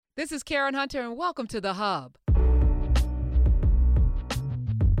This is Karen Hunter, and welcome to The Hub.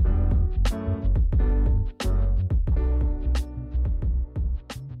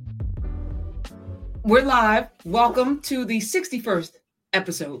 We're live. Welcome to the 61st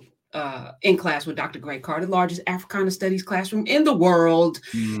episode in class with Dr. Carr, the largest Africana Studies classroom in the world.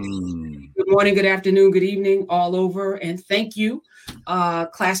 Good morning, good afternoon, good evening, all over. And thank you,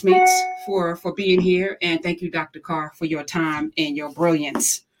 classmates, for being here. And thank you, Dr. Carr, for your time and your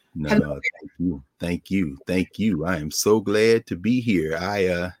brilliance. No, thank you. I am so glad to be here.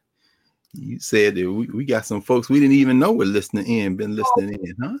 You said that we got some folks we didn't even know were been listening in,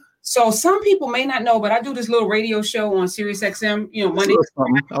 huh? So some people may not know, but I do this little radio show on Sirius XM, Monday.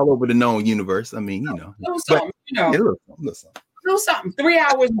 All over the known universe. I mean, little something, 3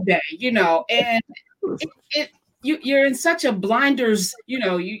 hours a day, and you're in such a blinders, you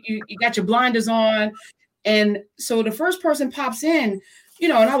got your blinders on. And so the first person pops in,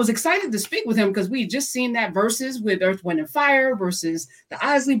 and I was excited to speak with him because we just seen that versus with Earth, Wind, and Fire versus the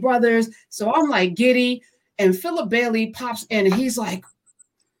Isley Brothers. So I'm like giddy, and Philip Bailey pops in and he's like,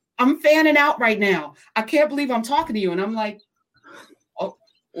 I'm fanning out right now. I can't believe I'm talking to you. And I'm like, oh,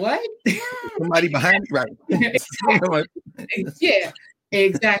 what? Somebody behind me, right? Yeah,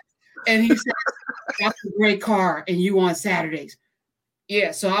 exactly. And he said, Dr. Carr, and you on Saturdays.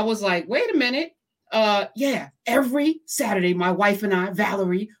 Yeah. So I was like, wait a minute. Yeah, every Saturday, my wife and I,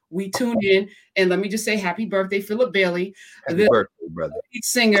 Valerie, we tune in, and let me just say happy birthday, Philip Bailey. Happy birthday, brother.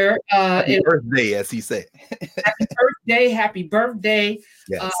 Singer. Happy birthday, as he said. Happy birthday,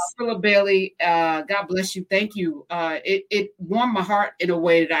 yes. Philip Bailey. God bless you. Thank you. It warmed my heart in a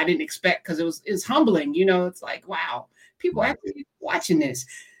way that I didn't expect because it's humbling. It's like, wow, people actually watching this.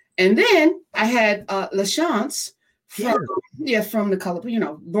 And then I had LaChance. From the color,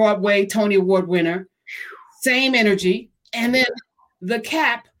 Broadway Tony Award winner, same energy. And then the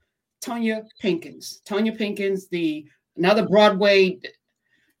cap, Tonya Pinkins, another Broadway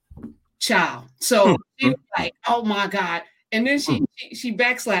child. So she was like, oh my God. And then she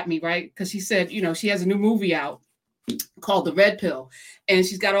backslapped me, right? Because she said, she has a new movie out called The Red Pill. And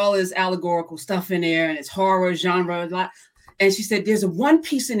she's got all this allegorical stuff in there and it's horror genre. And she said, there's one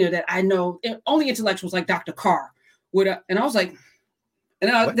piece in there that I know only intellectuals like Dr. Carr. And I was like,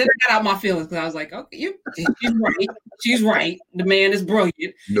 then I got out my feelings because I was like, okay, she's right. The man is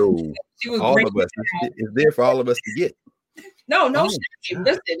brilliant. No, all of us. It's there for all of us to get. No shame.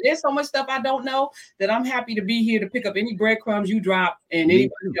 Listen, there's so much stuff I don't know that I'm happy to be here to pick up any breadcrumbs you drop and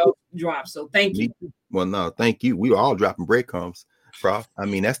anybody else drop. So thank you. Well, no, thank you. We were all dropping breadcrumbs, Prof. I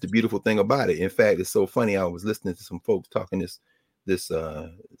mean, that's the beautiful thing about it. In fact, it's so funny. I was listening to some folks talking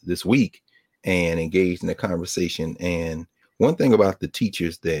this week and engaged in a conversation. And one thing about the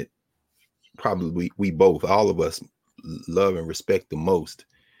teachers that probably we both, all of us, love and respect the most,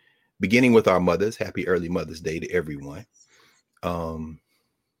 beginning with our mothers, happy early Mother's Day to everyone,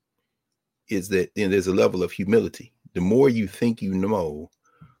 is that there's a level of humility. The more you think you know,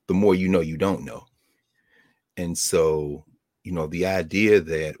 the more you know you don't know. And so, the idea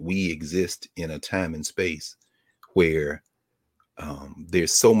that we exist in a time and space where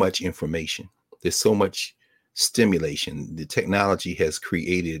there's so much information. There's so much stimulation. The technology has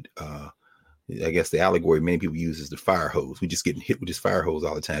created, I guess the allegory many people use is the fire hose. We're just getting hit with this fire hose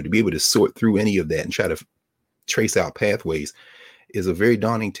all the time. To be able to sort through any of that and try to trace out pathways is a very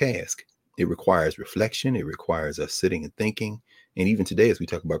daunting task. It requires reflection. It requires us sitting and thinking. And even today, as we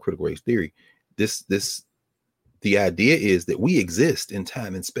talk about critical race theory, the idea is that we exist in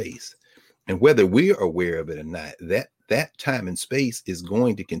time and space. And whether we're aware of it or not, that time and space is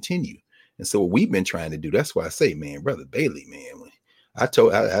going to continue. And so what we've been trying to do, that's why I say, man, Brother Bailey, man, I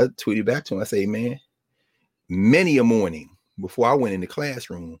tweeted back to him, I say, man, many a morning before I went in the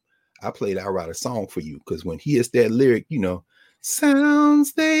classroom, I wrote a song for you. Because when he hits that lyric,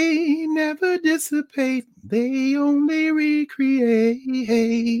 sounds they never dissipate, they only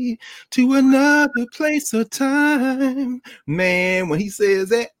recreate to another place or time. Man, when he says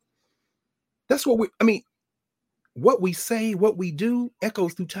that, that's what what we say, what we do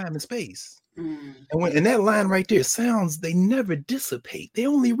echoes through time and space. And that line right there, sounds they never dissipate, they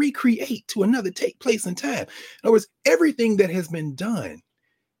only recreate to another take place in time. In other words, everything that has been done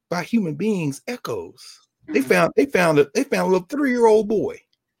by human beings echoes. They found a little 3-year-old boy,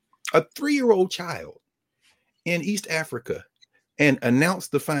 a 3-year-old child in East Africa, and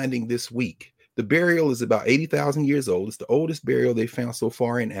announced the finding this week. The burial is about 80,000 years old. It's the oldest burial they found so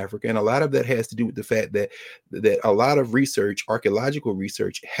far in Africa. And a lot of that has to do with the fact that a lot of research, archaeological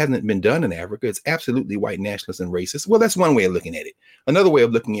research, hasn't been done in Africa. It's absolutely white nationalist and racist. Well, that's one way of looking at it. Another way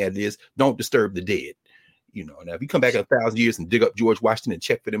of looking at it is don't disturb the dead. You know, now if you come back 1,000 years and dig up George Washington and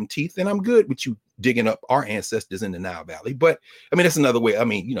check for them teeth, then I'm good with you digging up our ancestors in the Nile Valley. But I mean, that's another way. I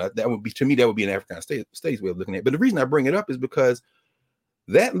mean, you know, that would be, to me, that would be an African states way of looking at it. But the reason I bring it up is because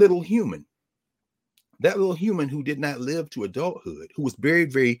that little human who did not live to adulthood, who was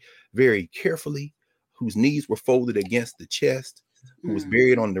buried very, very carefully, whose knees were folded against the chest, who was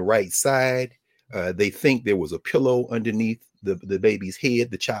buried on the right side. They think there was a pillow underneath the baby's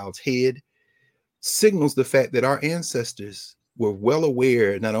head, the child's head, signals the fact that our ancestors were well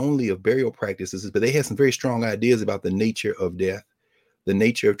aware not only of burial practices, but they had some very strong ideas about the nature of death, the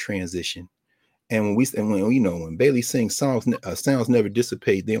nature of transition. And when Bailey sings sounds never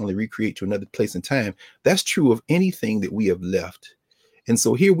dissipate, they only recreate to another place and time. That's true of anything that we have left. And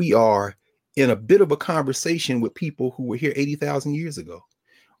so here we are in a bit of a conversation with people who were here 80,000 years ago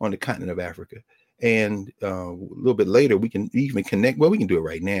on the continent of Africa. And a little bit later, we can even connect. Well, we can do it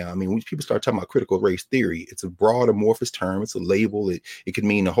right now. I mean, when people start talking about critical race theory, it's a broad amorphous term. It's a label. It could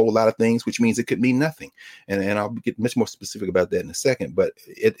mean a whole lot of things, which means it could mean nothing. And I'll get much more specific about that in a second. But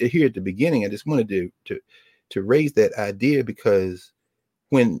here at the beginning, I just wanted to raise that idea, because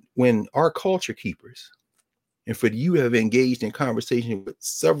when our culture keepers, and for you have engaged in conversation with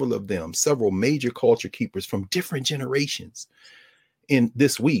several of them, several major culture keepers from different generations in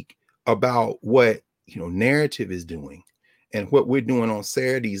this week, about what narrative is doing and what we're doing on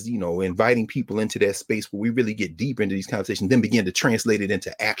Saturdays, inviting people into that space where we really get deep into these conversations, then begin to translate it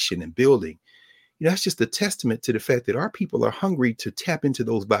into action and building. That's just a testament to the fact that our people are hungry to tap into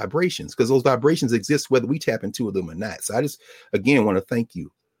those vibrations, because those vibrations exist whether we tap into them or not. So I just again want to thank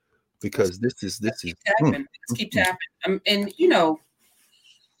you, because let's keep tapping. And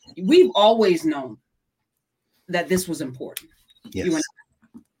we've always known that this was important. Yes.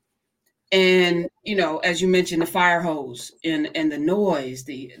 And, as you mentioned, the fire hose and the noise,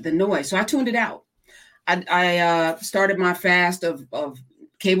 the noise. So I tuned it out. I started my fast of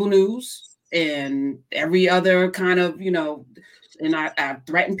cable news and every other kind of, and I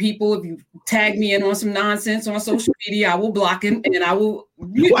threaten people. If you tag me in on some nonsense on social media, I will block him, and I will.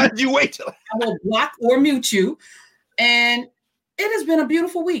 Why did you wait till I will block or mute you? And it has been a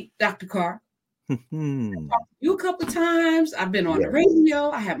beautiful week, Dr. Carr. I've talked to you a couple of times. I've been on the radio.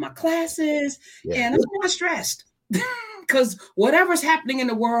 I have my classes, and I'm not stressed because whatever's happening in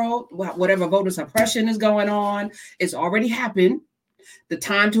the world, whatever voter suppression is going on, it's already happened. The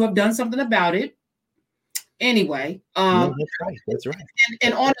time to have done something about it. Anyway, that's right.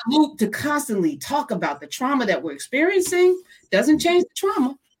 And on the loop to constantly talk about the trauma that we're experiencing doesn't change the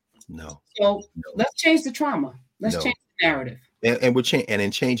trauma. No. So let's change the trauma. Let's change the narrative. And we're in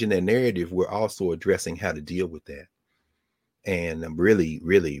changing that narrative, we're also addressing how to deal with that. And I'm really,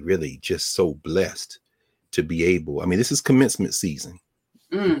 really, really just so blessed to be able. I mean, this is commencement season.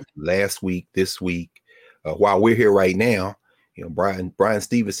 Last week, this week, while we're here right now, Brian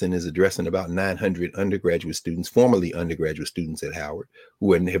Stevenson is addressing about 900 undergraduate students, formerly undergraduate students at Howard,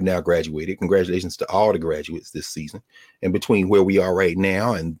 who have now graduated. Congratulations to all the graduates this season. And between where we are right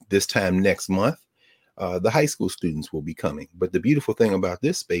now and this time next month, the high school students will be coming. But the beautiful thing about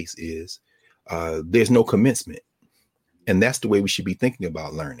this space is there's no commencement. And that's the way we should be thinking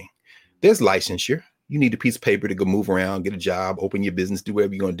about learning. There's licensure. You need a piece of paper to go move around, get a job, open your business, do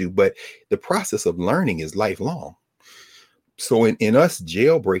whatever you're going to do. But the process of learning is lifelong. So in us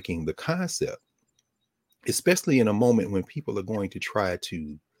jailbreaking the concept, especially in a moment when people are going to try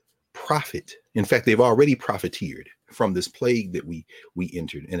to profit. In fact, they've already profiteered from this plague that we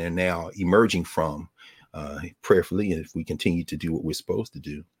entered and are now emerging from prayerfully. And if we continue to do what we're supposed to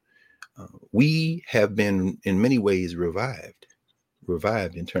do, we have been in many ways revived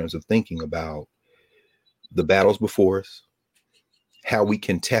in terms of thinking about the battles before us, how we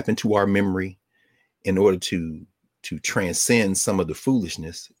can tap into our memory in order to transcend some of the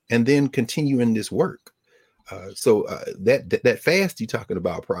foolishness and then continue in this work. So that fast you're talking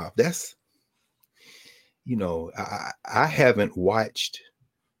about, Prof, that's, I haven't watched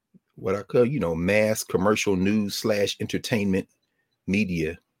what I call, mass commercial news / entertainment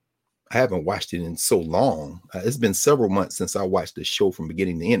media. I haven't watched it in so long. It's been several months since I watched the show from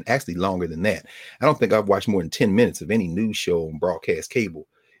beginning to end, actually longer than that. I don't think I've watched more than 10 minutes of any news show on broadcast cable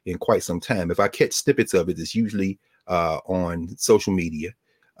in quite some time. If I catch snippets of it, it's usually on social media.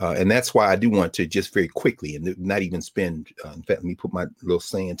 And that's why I do want to just very quickly and not even spend, in fact, let me put my little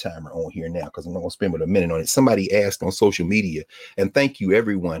sand timer on here now, because I'm not going to spend but a minute on it. Somebody asked on social media, and thank you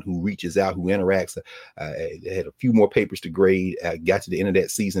everyone who reaches out, who interacts. I had a few more papers to grade. I got to the end of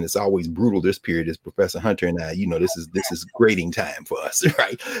that season. It's always brutal this period, as Professor Hunter and I, this is grading time for us,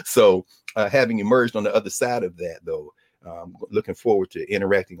 right? So having emerged on the other side of that, though, Looking forward to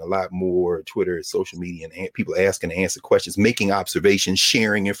interacting a lot more, Twitter, social media, and people asking and answer questions, making observations,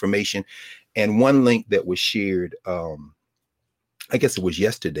 sharing information. And one link that was shared, I guess it was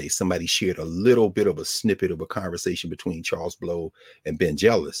yesterday, somebody shared a little bit of a snippet of a conversation between Charles Blow and Ben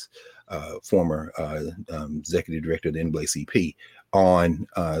Jealous, former executive director of the NAACP, on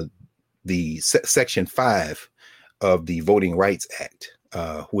the Section 5 of the Voting Rights Act,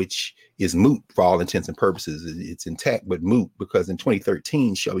 which is moot for all intents and purposes. It's intact, but moot because in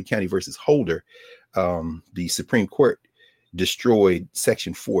 2013, Shelby County versus Holder, the Supreme Court destroyed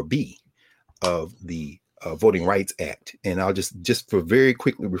Section 4B of the Voting Rights Act. And I'll just for very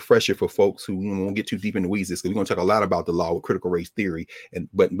quickly refresher for folks who won't get too deep in the weeds, because we're going to talk a lot about the law with critical race theory,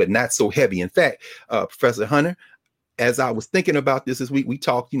 but not so heavy. In fact, Professor Hunter, as I was thinking about this week, we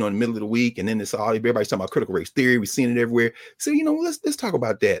talked, in the middle of the week, and then everybody's talking about critical race theory. We've seen it everywhere. So, let's talk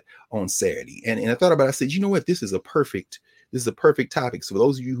about that on Saturday. And I thought about it. I said, you know what, this is a perfect topic. So for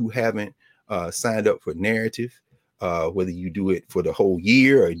those of you who haven't signed up for Narrative, whether you do it for the whole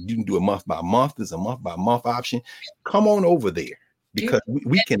year or you can do it month by month, there's a month by month option. Come on over there, because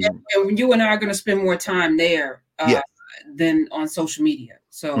we can. And you and I are going to spend more time there than on social media.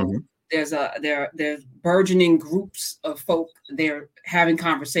 So there's burgeoning groups of folk. They're having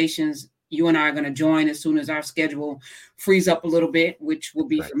conversations. You and I are going to join as soon as our schedule frees up a little bit, which will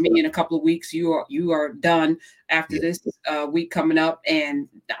be for me in a couple of weeks. You are done after this week coming up, and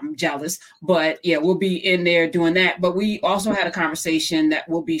I'm jealous. But yeah, we'll be in there doing that. But we also had a conversation that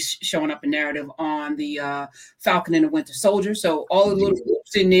will be showing up in Narrative on the Falcon and the Winter Soldier. So all the little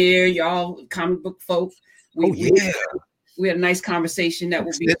groups in there, y'all comic book folk. We had a nice conversation that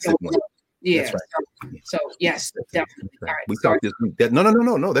will be showing up. Yeah. That's right. So yes, definitely. All right. We talked this week.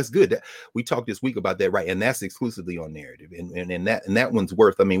 No. That's good. We talked this week about that, right? And that's exclusively on Narrative, and that one's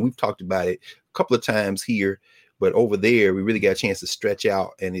worth. I mean, we've talked about it a couple of times here, but over there we really got a chance to stretch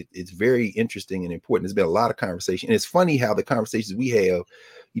out, and it's very interesting and important. There's been a lot of conversation, and it's funny how the conversations we have,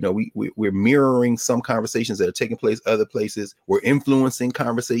 we're mirroring some conversations that are taking place other places. We're influencing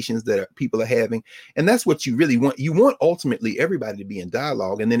conversations that people are having, and that's what you really want. You want ultimately everybody to be in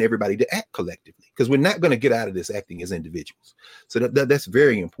dialogue, and then everybody to act collectively, because we're not going to get out of this acting as individuals. So that's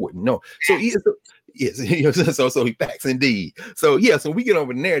very important. No, so yes, so facts indeed. So so we get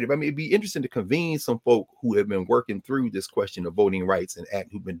over Narrative. I mean, it'd be interesting to convene some folk who have been working through this question of voting rights and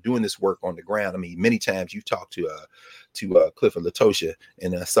act, who've been doing this work on the ground. I mean, many times you talked to Cliff and Latosha,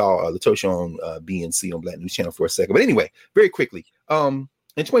 and I saw Latosha on BNC on Black News Channel for a second. But anyway, very quickly, in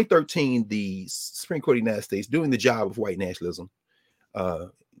 2013, the Supreme Court of the United States, doing the job of white nationalism,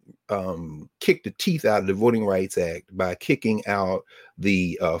 kicked the teeth out of the Voting Rights Act by kicking out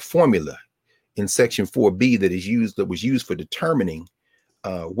the formula in Section 4B that was used for determining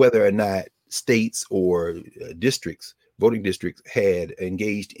whether or not states or voting districts had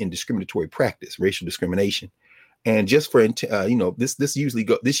engaged in discriminatory practice, racial discrimination. And just for this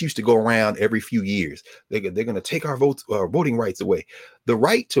used to go around every few years. They're going to take our voting rights away. The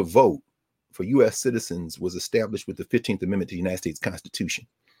right to vote for U.S. citizens was established with the 15th Amendment to the United States Constitution.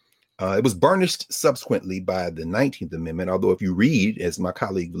 It was burnished subsequently by the 19th Amendment, although if you read, as my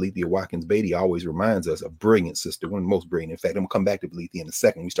colleague Valethia Watkins Beatty always reminds us, a brilliant sister, one of the most brilliant. In fact, I'm going to come back to Valethia in a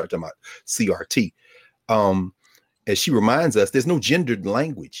second when we start talking about CRT. As she reminds us, there's no gendered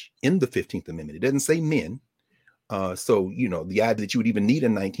language in the 15th Amendment. It doesn't say men. So, the idea that you would even need a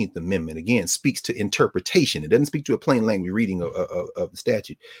 19th Amendment, again, speaks to interpretation. It doesn't speak to a plain language reading of the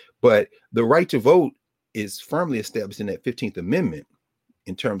statute. But the right to vote is firmly established in that 15th Amendment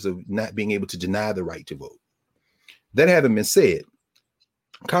in terms of not being able to deny the right to vote. That having been said,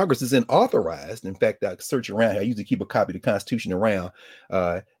 Congress is then authorized. In fact, I search around. I usually keep a copy of the Constitution around.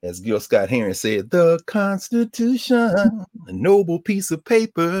 As Gil Scott Heron said, the Constitution, a noble piece of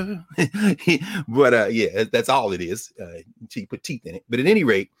paper. But that's all it is. You put teeth in it. But at any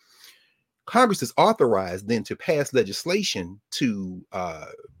rate, Congress is authorized then to pass legislation to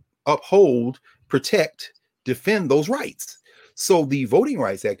uphold, protect, defend those rights. So the Voting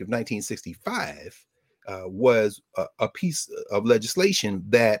Rights Act of 1965 was a piece of legislation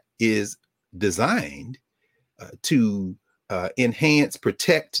that is designed to enhance,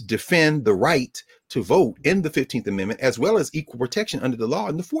 protect, defend the right to vote in the 15th Amendment, as well as equal protection under the law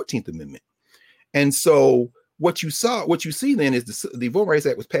in the 14th Amendment. And so what you see then is the Voting Rights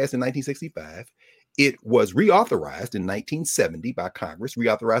Act was passed in 1965. It was reauthorized in 1970 by Congress,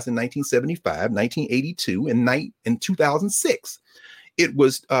 reauthorized in 1975, 1982, and in 2006. It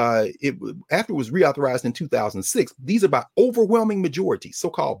was after it was reauthorized in 2006. These are by overwhelming majorities,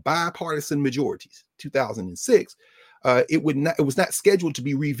 so-called bipartisan majorities. 2006. It was not scheduled to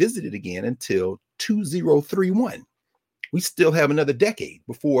be revisited again until 2031. We still have another decade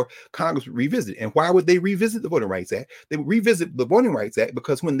before Congress would revisit. And why would they revisit the Voting Rights Act? They would revisit the Voting Rights Act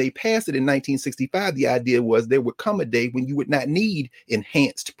because when they passed it in 1965, the idea was there would come a day when you would not need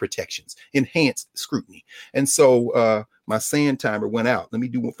enhanced protections, enhanced scrutiny. And so my sand timer went out. Let me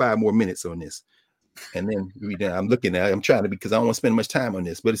do 5 more minutes on this. And then I'm looking at it, I'm trying to, because I don't want to spend much time on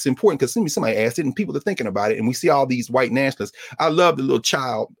this, but it's important because somebody asked it and people are thinking about it. And we see all these white nationalists. I love the little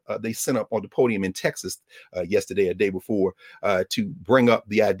child they sent up on the podium in Texas yesterday, a day before, to bring up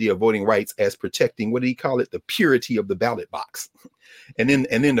the idea of voting rights as protecting, what did he call it? The purity of the ballot box. And then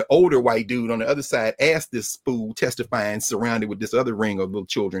the older white dude on the other side asked this fool testifying, surrounded with this other ring of little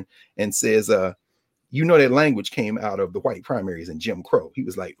children, and says, you know, that language came out of the white primaries and Jim Crow. He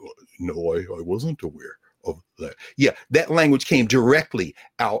was like, oh, no, I wasn't aware of that. Yeah, that language came directly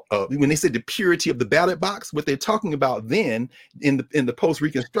out of, when they said the purity of the ballot box, what they're talking about then in the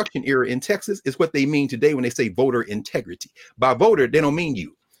post-Reconstruction era in Texas is what they mean today when they say voter integrity. By voter, they don't mean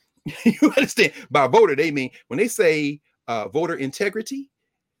you. You understand? By voter, they mean, when they say voter integrity,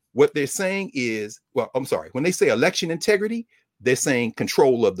 what they're saying is, well, I'm sorry, when they say election integrity, they're saying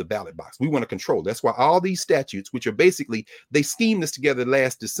control of the ballot box. We want to control. That's why all these statutes, which are basically, they schemed this together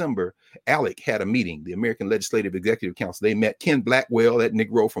last December. ALEC had a meeting, the American Legislative Executive Council. They met Ken Blackwell, that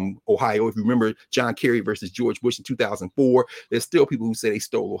Negro from Ohio. If you remember John Kerry versus George Bush in 2004, there's still people who say they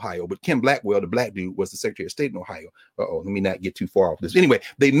stole Ohio. But Ken Blackwell, the black dude, was the Secretary of State in Ohio. Let me not get too far off this. Anyway,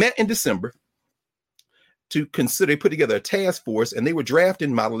 they met in December to consider, put together a task force, and they were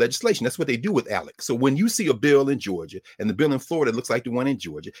drafting model legislation. That's what they do with ALEC. So when you see a bill in Georgia, and the bill in Florida looks like the one in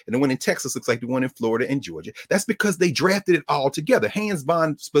Georgia, and the one in Texas looks like the one in Florida and Georgia, that's because they drafted it all together. Hans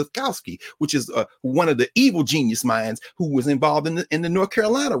von Spakovsky, which is one of the evil genius minds who was involved in the North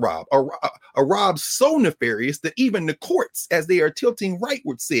Carolina rob, a rob so nefarious that even the courts, as they are tilting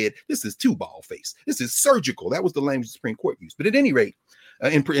rightward, said, this is too bald-faced. This is surgical. That was the language the Supreme Court used. But at any rate,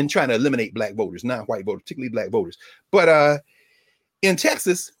 in trying to eliminate black voters, non-white voters, particularly black voters. But in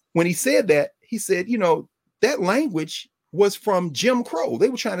Texas, when he said that, he said, you know, that language was from Jim Crow. They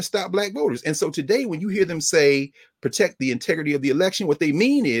were trying to stop black voters. And so today, when you hear them say, protect the integrity of the election, what they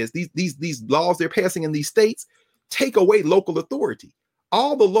mean is these laws they're passing in these states take away local authority.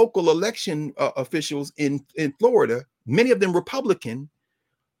 All the local election officials in Florida, many of them Republican,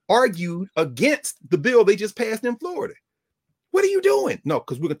 argued against the bill they just passed in Florida. What are you doing? No,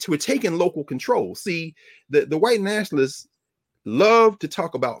 because we're taking local control. See, the white nationalists love to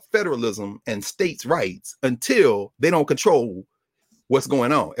talk about federalism and states' rights until they don't control what's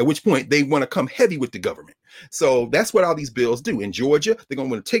going on, at which point they want to come heavy with the government. So that's what all these bills do. In Georgia, they're going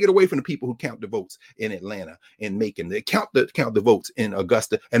to want to take it away from the people who count the votes in Atlanta and Macon. They count the votes in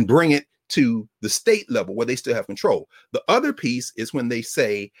Augusta and bring it to the state level where they still have control. The other piece is when they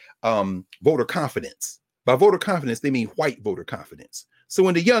say voter confidence. By voter confidence, they mean white voter confidence. So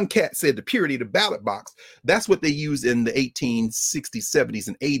when the young cat said the purity of the ballot box, that's what they used in the 1860s, 70s,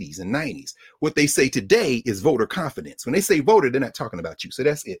 and 80s and 90s. What they say today is voter confidence. When they say voter, they're not talking about you. So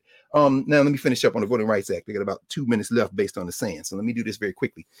that's it. Now let me finish up on the Voting Rights Act. We got about 2 minutes left based on the sand. So let me do this very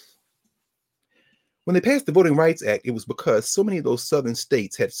quickly. When they passed the Voting Rights Act, it was because so many of those southern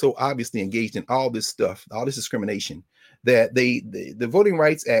states had so obviously engaged in all this stuff, all this discrimination, that the Voting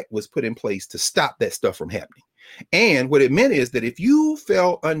Rights Act was put in place to stop that stuff from happening. And what it meant is that if you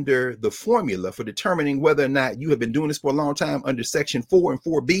fell under the formula for determining whether or not you have been doing this for a long time under Section 4 and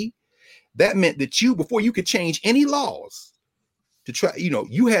 4B, that meant that you, before you could change any laws to try,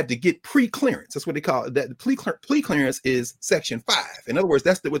 you had to get pre-clearance. That's what they call it. That pre-clearance is Section 5. In other words,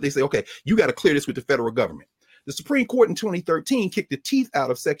 that's what they say, okay, you got to clear this with the federal government. The Supreme Court in 2013 kicked the teeth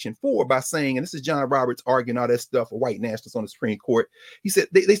out of Section 4 by saying, and this is John Roberts arguing all that stuff for white nationalists on the Supreme Court. He said,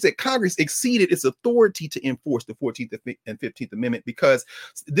 they said Congress exceeded its authority to enforce the 14th and 15th Amendment because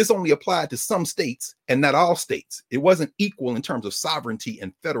this only applied to some states and not all states. It wasn't equal in terms of sovereignty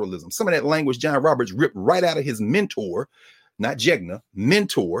and federalism. Some of that language John Roberts ripped right out of his mentor, not Jegna,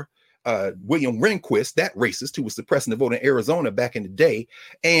 mentor, William Rehnquist, that racist who was suppressing the vote in Arizona back in the day,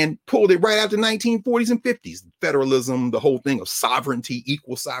 and pulled it right out the 1940s and 50s. Federalism, the whole thing of sovereignty,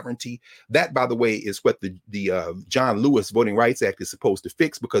 equal sovereignty. That, by the way, is what the John Lewis Voting Rights Act is supposed to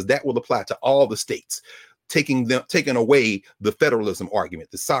fix, because that will apply to all the states, taking away the federalism argument,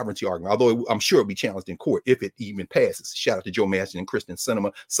 the sovereignty argument, although I'm sure it'll be challenged in court if it even passes. Shout out to Joe Manchin and Kristen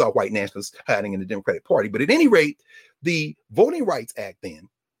Sinema, saw white nationalists hiding in the Democratic Party. But at any rate, the Voting Rights Act then,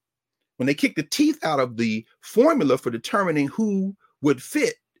 when they kicked the teeth out of the formula for determining who would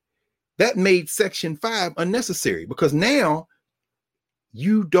fit, that made Section 5 unnecessary, because now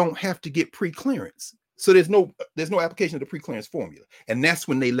you don't have to get pre-clearance. So there's no application of the pre-clearance formula. And that's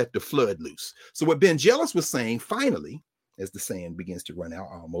when they let the flood loose. So what Ben Jealous was saying, finally, as the sand begins to run out,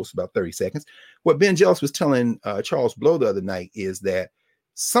 almost about 30 seconds. What Ben Jealous was telling Charles Blow the other night is that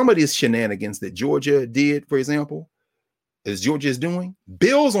some of these shenanigans that Georgia did, for example, as Georgia is doing,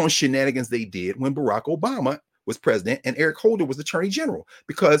 builds on shenanigans they did when Barack Obama was president and Eric Holder was attorney general,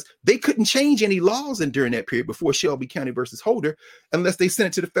 because they couldn't change any laws during that period before Shelby County versus Holder unless they sent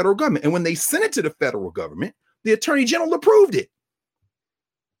it to the federal government. And when they sent it to the federal government, the attorney general approved it.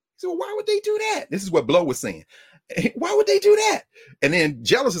 So why would they do that? This is what Blow was saying. Why would they do that? And then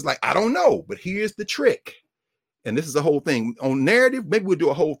Jealous is like, I don't know, but here's the trick. And this is the whole thing on narrative. Maybe we'll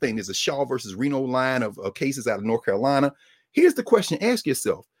do a whole thing. There's a Shaw versus Reno line of cases out of North Carolina. Here's the question. Ask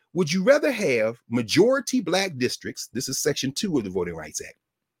yourself, would you rather have majority black districts? This is section 2 of the Voting Rights Act.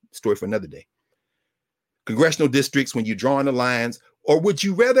 Story for another day. Congressional districts when you're drawing the lines, or would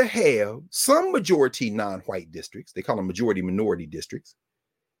you rather have some majority non-white districts? They call them majority minority districts.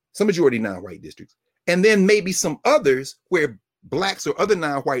 Some majority non-white districts. And then maybe some others where blacks or other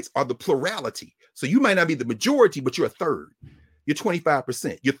non-whites are the plurality. So you might not be the majority, but you're a third. You're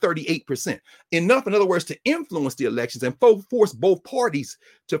 25%. You're 38%. Enough, in other words, to influence the elections and force both parties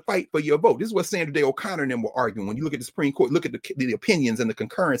to fight for your vote. This is what Sandra Day O'Connor and them were arguing. When you look at the Supreme Court, look at the opinions and the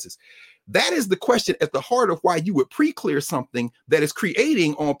concurrences. That is the question at the heart of why you would pre-clear something that is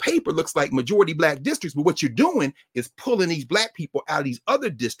creating on paper looks like majority black districts. But what you're doing is pulling these black people out of these other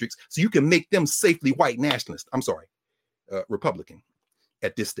districts so you can make them safely white nationalists. I'm sorry, Republican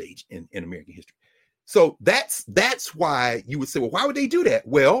at this stage in American history. So that's why you would say, well, why would they do that?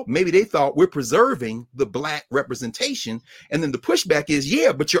 Well, maybe they thought we're preserving the black representation. And then the pushback is,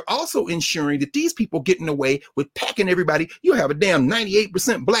 yeah, but you're also ensuring that these people getting away with packing everybody. You have a damn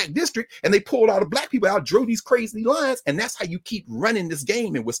 98% black district, and they pulled all the black people out, drew these crazy lines. And that's how you keep running this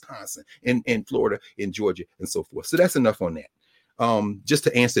game in Wisconsin, in Florida, in Georgia, and so forth. So that's enough on that. Just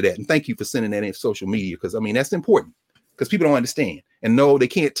to answer that. And thank you for sending that in social media, because I mean, that's important, because people don't understand. And no, they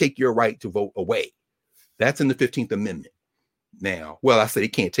can't take your right to vote away. That's in the 15th Amendment. Now, well, I say they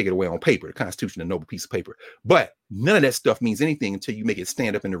can't take it away on paper. The Constitution is a noble piece of paper. But none of that stuff means anything until you make it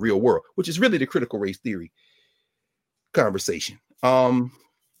stand up in the real world, which is really the critical race theory conversation. A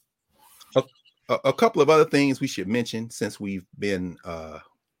couple of other things we should mention since we've been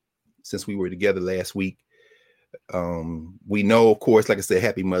since we were together last week. We know, of course, like I said,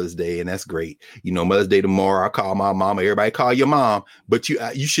 happy Mother's Day, and that's great. You know, Mother's Day tomorrow. I call my mama. Everybody call your mom. But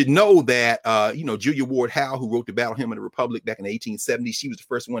you should know that Julia Ward Howe, who wrote The Battle Hymn of the Republic back in the 1870s, she was the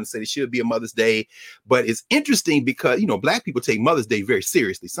first one to say there should be a Mother's Day. But it's interesting because black people take Mother's Day very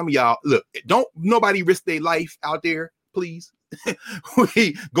seriously. Some of y'all, look, don't nobody risk their life out there, please.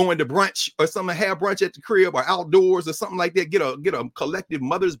 We going to brunch or something, have brunch at the crib or outdoors or something like that. Get a collective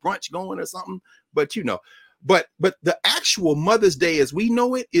mother's brunch going or something. But But the actual Mother's Day as we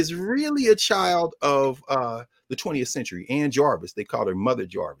know it is really a child of the 20th century. Ann Jarvis, they called her Mother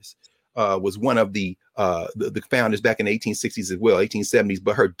Jarvis, was one of the founders back in the 1860s as well, 1870s.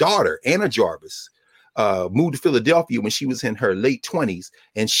 But her daughter, Anna Jarvis, moved to Philadelphia when she was in her late 20s.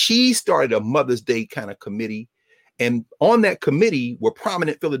 And she started a Mother's Day kind of committee. And on that committee were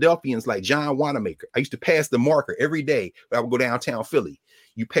prominent Philadelphians like John Wanamaker. I used to pass the marker every day when I would go downtown Philly.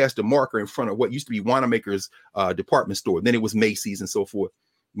 You passed a marker in front of what used to be Wanamaker's department store. Then it was Macy's and so forth.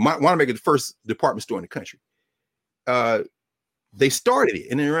 Wanamaker, the first department store in the country. They started it.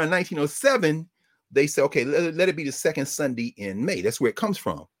 And then around 1907, they said, okay, let it be the second Sunday in May. That's where it comes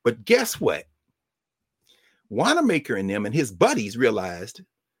from. But guess what? Wanamaker and them and his buddies realized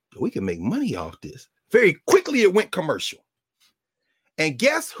we can make money off this. Very quickly, it went commercial. And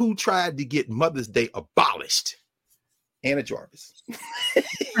guess who tried to get Mother's Day abolished? Anna Jarvis.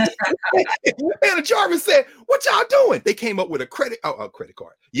 Anna Jarvis said, what y'all doing? They came up with a credit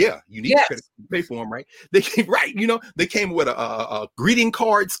card. Yeah, you need a credit to pay for them, right? They came they came with a greeting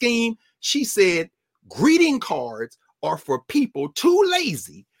card scheme. She said, greeting cards are for people too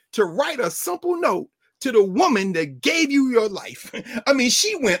lazy to write a simple note to the woman that gave you your life. I mean,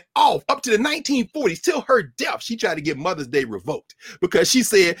 she went off up to the 1940s till her death. She tried to get Mother's Day revoked because she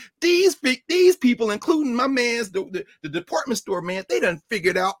said, these people, including my man's, the department store man, they done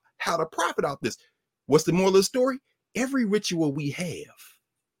figured out how to profit off this. What's the moral of the story? Every ritual we have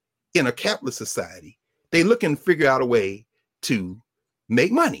in a capitalist society, they look and figure out a way to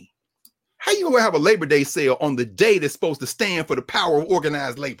make money. How you gonna have a Labor Day sale on the day that's supposed to stand for the power of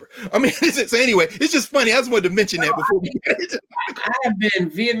organized labor? I mean, so anyway, it's just funny. I just wanted to mention that before we get into it. I have been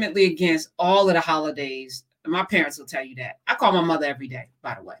vehemently against all of the holidays. My parents will tell you that. I call my mother every day,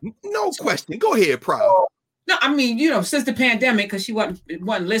 by the way. No question. Go ahead, Proud. No, I mean, since the pandemic, because she wasn't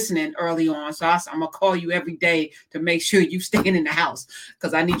listening early on. So I'm gonna call you every day to make sure you staying in the house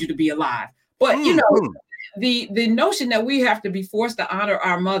because I need you to be alive. But the notion that we have to be forced to honor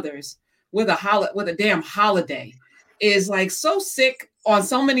our mothers with a damn holiday is like so sick on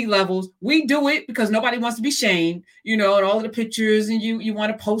so many levels. We do it because nobody wants to be shamed, you know, and all of the pictures, and you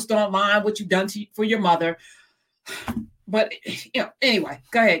want to post online what you've done for your mother. But you know, anyway,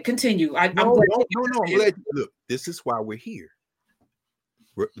 go ahead, continue. I'm glad. Look, this is why we're here.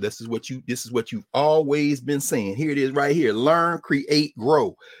 This is what you've always been saying. Here it is right here. Learn, create,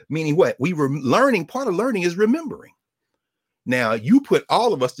 grow. Meaning what? We were learning. Part of learning is remembering. Now you put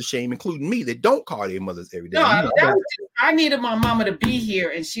all of us to shame, including me, that don't call their mothers every day. No, I needed my mama to be here,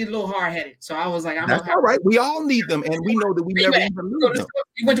 and she's a little hard-headed. So I was like, that's all right. We all need them, and we know that we never even lose them.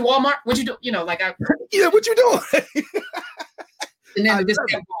 You went to Walmart? What you do? You know, like yeah, what you doing? And then this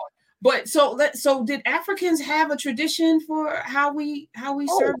kept going. But so did Africans have a tradition for how we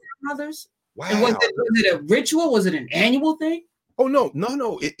serve mothers? Wow. And was it a ritual? Was it an annual thing? Oh,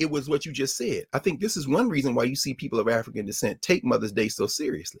 no. It was what you just said. I think this is one reason why you see people of African descent take Mother's Day so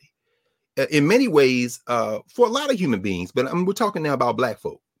seriously. In many ways, for a lot of human beings, but we're talking now about Black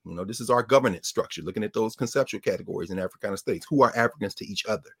folk. You know, this is our governance structure, looking at those conceptual categories in Africana states. Who are Africans to each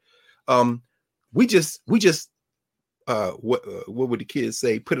other? We just what would the kids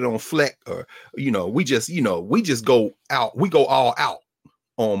say? Put it on fleck, or we just go out. We go all out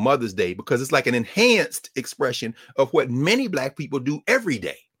on Mother's Day because it's like an enhanced expression of what many Black people do every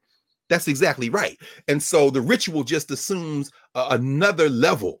day. That's exactly right. And so the ritual just assumes another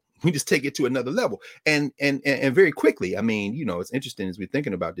level. We just take it to another level, and very quickly. I mean, it's interesting as we're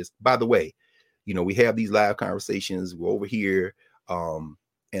thinking about this. By the way, we have these live conversations. We're over here,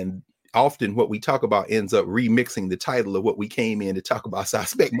 and often what we talk about ends up remixing the title of what we came in to talk about. So I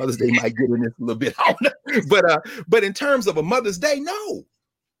expect Mother's Day might get in this a little bit. But in terms of a Mother's Day, no,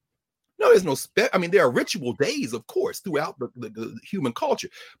 there's no there are ritual days, of course, throughout the human culture.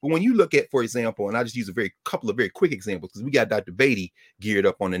 But when you look at, for example, and I just use a couple of very quick examples, because we got Dr. Beatty geared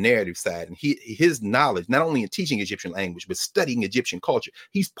up on the narrative side, and his knowledge, not only in teaching Egyptian language, but studying Egyptian culture,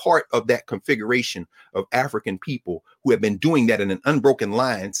 he's part of that configuration of African people who have been doing that in an unbroken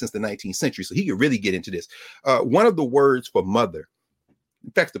line since the 19th century. So he could really get into this. One of the words for mother, in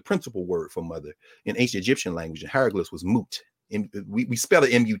fact, the principal word for mother in ancient Egyptian language, in hieroglyphs, was mut. We spell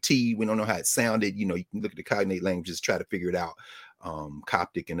it M-U-T. We don't know how it sounded. You can look at the cognate languages, try to figure it out,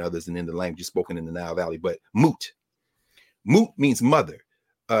 Coptic and others, and then the languages spoken in the Nile Valley. But mut means mother.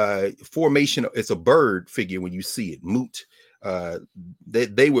 Formation, it's a bird figure when you see it. Mut.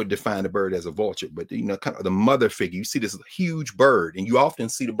 They would define the bird as a vulture, but kind of the mother figure. You see this huge bird, and you often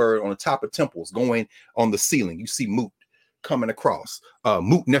see the bird on the top of temples going on the ceiling. You see mut coming across.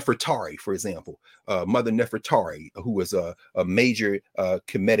 Mut Nefertari, for example, Mother Nefertari, who was a major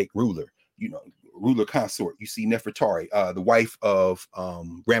Kemetic ruler, ruler consort. You see Nefertari, the wife of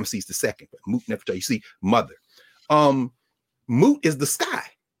Ramses II. Mut Nefertari, you see mother. Mut is the sky.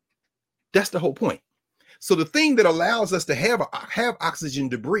 That's the whole point. So the thing that allows us to have oxygen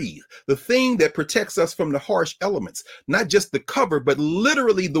to breathe, the thing that protects us from the harsh elements, not just the cover, but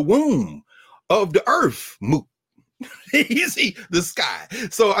literally the womb of the earth, Mut. You see the sky.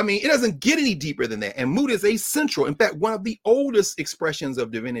 So, it doesn't get any deeper than that. And Mut is central, in fact, one of the oldest expressions of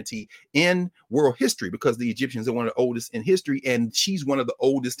divinity in world history, because the Egyptians are one of the oldest in history, and she's one of the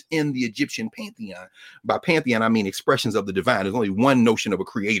oldest in the Egyptian pantheon. By pantheon, I mean expressions of the divine. There's only one notion of a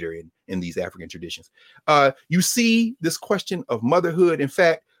creator in these African traditions. You see this question of motherhood. In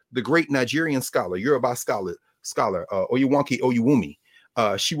fact, the great Nigerian scholar, Yoruba scholar, Oyewanke Oyewumi,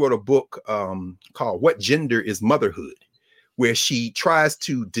 she wrote a book called What Gender is Motherhood, where she tries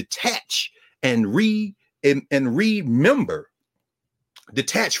to detach and remember,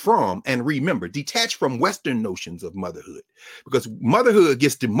 detach from Western notions of motherhood, because motherhood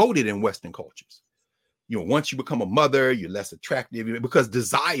gets demoted in Western cultures. Once you become a mother, you're less attractive, because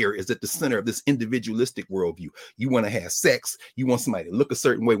desire is at the center of this individualistic worldview. You want to have sex. You want somebody to look a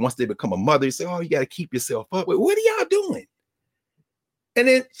certain way. Once they become a mother, you say, oh, you got to keep yourself up. Wait, what are y'all doing? And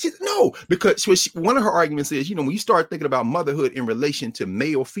then because one of her arguments is, when you start thinking about motherhood in relation to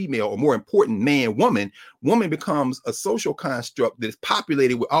male, female, or more important, man, woman becomes a social construct that is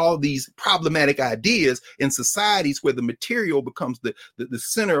populated with all these problematic ideas in societies where the material becomes the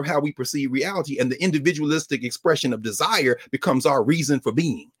center of how we perceive reality, and the individualistic expression of desire becomes our reason for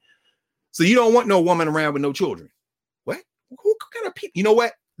being. So you don't want no woman around with no children. What? Who kind of people? You know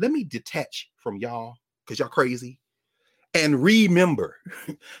what? Let me detach from y'all, because y'all crazy. And remember.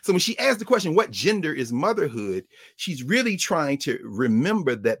 So when she asked the question, what gender is motherhood? She's really trying to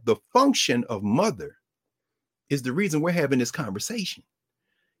remember that the function of mother is the reason we're having this conversation.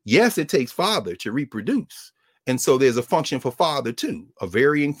 Yes, it takes father to reproduce. And so there's a function for father too, a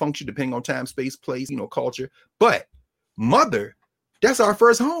varying function depending on time, space, place, culture. But mother, that's our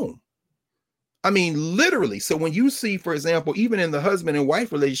first home. I mean, literally. So when you see, for example, even in the husband and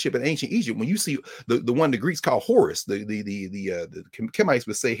wife relationship in ancient Egypt, when you see the one the Greeks call Horus, the Kemites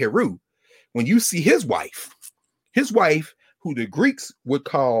would say Heru, when you see his wife, who the Greeks would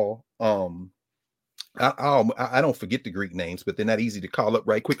call I don't forget the Greek names, but they're not easy to call up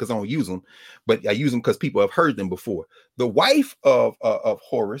right quick because I don't use them. But I use them because people have heard them before. The wife of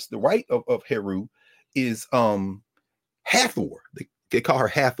Horus, the wife of Heru, is Hathor. They call her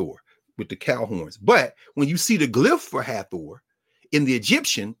Hathor with the cow horns. But when you see the glyph for Hathor in the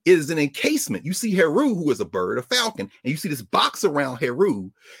Egyptian, it is an encasement. You see Heru, who is a bird, a falcon, and you see this box around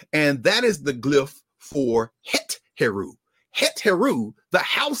Heru, and that is the glyph for Het Heru. Het Heru, the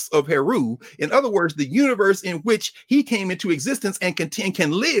house of Heru, in other words, the universe in which he came into existence and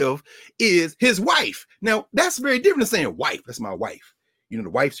can live, is his wife. Now, that's very different than saying wife. That's my wife. The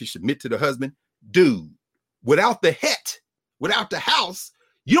wife should submit to the husband. Dude, without the Het, without the house,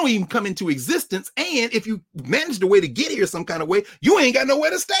 you don't even come into existence. And if you manage the way to get here some kind of way, you ain't got nowhere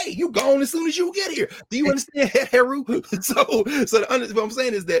to stay. You gone as soon as you get here. Do you understand, Heru? So what I'm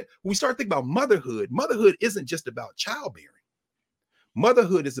saying is that when we start thinking about motherhood isn't just about childbearing.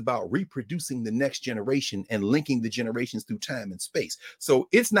 Motherhood is about reproducing the next generation and linking the generations through time and space. So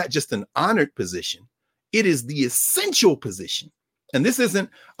it's not just an honored position. It is the essential position. And this isn't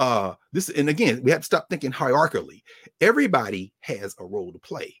and again, we have to stop thinking hierarchically. Everybody has a role to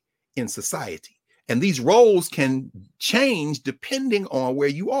play in society. And these roles can change depending on where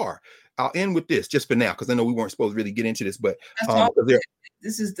you are. I'll end with this just for now, because I know we weren't supposed to really get into this, but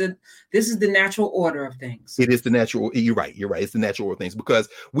this is the natural order of things. It is the natural. You're right. It's the natural order of things, because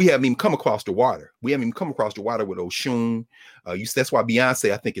we haven't even come across the water. We haven't even come across the water with Oshun. That's why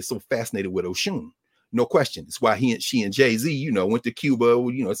Beyonce, I think, is so fascinated with Oshun. No question. It's why she and Jay-Z, went to Cuba,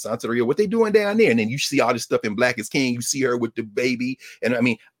 Santeria, what they doing down there. And then you see all this stuff in Black is King. You see her with the baby. And I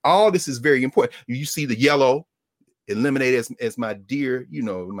mean, all this is very important. You see the yellow. Eliminated as my dear,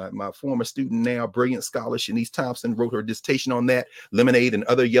 my former student now, brilliant scholar, Shanice Thompson, wrote her dissertation on that, lemonade and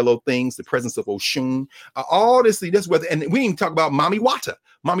other yellow things, the presence of Oshun, all this, weather. And we didn't talk about Mami Wata.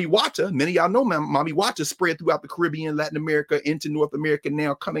 Mami Wata, many of y'all know Mami Wata spread throughout the Caribbean, Latin America, into North America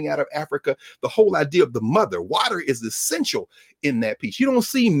now, coming out of Africa. The whole idea of the mother, water is essential in that piece. You don't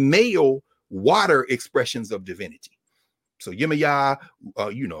see male water expressions of divinity. So Yemaya,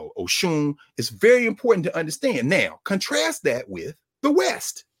 Oshun, it's very important to understand. Now, contrast that with the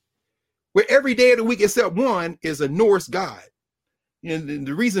West, where every day of the week except one is a Norse god.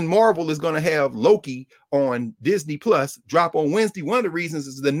 The reason Marvel is going to have Loki on Disney Plus drop on Wednesday, one of the reasons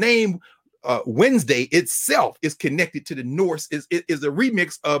is the name Wednesday itself is connected to the Norse, is a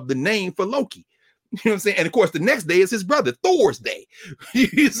remix of the name for Loki. You know what I'm saying? And of course, the next day is his brother, Thor's day. You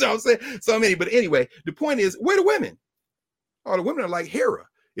know what I'm saying? But anyway, the point is, where are the women? All the women are like Hera.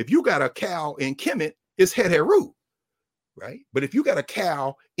 If you got a cow in Kemet, it's Het Heru, right? But if you got a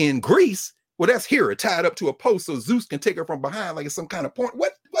cow in Greece, well, that's Hera tied up to a post so Zeus can take her from behind like it's some kind of point.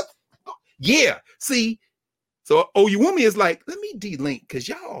 What? Yeah, see? So Oyewumi is like, let me de-link, because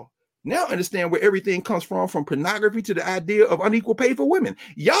y'all now understand where everything comes from pornography to the idea of unequal pay for women.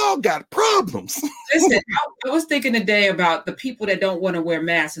 Y'all got problems. Listen, I was thinking today about the people that don't want to wear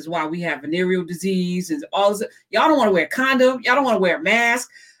masks is why we have venereal disease and all this. Y'all don't want to wear a condom. Y'all don't want to wear a mask.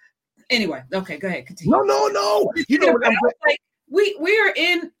 Anyway, okay, go ahead, continue. No. We are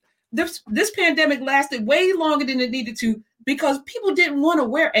in this pandemic lasted way longer than it needed to because people didn't want to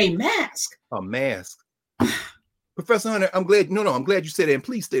wear a mask. A mask. Professor Hunter, I'm glad you said that, and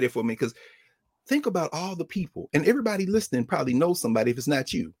please stay there for me, because think about all the people, and everybody listening probably knows somebody, if it's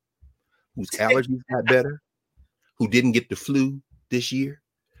not you, whose allergies got better, who didn't get the flu this year,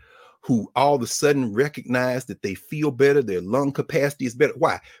 who all of a sudden recognized that they feel better, their lung capacity is better.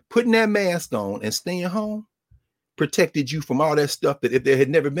 Why? Putting that mask on and staying home protected you from all that stuff that if there had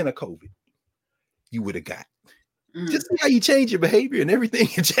never been a COVID, you would have got. Just see how you change your behavior and everything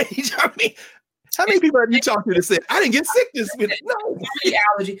can change. I mean, how many people have you talked to that said, I didn't get sick this week? No.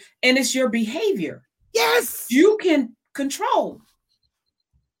 Allergy, and it's your behavior. Yes. You can control.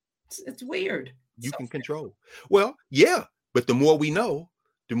 It's weird. You can control. Well, yeah, but the more we know,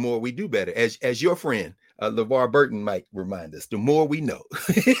 the more we do better. As your friend, LeVar Burton might remind us, the more we know,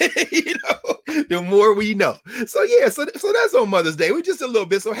 the more we know. So yeah, so that's on Mother's Day. We're just a little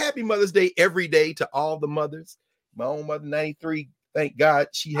bit. So happy Mother's Day every day to all the mothers. My own mother, 93. Thank God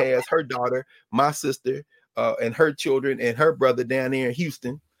she has her daughter, my sister, and her children and her brother down there in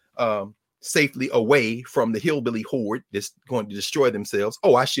Houston. safely away from the hillbilly horde that's going to destroy themselves.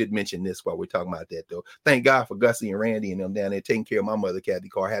 Oh, I should mention this while we're talking about that, though. Thank God for Gussie and Randy and them down there taking care of my mother, Kathy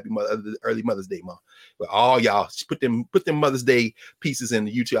Carr. Happy early Mother's Day, Mom. But all y'all put them Mother's Day pieces in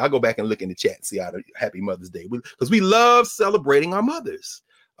the YouTube. I'll go back and look in the chat and see how the Happy Mother's Day, because we love celebrating our mothers.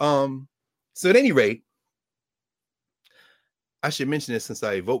 So at any rate, I should mention this since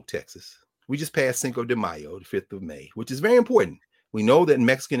I evoked Texas. We just passed Cinco de Mayo, the 5th of May, which is very important. We know that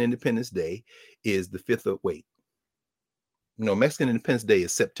Mexican Independence Day is the 5th of, Mexican Independence Day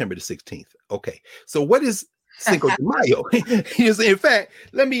is September the 16th. Okay. So what is Cinco de Mayo? In fact,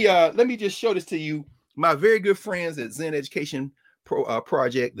 let me just show this to you. My very good friends at Zen Education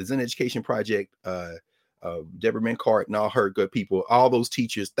Project, the Zen Education Project, Deborah Mancart and all her good people, all those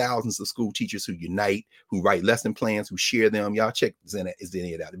teachers, thousands of school teachers who unite, who write lesson plans, who share them. Y'all check Zen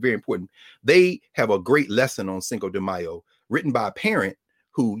Ed out. Very important. They have a great lesson on Cinco de Mayo written by a parent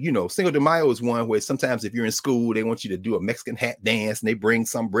who, Cinco de Mayo is one where sometimes if you're in school, they want you to do a Mexican hat dance and they bring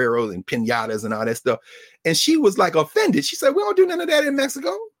sombreros and piñatas and all that stuff. And she was like offended. She said, we don't do none of that in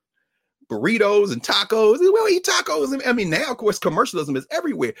Mexico. Burritos and tacos. We don't eat tacos. I mean, now, of course, commercialism is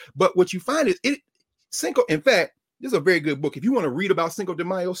everywhere. But what you find is Cinco, in fact, this is a very good book. If you want to read about Cinco de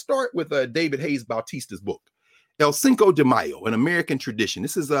Mayo, start with David Hayes Bautista's book, El Cinco de Mayo, An American Tradition.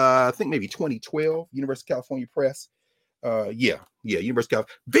 This is, I think, maybe 2012, University of California Press. University of California.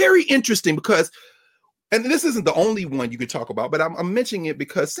 Very interesting because, and this isn't the only one you could talk about, but I'm mentioning it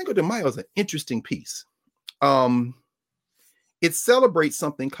because Cinco de Mayo is an interesting piece. It celebrates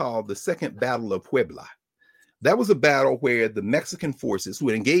something called the Second Battle of Puebla. That was a battle where the Mexican forces, who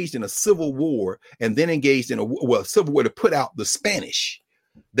had engaged in a civil war and then engaged in a civil war to put out the Spanish,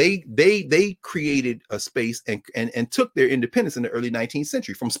 they created a space and took their independence in the early 19th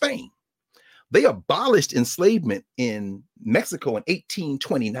century from Spain. They abolished enslavement in Mexico in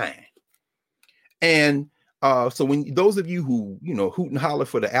 1829. And so when those of you who, hoot and holler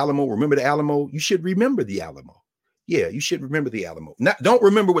for the Alamo, remember the Alamo, you should remember the Alamo. Yeah, you should remember the Alamo. Don't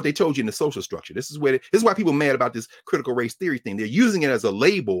remember what they told you in the social structure. This is why people are mad about this critical race theory thing. They're using it as a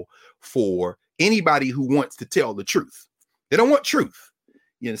label for anybody who wants to tell the truth. They don't want truth.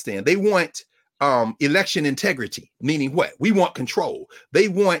 You understand? They want election integrity, meaning what? We want control. They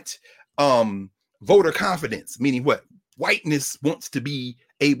want voter confidence, meaning what? Whiteness wants to be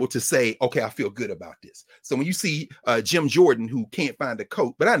able to say, okay, I feel good about this. So when you see Jim Jordan, who can't find a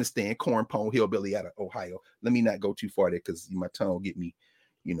coat, but I understand, corn pone hillbilly out of Ohio. Let me not go too far there because my tongue will get me,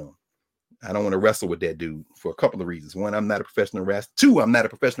 I don't want to wrestle with that dude for a couple of reasons. One, I'm not a professional wrestler. Two, I'm not a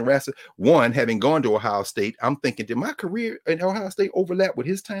professional wrestler. One, having gone to Ohio State, I'm thinking, did my career in Ohio State overlap with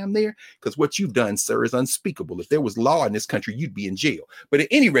his time there? Because what you've done, sir, is unspeakable. If there was law in this country, you'd be in jail. But at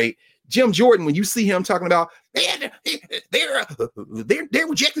any rate, Jim Jordan, when you see him talking about they're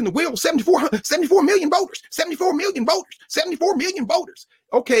rejecting the will of 74 million voters, 74 million voters, 74 million voters.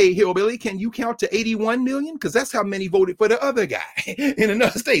 Okay, hillbilly, can you count to 81 million? Because that's how many voted for the other guy in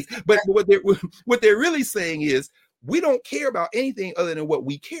another state. But what they're really saying is we don't care about anything other than what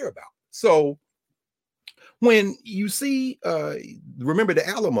we care about. So when you see, remember the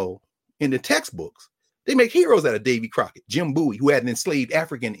Alamo in the textbooks, they make heroes out of Davy Crockett, Jim Bowie, who had an enslaved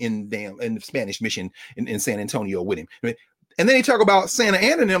African in the Spanish mission in San Antonio with him. And then they talk about Santa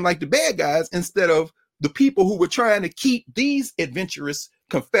Anna and them like the bad guys instead of the people who were trying to keep these adventurous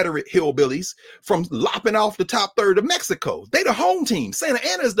Confederate hillbillies from lopping off the top third of Mexico. They the home team. Santa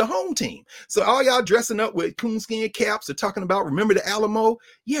Anna is the home team. So all y'all dressing up with coonskin caps are talking about, remember the Alamo?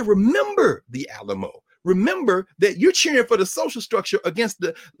 Yeah, remember the Alamo. Remember that you're cheering for the social structure against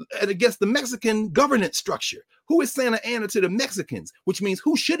the Mexican governance structure. Who is Santa Anna to the Mexicans? Which means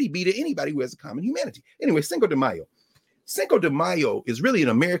who should he be to anybody who has a common humanity? Anyway, Cinco de Mayo. Cinco de Mayo is really an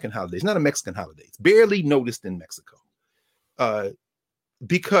American holiday. It's not a Mexican holiday. It's barely noticed in Mexico.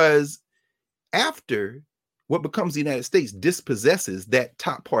 Because after what becomes the United States dispossesses that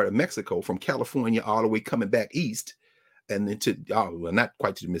top part of Mexico from California all the way coming back east and then to, not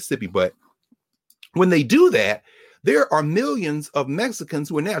quite to the Mississippi, but when they do that, there are millions of Mexicans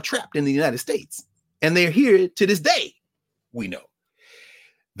who are now trapped in the United States, and they're here to this day. We know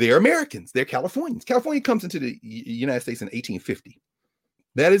they're Americans. They're Californians. California comes into the United States in 1850.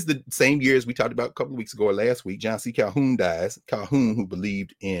 That is the same year as we talked about a couple of weeks ago or last week. John C. Calhoun dies. Calhoun, who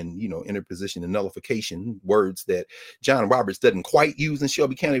believed in, interposition and nullification, words that John Roberts doesn't quite use in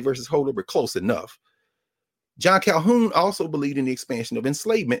Shelby County versus Holder, but close enough. John Calhoun also believed in the expansion of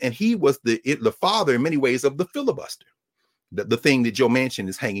enslavement, and he was the father in many ways of the filibuster, the thing that Joe Manchin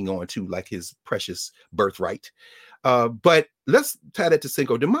is hanging on to like his precious birthright. But let's tie that to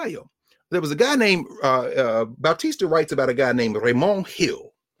Cinco de Mayo. There was a guy named, Bautista writes about a guy named Ramon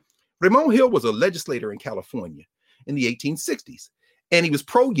Hill. Ramon Hill was a legislator in California in the 1860s, and he was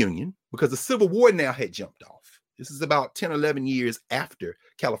pro-union because the Civil War now had jumped off. This is about 10, 11 years after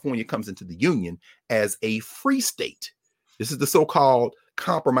California comes into the Union as a free state. This is the so-called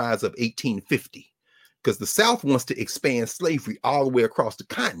Compromise of 1850, because the South wants to expand slavery all the way across the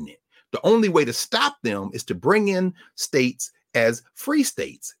continent. The only way to stop them is to bring in states as free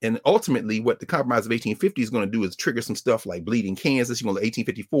states. And ultimately, what the Compromise of 1850 is going to do is trigger some stuff like Bleeding Kansas,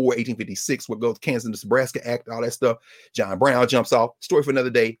 1854, 1856, what goes Kansas and the Nebraska Act, all that stuff. John Brown jumps off. Story for another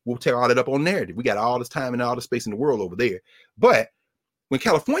day. We'll tear all that up on narrative. We got all this time and all the space in the world over there. But when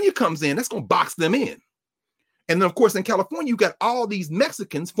California comes in, that's going to box them in. And then, of course, in California, you got all these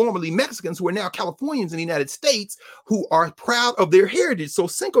Mexicans, formerly Mexicans, who are now Californians in the United States, who are proud of their heritage. So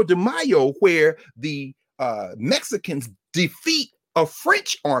Cinco de Mayo, where the Mexicans defeat a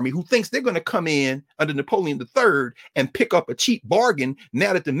French army who thinks they're going to come in under Napoleon III and pick up a cheap bargain.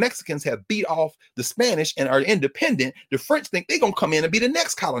 Now that the Mexicans have beat off the Spanish and are independent, the French think they're going to come in and be the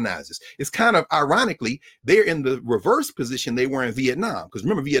next colonizers. It's kind of ironically, they're in the reverse position they were in Vietnam. Because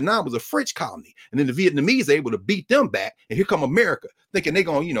remember, Vietnam was a French colony, and then the Vietnamese are able to beat them back. And here come America, thinking they're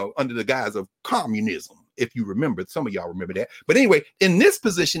going, under the guise of communism. If you remember, some of y'all remember that. But anyway, in this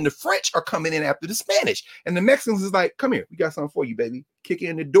position, the French are coming in after the Spanish. And the Mexicans is like, come here, we got something for you, baby. Kick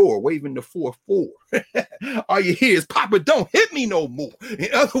in the door, waving the 4-4. All you hear is, Papa, don't hit me no more. In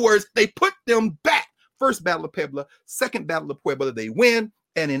other words, they put them back. First Battle of Puebla, Second Battle of Puebla, they win.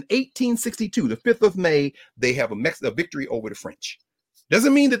 And in 1862, the 5th of May, they have a victory over the French.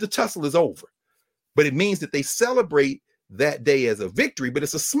 Doesn't mean that the tussle is over, but it means that they celebrate that day as a victory, but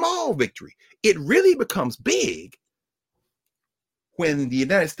it's a small victory. It really becomes big when the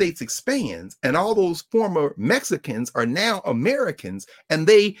United States expands and all those former Mexicans are now Americans, and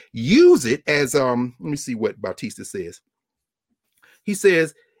they use it as, let me see what Bautista says. He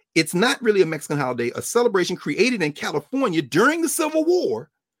says, it's not really a Mexican holiday, a celebration created in California during the Civil War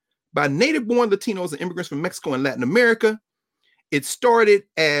by native-born Latinos and immigrants from Mexico and Latin America. It started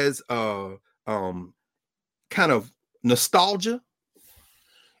as kind of nostalgia.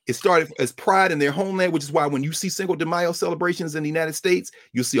 It started as pride in their homeland, which is why when you see Cinco de Mayo celebrations in the United States,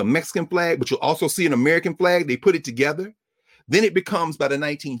 you'll see a Mexican flag, but you'll also see an American flag. They put it together. Then it becomes, by the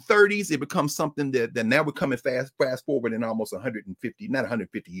 1930s, it becomes something that now we're coming fast forward in almost 150, not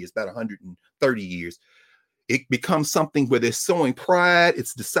 150 years, about 130 years. It becomes something where they're showing pride.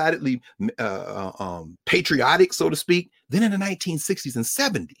 It's decidedly patriotic, so to speak. Then in the 1960s and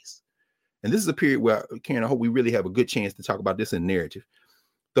 70s, and this is a period where, Karen, I hope we really have a good chance to talk about this in narrative.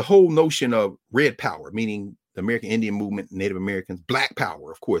 The whole notion of red power, meaning the American Indian movement, Native Americans, Black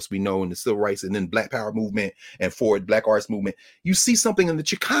power, of course, we know in the civil rights, and then Black power movement and forward Black arts movement. You see something in the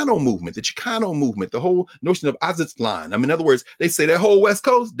Chicano movement, the whole notion of Aztlan. I mean, in other words, they say that whole West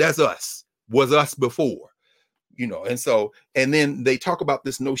Coast, that's us, was us before, and then they talk about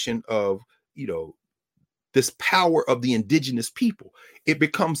this notion of, this power of the indigenous people. It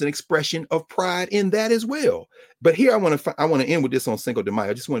becomes an expression of pride in that as well. But here I want to end with this on Cinco de Mayo.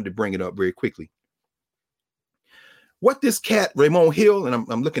 I just wanted to bring it up very quickly. What this cat, Ramon Hill, and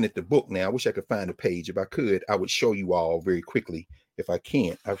I'm looking at the book now. I wish I could find a page. If I could, I would show you all very quickly. If I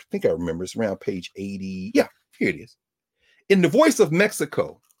can't, I think I remember it's around page 80. Yeah, here it is. In the Voice of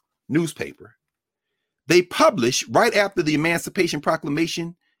Mexico newspaper, they publish right after the Emancipation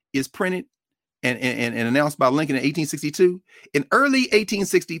Proclamation is printed and announced by Lincoln in 1862. In early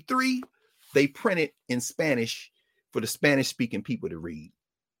 1863, they print it in Spanish for the Spanish-speaking people to read.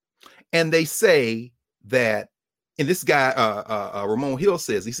 And they say that, and this guy, Ramon Hill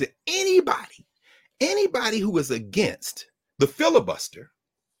says, he said, anybody who is against the filibuster,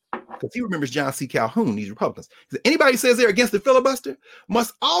 because he remembers John C. Calhoun, these Republicans, he said, anybody who says they're against the filibuster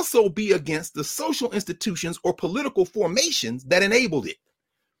must also be against the social institutions or political formations that enabled it.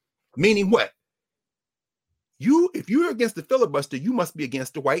 Meaning what? If you're against the filibuster, you must be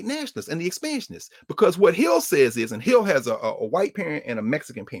against the white nationalists and the expansionists. Because what Hill says is, and Hill has a white parent and a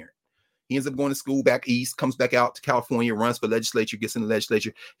Mexican parent. He ends up going to school back east, comes back out to California, runs for legislature, gets in the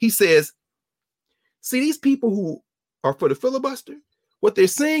legislature. He says, see, these people who are for the filibuster, what they're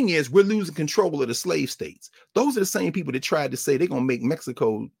saying is we're losing control of the slave states. Those are the same people that tried to say they're going to make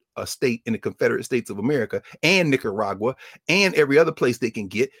Mexico a state in the Confederate States of America and Nicaragua and every other place they can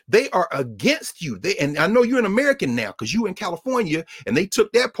get. They are against you. And I know you're an American now because you in California and they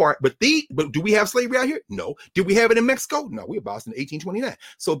took that part. But do we have slavery out here? No. Did we have it in Mexico? No, we abolished in 1829.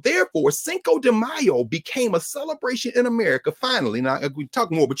 So therefore, Cinco de Mayo became a celebration in America. Finally, now we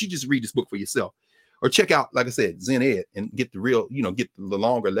talk more, but you just read this book for yourself or check out, like I said, Zen Ed and get the real, get the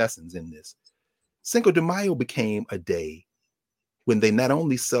longer lessons in this. Cinco de Mayo became a day when they not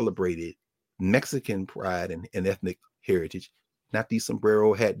only celebrated Mexican pride and ethnic heritage, not these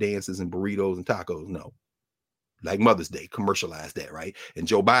sombrero hat dances and burritos and tacos, no. Like Mother's Day, commercialized that, right? And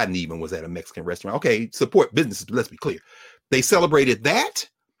Joe Biden even was at a Mexican restaurant. Okay, support businesses, but let's be clear. They celebrated that.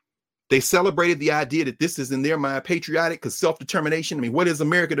 They celebrated the idea that this is in their mind patriotic because self-determination. I mean, what is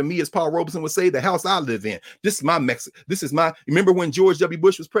America to me, as Paul Robeson would say, the house I live in. This is my Mexico. This is my, remember when George W.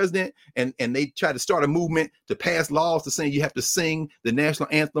 Bush was president and they tried to start a movement to pass laws to saying you have to sing the national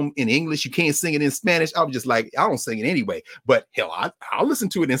anthem in English. You can't sing it in Spanish. I was just like, I don't sing it anyway. But hell, I'll listen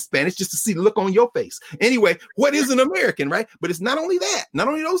to it in Spanish just to see the look on your face. Anyway, what is an American, right? But it's not only that, not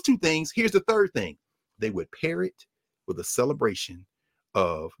only those two things. Here's the third thing. They would pair it with a celebration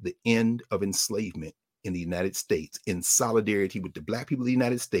of the end of enslavement in the United States in solidarity with the Black people of the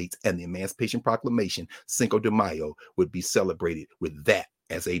United States, and the Emancipation Proclamation, Cinco de Mayo, would be celebrated with that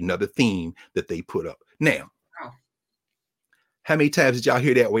as another theme that they put up. Now, how many times did y'all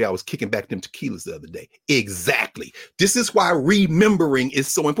hear that way? I was kicking back them tequilas the other day. Exactly. This is why remembering is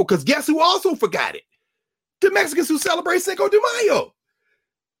so important, because guess who also forgot it? The Mexicans who celebrate Cinco de Mayo.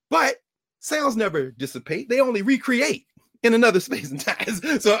 But sounds never dissipate. They only recreate in another space and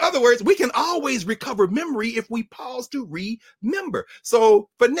time. So in other words, we can always recover memory if we pause to remember. So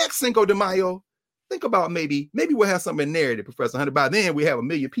for next Cinco de Mayo, think about maybe we'll have something in narrative, Professor Hunter. By then we have 1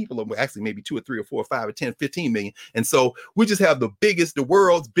 million people, or actually maybe 2 or 3 or 4 or 5 or 10, 15 million. And so we just have the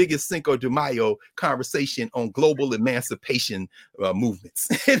world's biggest Cinco de Mayo conversation on global emancipation movements.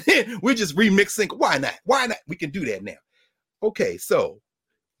 And then we just remix Cinco. Why not? Why not? We can do that now. Okay, so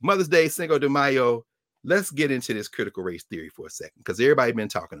Mother's Day, Cinco de Mayo. Let's get into this critical race theory for a second, because everybody's been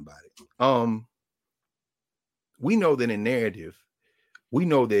talking about it. We know that in narrative, we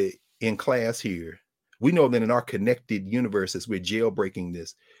know that in class here, we know that in our connected universe, as we're jailbreaking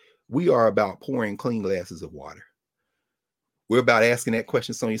this, we are about pouring clean glasses of water. We're about asking that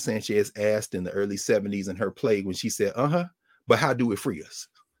question Sonia Sanchez asked in the early 70s in her play when she said, but how do it free us?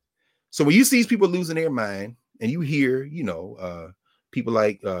 So when you see these people losing their mind and you hear, people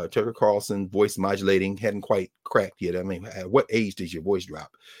like Tucker Carlson voice modulating hadn't quite cracked yet. I mean, at what age does your voice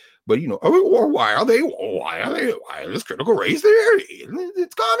drop? But why are this critical race theory?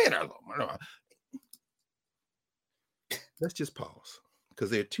 It's coming. Let's just pause, because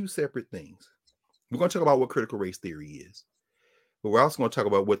they're two separate things. We're going to talk about what critical race theory is, but we're also going to talk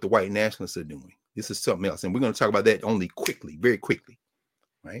about what the white nationalists are doing. This is something else, and we're going to talk about that only quickly, very quickly,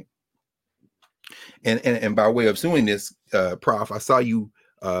 right? And by way of doing this, Prof, I saw you,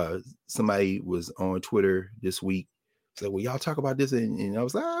 somebody was on Twitter this week, said, well, y'all talk about this, and I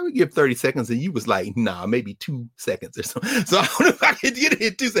was like, we give 30 seconds, and you was like, nah, maybe 2 seconds or something. So I don't know if I can get it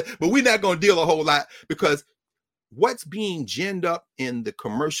in 2 seconds, but we're not going to deal a whole lot, because what's being ginned up in the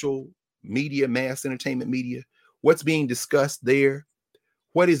commercial media, mass entertainment media, what's being discussed there,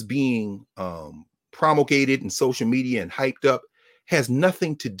 what is being promulgated in social media and hyped up has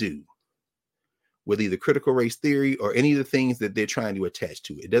nothing to do with either critical race theory or any of the things that they're trying to attach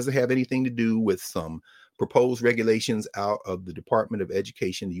to. It doesn't have anything to do with some proposed regulations out of the Department of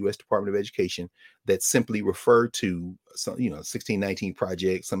Education, the U.S. Department of Education, that simply refer to some, 1619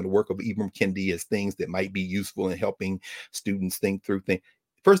 project, some of the work of Ibram Kendi as things that might be useful in helping students think through things.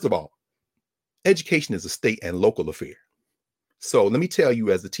 First of all, education is a state and local affair. So let me tell you,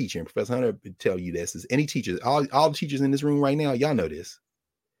 as a teacher, and Professor Hunter would tell you this, as any teachers, all the teachers in this room right now, y'all know this.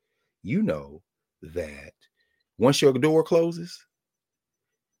 You know that once your door closes,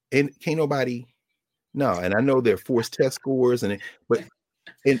 and can't nobody, no, and I know there are forced test scores, but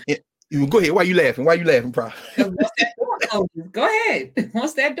go ahead. Why are you laughing? Why are you laughing, Prof? Once that door closes, go ahead.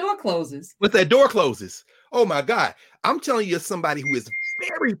 Once that door closes. Once that door closes. Oh my God. I'm telling you, as somebody who is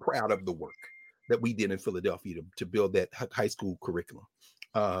very proud of the work that we did in Philadelphia to build that high school curriculum,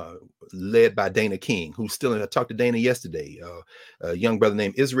 led by Dana King, who's still in. I talked to Dana yesterday, a young brother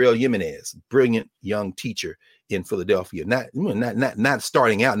named Israel Jimenez, brilliant young teacher in Philadelphia. Not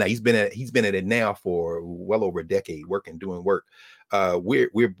starting out now. He's been at it now for well over a decade, doing work.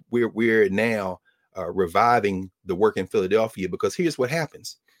 We're now reviving the work in Philadelphia, because here's what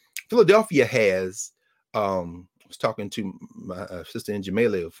happens. Philadelphia has, I was talking to my sister in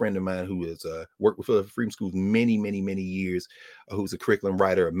Jamaica, a friend of mine who has worked with Philadelphia Freedom Schools many years, who's a curriculum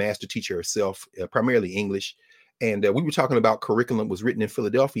writer, a master teacher herself, primarily English. And we were talking about curriculum was written in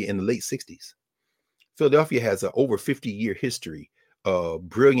Philadelphia in the late 60s. Philadelphia has an over 50-year history of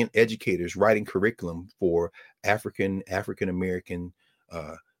brilliant educators writing curriculum for African-American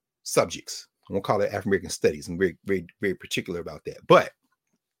subjects. I won't call it African-American studies. I'm very, very, very particular about that. But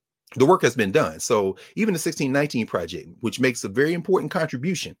the work has been done. So even the 1619 project, which makes a very important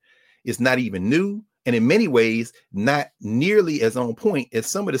contribution It's not even new. And in many ways, not nearly as on point as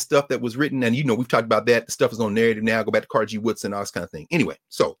some of the stuff that was written. And, we've talked about that. The stuff is on narrative now. Go back to Carr G. Woodson and all this kind of thing. Anyway,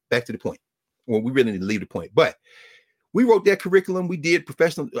 so back to the point. Well, we really need to leave the point. But we wrote that curriculum. We did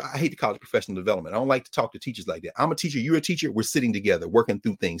I hate to call it professional development. I don't like to talk to teachers like that. I'm a teacher. You're a teacher. We're sitting together, working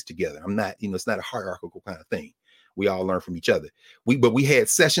through things together. I'm not, it's not a hierarchical kind of thing. We all learn from each other. But we had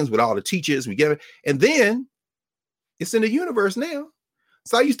sessions with all the teachers. And then it's in the universe now.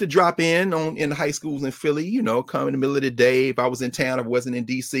 So I used to drop in the high schools in Philly, come in the middle of the day. If I was in town, if I wasn't in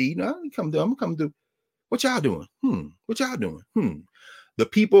DC, I'm gonna come do. What y'all doing? What y'all doing? The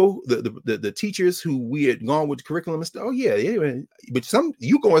people, the teachers who we had gone with the curriculum and stuff. Oh yeah. But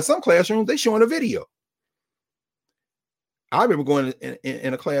you go in some classrooms, they showing a video. I remember going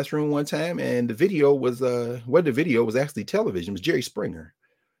in a classroom one time, and the video was actually television. It was Jerry Springer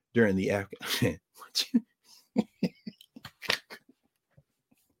during the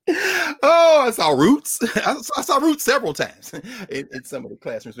Oh, I saw Roots. I saw Roots several times in some of the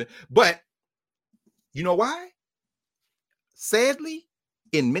classrooms. But you know why? Sadly,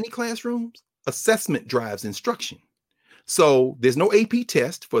 in many classrooms, assessment drives instruction. So there's no AP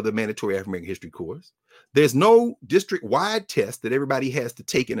test for the mandatory African American history course. There's no district-wide test that everybody has to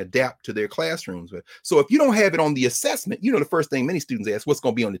take and adapt to their classrooms. So if you don't have it on the assessment, the first thing many students ask, what's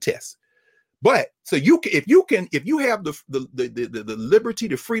going to be on the test? But so if you have the liberty,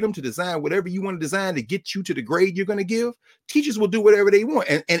 the freedom to design whatever you want to design to get you to the grade you're going to give, teachers will do whatever they want.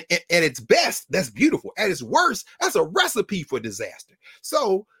 And at its best, that's beautiful. At its worst, that's a recipe for disaster.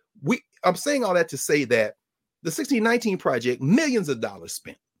 So I'm saying all that to say that the 1619 project, millions of dollars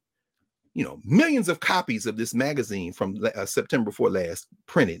spent, millions of copies of this magazine from September before last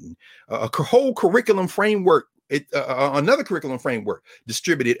printed, and a whole curriculum framework. Another curriculum framework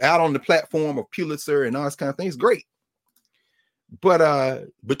distributed out on the platform of Pulitzer and all this kind of things. Great. But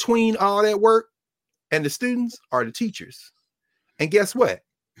between all that work and the students are the teachers. And guess what?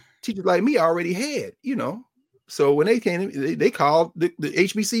 Teachers like me already had, So when they came, they called the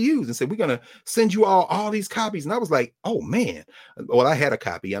HBCUs and said, we're going to send you all these copies. And I was like, oh, man. Well, I had a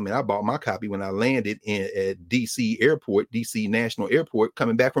copy. I mean, I bought my copy when I landed at DC National Airport,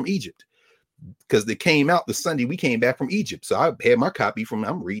 coming back from Egypt. Because they came out the Sunday we came back from Egypt. So I had my copy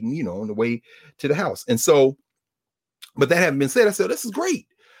I'm reading, on the way to the house. And so, but that having been said, I said, this is great.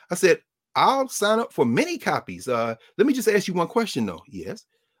 I said, I'll sign up for many copies. Let me just ask you one question though. Yes.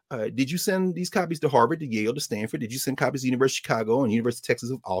 Did you send these copies to Harvard, to Yale, to Stanford? Did you send copies to University of Chicago and University of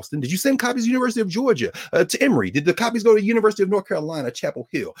Texas of Austin? Did you send copies to University of Georgia, to Emory? Did the copies go to University of North Carolina, Chapel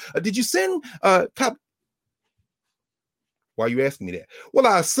Hill? Did you send copies? Why are you asking me that? Well,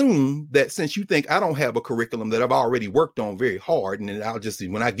 I assume that since you think I don't have a curriculum that I've already worked on very hard, and then I'll just,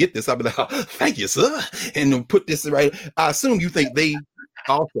 when I get this, I'll be like, oh, thank you, sir, and then put this right. I assume you think they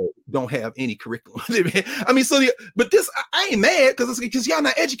also don't have any curriculum. I mean, but this, I ain't mad because y'all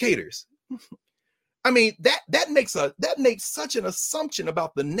not educators. I mean, that makes such an assumption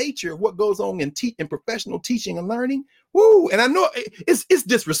about the nature of what goes on in professional teaching and learning. Woo! And I know it's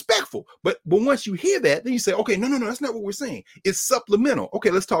disrespectful, but once you hear that, then you say, okay, no, that's not what we're saying. It's supplemental.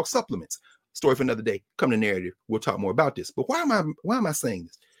 Okay, let's talk supplements. Story for another day. Come to narrative. We'll talk more about this. But why am I saying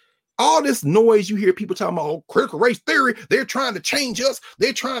this? All this noise you hear people talking about, critical race theory, they're trying to change us.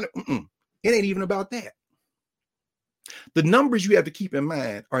 They're trying to. It ain't even about that. The numbers you have to keep in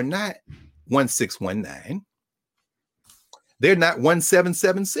mind are not 1619. They're not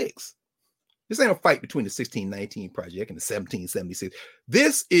 1776. This ain't a fight between the 1619 project and the 1776.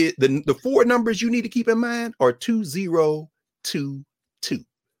 This is the four numbers you need to keep in mind are 2022.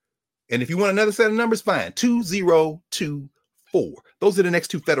 And if you want another set of numbers, fine. 2024. Those are the next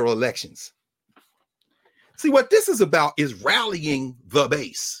two federal elections. See, what this is about is rallying the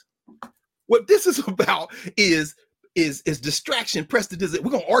base. What this is about is distraction, prestidigitation.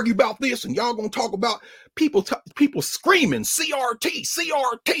 We're gonna argue about this, and y'all gonna talk about people screaming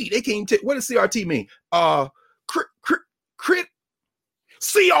CRT. They can't take what does CRT mean? Crit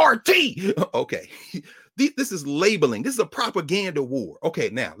CRT. Okay, this is labeling. This is a propaganda war. Okay,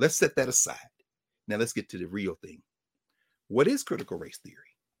 now let's set that aside. Now let's get to the real thing. What is critical race theory?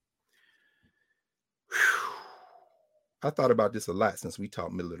 I thought about this a lot since we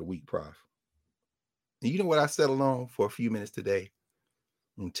talked middle of the week, Prof. And you know what I settled on for a few minutes today?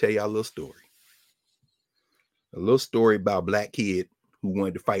 I'm going to tell y'all a little story. A little story about a black kid who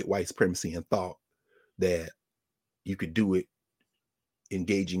wanted to fight white supremacy and thought that you could do it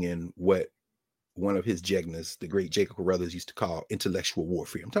engaging in what one of his jegnas, the great Jacob Carruthers, used to call intellectual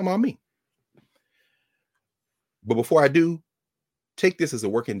warfare. I'm talking about me. But before I do, take this as a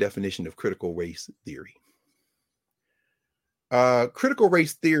working definition of critical race theory. Critical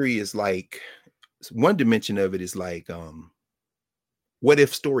race theory is like, one dimension of it is like, what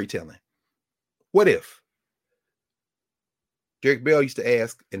if storytelling? What if? Derek Bell used to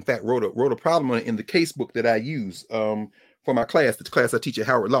ask, in fact, wrote a problem on it in the case book that I use for my class, the class I teach at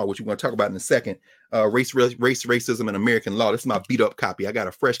Howard Law, which we're going to talk about in a second. Race, racism, and American law. This is my beat up copy. I got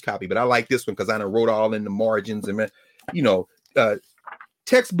a fresh copy, but I like this one because I done wrote all in the margins. And,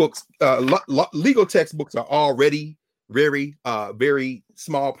 textbooks, legal textbooks are already very, very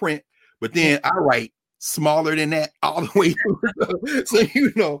small print, but then I write smaller than that all the way through.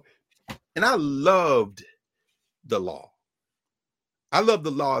 So, and I loved the law. I love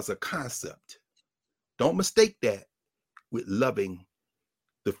the law as a concept. Don't mistake that with loving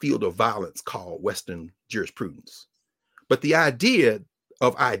the field of violence called Western jurisprudence. But the idea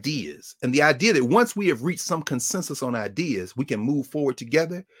of ideas and the idea that once we have reached some consensus on ideas, we can move forward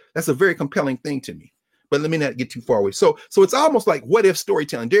together, that's a very compelling thing to me. But let me not get too far away. So it's almost like what if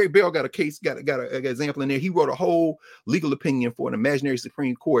storytelling. Derek Bell got a case, got an example in there. He wrote a whole legal opinion for an imaginary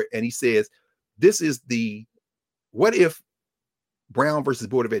Supreme Court. And he says, this is the, what if Brown versus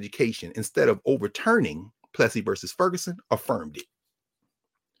Board of Education, instead of overturning Plessy versus Ferguson, affirmed it?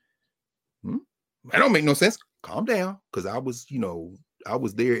 That don't make no sense. Calm down, because I was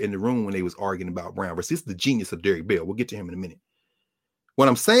there in the room when they was arguing about Brown versus. This is the genius of Derek Bell. We'll get to him in a minute. What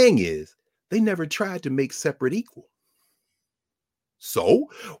I'm saying is they never tried to make separate equal. So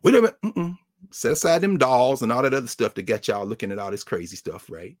wait a minute, set aside them dolls and all that other stuff that got y'all looking at all this crazy stuff,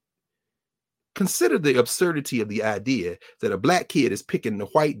 right? Consider the absurdity of the idea that a black kid is picking the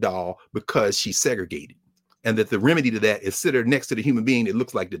white doll because she's segregated, and that the remedy to that is sit her next to the human being that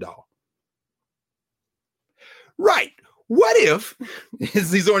looks like the doll. Right. What if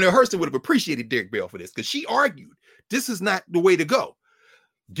Zora Hurston would have appreciated Derek Bell for this? Because she argued this is not the way to go.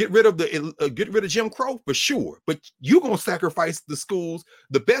 Get rid of Jim Crow for sure, but you're gonna sacrifice the schools,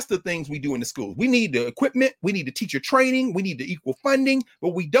 the best of things we do in the schools. We need the equipment, we need the teacher training, we need the equal funding.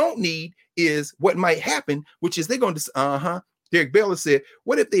 What we don't need is what might happen, which is they're going to Derek Bell has said,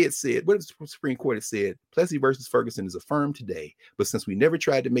 what if the Supreme Court had said, Plessy versus Ferguson is affirmed today, but since we never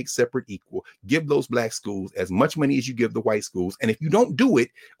tried to make separate equal, give those black schools as much money as you give the white schools. And if you don't do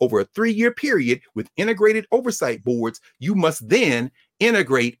it over a 3-year period with integrated oversight boards, you must then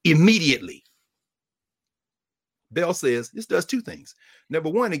integrate immediately. Bell says this does two things. Number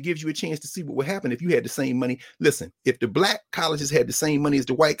one, it gives you a chance to see what would happen if you had the same money. Listen, if the black colleges had the same money as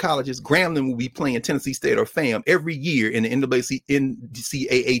the white colleges, Grambling will be playing Tennessee State or FAM every year in the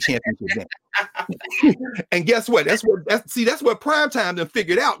NCAA championship game. And guess what? That's what Primetime done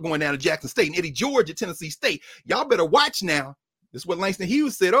figured out going down to Jackson State and Eddie George at Tennessee State. Y'all better watch now. This is what Langston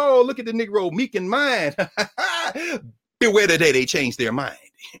Hughes said. Oh, look at the Negro meek in mind. Beware the day they change their mind.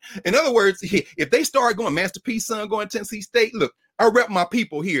 In other words, if they start going, Master P's son going to Tennessee State, look, I rep my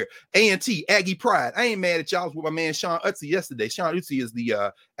people here. A&T, Aggie Pride. I ain't mad at y'all. I was with my man Sean Utzi yesterday. Sean Utzi is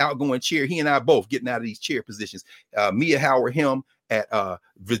the outgoing chair. He and I both getting out of these chair positions. Mia Howard, him at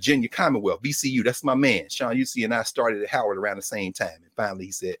Virginia Commonwealth, VCU. That's my man. Sean Utzi and I started at Howard around the same time. And finally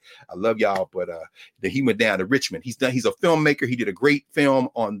he said, I love y'all, but then he went down to Richmond. He's a filmmaker. He did a great film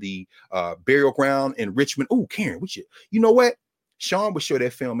on the burial ground in Richmond. Oh, Karen, we should, you know what? Sean would show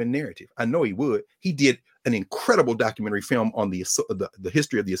that film in narrative. I know he would. He did an incredible documentary film on the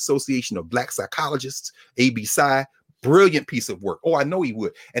history of the Association of Black Psychologists, ABPSI. Brilliant piece of work. Oh, I know he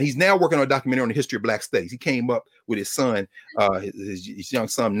would. And he's now working on a documentary on the history of Black studies. He came up with his son, his young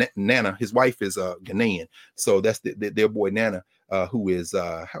son, Nana. His wife is Ghanaian. So that's their boy, Nana, who is,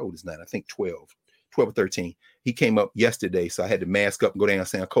 how old is Nana? I think 12 or 13. He came up yesterday. So I had to mask up and go down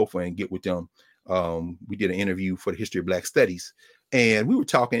to Sankofa and get with them. We did an interview for the history of Black studies, and we were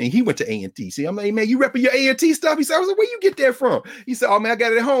talking, and he went to A&T. See, I'm like, man, you repping your A&T stuff? He said, I was like, where you get that from? He said, oh man, I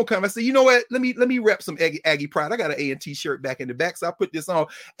got it at homecoming. I said, you know what? Let me rep some Aggie Pride. I got an A&T shirt back in the back, so I put this on.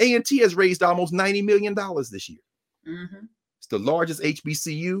 A&T has raised almost $90 million this year. Mm-hmm. It's the largest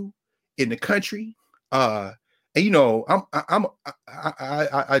HBCU in the country. And you know,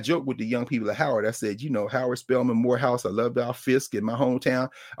 I joke with the young people at Howard. I said, you know, Howard, Spelman, Morehouse, I love our Fisk in my hometown.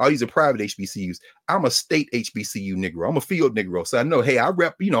 All these are private HBCUs. I'm a state HBCU Negro. I'm a field Negro. So I know, hey, I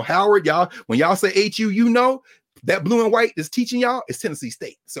rep, you know, Howard, y'all, when y'all say HU, you know, that blue and white is teaching y'all is Tennessee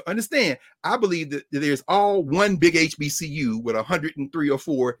State. So understand, I believe that there's all one big HBCU with 103 or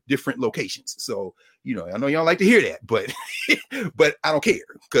 4 different locations. So, you know, I know y'all like to hear that, but but I don't care,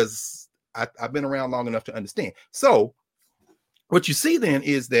 because I've been around long enough to understand. So what you see then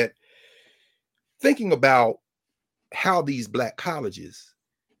is that thinking about how these Black colleges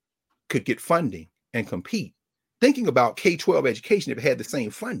could get funding and compete, thinking about K-12 education if it had the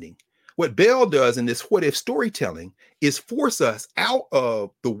same funding. what Bell does in this what if storytelling is force us out of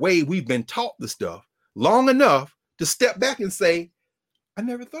the way we've been taught the stuff long enough to step back and say, I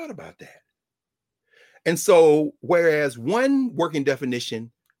never thought about that. And so, whereas one working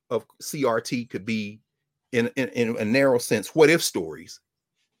definition of CRT could be, in a narrow sense, what if stories,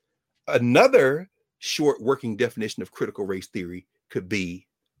 another short working definition of critical race theory could be,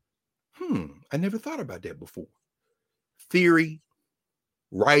 I never thought about that before. Theory,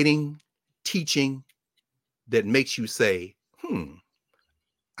 writing, teaching that makes you say,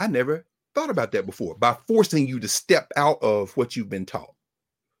 I never thought about that before, by forcing you to step out of what you've been taught.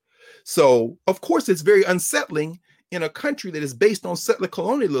 So, of course, it's very unsettling in a country that is based on settler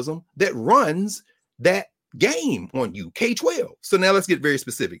colonialism that runs that game on you, K-12. So now let's get very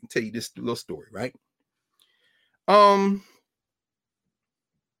specific and tell you this little story, right? How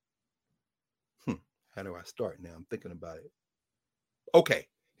do I start now? I'm thinking about it. Okay.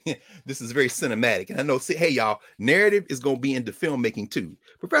 This is very cinematic. And I know, hey, y'all, narrative is going to be into filmmaking too.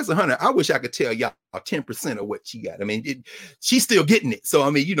 Professor Hunter, I wish I could tell y'all 10% of what she got. I mean, she's still getting it. So, I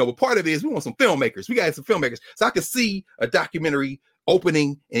mean, but part of it is we want some filmmakers. We got some filmmakers. So I could see a documentary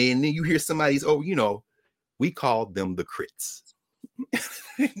opening and then you hear somebody's, we called them the crits.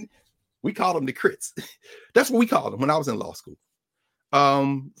 We called them the crits. That's what we called them when I was in law school.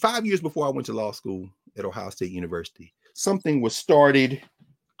 5 years before I went to law school at Ohio State University, something was started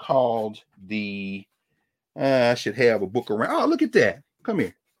called the, I should have a book around. Oh, look at that. Come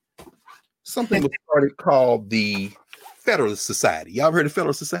here. Something was started called the Federalist Society. Y'all heard of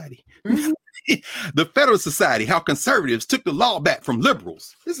Federalist Society? Mm-hmm. The Federalist Society, How Conservatives Took the Law Back from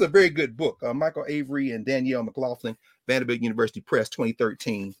Liberals. This is a very good book. Michael Avery and Danielle McLaughlin, Vanderbilt University Press,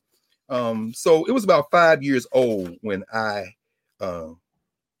 2013. So it was about 5 years old when I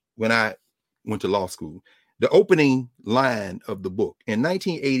went to law school. The opening line of the book in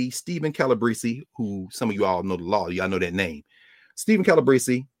 1980, Stephen Calabrese, who some of you all know the law, y'all know that name. Stephen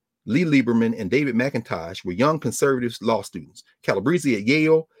Calabrese, Lee Lieberman, and David McIntosh were young conservative law students. Calabrese at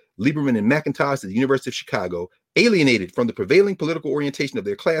Yale, Lieberman and McIntosh at the University of Chicago, alienated from the prevailing political orientation of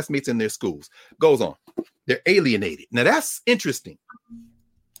their classmates in their schools. Goes on. They're alienated. Now that's interesting,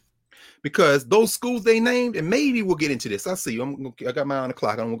 because those schools they named, and maybe we'll get into this. I see. I got my eye on the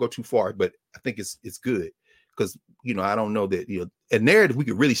clock. I don't want to go too far, but I think it's good. Because, I don't know that, a narrative we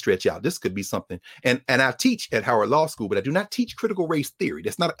could really stretch out. This could be something. And I teach at Howard Law School, but I do not teach critical race theory.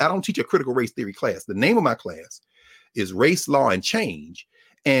 I don't teach a critical race theory class. The name of my class is Race, Law, and Change.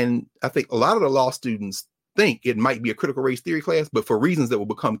 And I think a lot of the law students think it might be a critical race theory class, but for reasons that will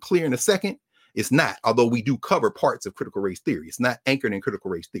become clear in a second, it's not. Although we do cover parts of critical race theory. It's not anchored in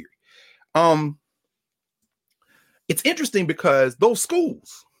critical race theory. It's interesting because those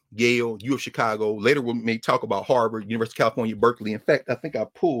schools, Yale, U of Chicago, later we may talk about Harvard, University of California, Berkeley. In fact, I think I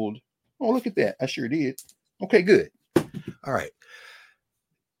pulled, look at that. I sure did. Okay, good. All right.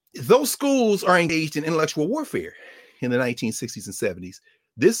 Those schools are engaged in intellectual warfare in the 1960s and 70s.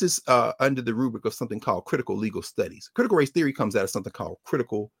 This is under the rubric of something called critical legal studies. Critical race theory comes out of something called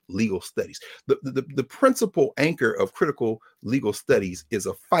critical legal studies. The principal anchor of critical legal studies is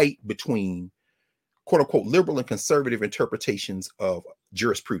a fight between quote unquote liberal and conservative interpretations of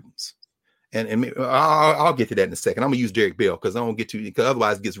jurisprudence. And I'll get to that in a second. I'm gonna use Derek Bell because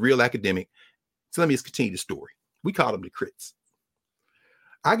otherwise it gets real academic. So let me just continue the story. We call them the crits.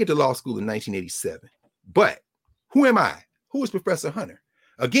 I get to law school in 1987, but who am I? Who is Professor Hunter?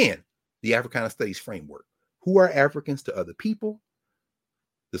 Again, the Africana Studies framework. Who are Africans to other people?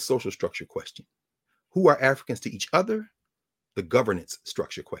 The social structure question. Who are Africans to each other? The governance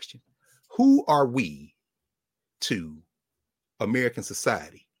structure question. Who are we to American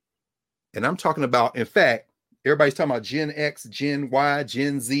society? And I'm talking about, in fact, everybody's talking about Gen X, Gen Y,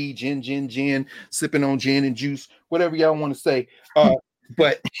 Gen Z, Gen, sipping on gin and juice, whatever y'all want to say.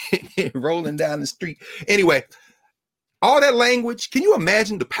 But rolling down the street. Anyway, all that language, can you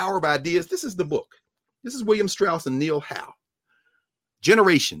imagine the power of ideas? This is the book. This is William Strauss and Neil Howe.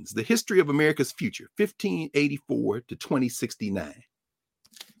 Generations, the History of America's Future, 1584 to 2069.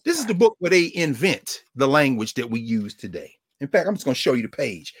 This is the book where they invent the language that we use today. In fact, I'm just going to show you the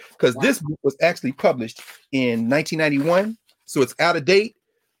page because this book was actually published in 1991. So it's out of date.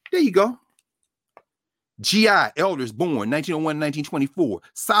 There you go. GI, Elders Born, 1901 1924.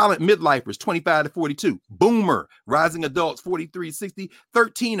 Silent Midlifers, 25 to 42. Boomer, Rising Adults, 43 to 60.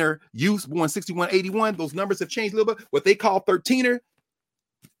 13er, Youths Born 61 81. Those numbers have changed a little bit. What they call 13er,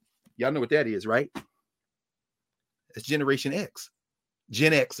 y'all know what that is, right? It's Generation X.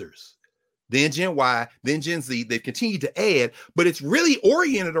 Gen Xers, then Gen Y, then Gen Z. They've continued to add, but it's really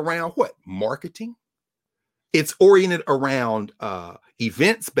oriented around what? Marketing. It's oriented around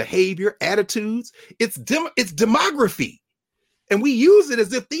events, behavior, attitudes. It's demography. And we use it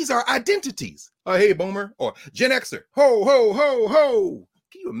as if these are identities. Oh, hey, boomer, or Gen Xer. Ho, ho, ho, ho.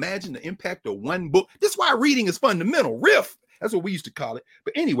 Can you imagine the impact of one book? This is why reading is fundamental. Riff. That's what we used to call it.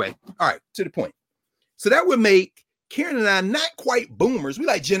 But anyway, all right, to the point. So that would make Karen and I not quite boomers. We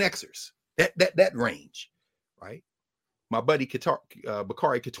like Gen Xers. That range, right? My buddy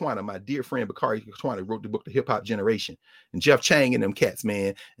Bakari Katwana, my dear friend Bakari Katwana, wrote the book The Hip Hop Generation, and Jeff Chang and them cats,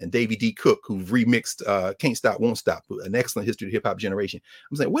 man, and Davey D. Cook, who've remixed Can't Stop, Won't Stop, an excellent history of the hip hop generation.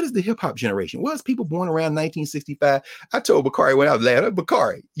 I'm saying, what is the hip hop generation? Well, it's people born around 1965. I told Bakari when I was laughing,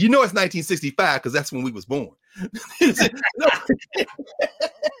 Bakari, you know it's 1965 because that's when we was born.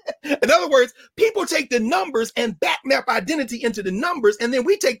 In other words, people take the numbers and backmap identity into the numbers, and then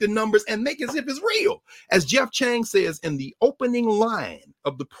we take the numbers and make it as if it's real. As Jeff Chang says in the opening line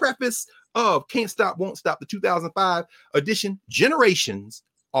of the preface of Can't Stop, Won't Stop, the 2005 edition, generations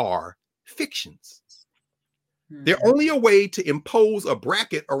are fictions. They're only a way to impose a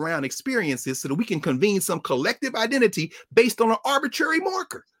bracket around experiences so that we can convene some collective identity based on an arbitrary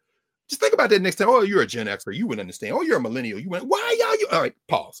marker. Just think about that next time. Oh, you're a Gen Xer. You wouldn't understand. Oh, you're a millennial. You wouldn't. Why y'all? You? All right,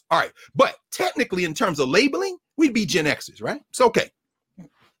 pause. All right. But technically, in terms of labeling, we'd be Gen Xers, right? It's okay.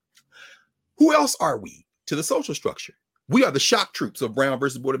 Who else are we to the social structure? We are the shock troops of Brown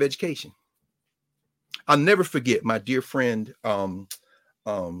versus Board of Education. I'll never forget my dear friend,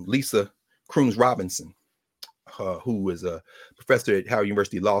 Lisa Crooms Robinson, who is a professor at Howard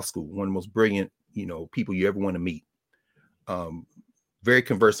University Law School, one of the most brilliant, people you ever want to meet. Very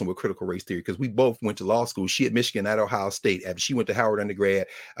conversant with critical race theory because we both went to law school. She at Michigan, at Ohio State. After she went to Howard undergrad.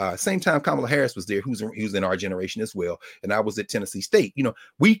 Same time Kamala Harris was there, who's in our generation as well. And I was at Tennessee State.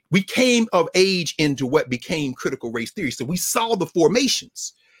 We came of age into what became critical race theory. So we saw the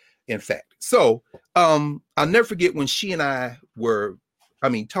formations, in fact. So I'll never forget when she and I were,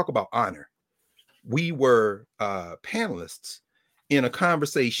 talk about honor. We were panelists in a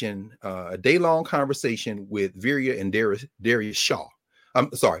conversation, a day-long conversation with Viria and Darius Shaw. I'm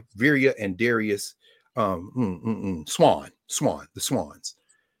sorry, Viria and Darius Swan, the Swans.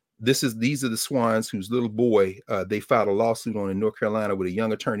 These are the Swans whose little boy they filed a lawsuit on in North Carolina with a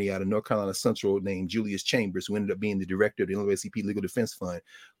young attorney out of North Carolina Central named Julius Chambers, who ended up being the director of the NAACP Legal Defense Fund,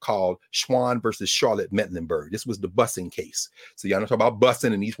 called Schwann versus Charlotte Mecklenburg. This was the busing case. So y'all know talk about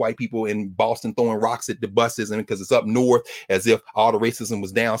busing and these white people in Boston throwing rocks at the buses, and because it's up north, as if all the racism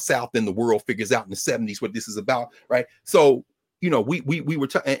was down south, and the world figures out in the 70s what this is about, right? So we were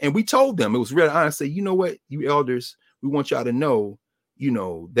and we told them, it was really honest, say, you know what, you elders, we want y'all to know,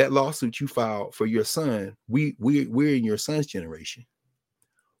 that lawsuit you filed for your son, we're in your son's generation.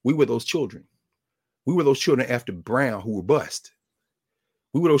 We were those children. We were those children after Brown who were bused.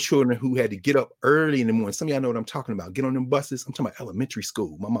 We were those children who had to get up early in the morning. Some of y'all know what I'm talking about. Get on them buses. I'm talking about elementary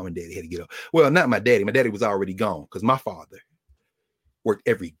school. My mom and daddy had to get up. Well, not my daddy. My daddy was already gone because my father worked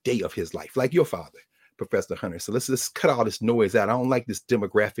every day of his life, like your father, Professor Hunter. So let's cut all this noise out. I don't like this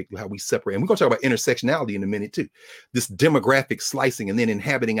demographic, how we separate. And we're going to talk about intersectionality in a minute too. This demographic slicing and then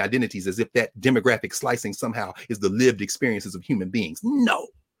inhabiting identities as if that demographic slicing somehow is the lived experiences of human beings. No.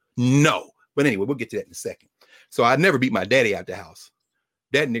 But anyway, we'll get to that in a second. So I never beat my daddy out the house.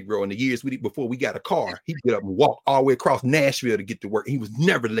 That Negro, in the years before we got a car, he'd get up and walk all the way across Nashville to get to work. He was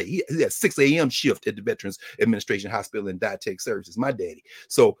never late. He had 6 a.m. shift at the Veterans Administration Hospital and Dietech Services, my daddy.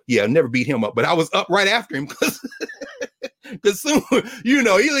 So yeah, I never beat him up, but I was up right after him because soon, he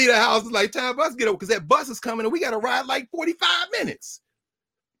leave the house like time bus get up because that bus is coming and we got to ride like 45 minutes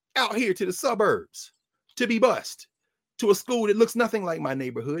out here to the suburbs to be bused. To a school that looks nothing like my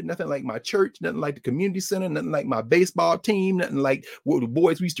neighborhood, nothing like my church, nothing like the community center, nothing like my baseball team, nothing like what the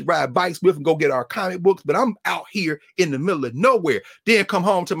boys we used to ride bikes with and go get our comic books. But I'm out here in the middle of nowhere. Then come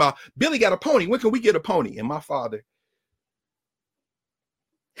home to my Billy got a pony. When can we get a pony? And my father.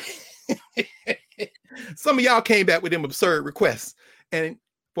 Some of y'all came back with them absurd requests. And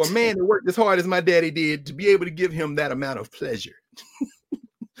for a man to work as hard as my daddy did, to be able to give him that amount of pleasure,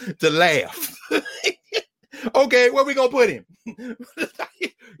 to laugh. Okay, where we gonna put him?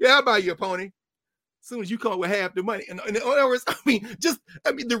 Yeah, I'll buy you a pony. As soon as you come up with half the money. And in other words,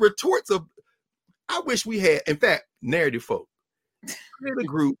 the retorts of, I wish we had, in fact, narrative folk, create a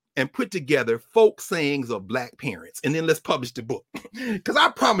group and put together folk sayings of Black parents, and then let's publish the book. Because I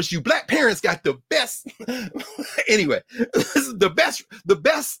promise you, Black parents got the best. Anyway, this is the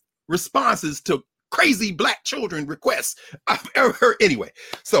best responses to crazy Black children requests I've ever heard. Anyway,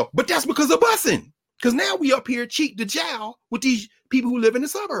 but that's because of busing. Because now we up here cheek to jowl with these people who live in the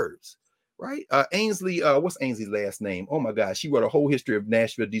suburbs, right? Ainsley, what's Ainsley's last name? Oh my God, she wrote a whole history of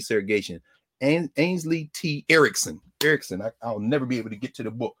Nashville desegregation. Ainsley T. Erickson. I'll never be able to get to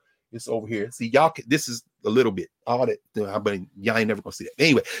the book. It's over here. See, y'all, this is a little bit all that, but y'all ain't never gonna see that.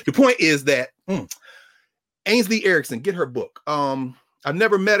 Anyway, the point is that Ainsley Erickson, get her book. I've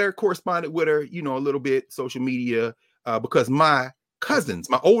never met her, corresponded with her, a little bit, social media, because my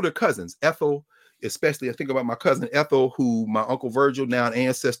older cousins, Ethel, especially I think about my cousin Ethel, who my Uncle Virgil, now an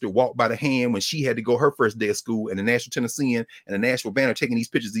ancestor, walked by the hand when she had to go her first day of school, and the National Tennessean and the Nashville Banner taking these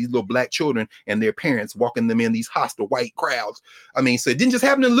pictures of these little black children and their parents walking them in these hostile white crowds. I mean, so it didn't just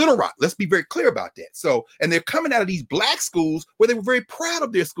happen in Little Rock. Let's be very clear about that. So, and they're coming out of these black schools where they were very proud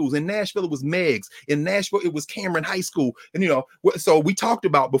of their schools. In Nashville, it was Meg's. In Nashville, it was Cameron High School. And, so we talked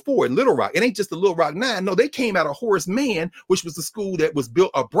about before in Little Rock, it ain't just the Little Rock 9. No, they came out of Horace Mann, which was the school that was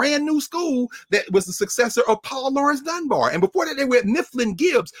built, a brand new school that was the successor of Paul Lawrence Dunbar. And before that, they were at Mifflin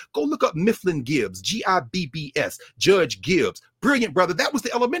Gibbs. Go look up Mifflin Gibbs, Gibbs, Judge Gibbs. Brilliant, brother. That was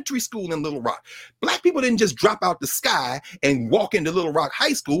the elementary school in Little Rock. Black people didn't just drop out the sky and walk into Little Rock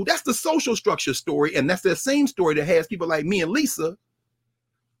High School. That's the social structure story. And that's the same story that has people like me and Lisa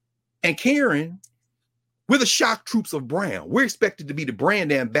and Karen. We're the shock troops of brown. We're expected to be the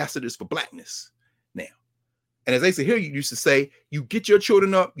brand ambassadors for blackness now. And as Asa Hill used to say, you get your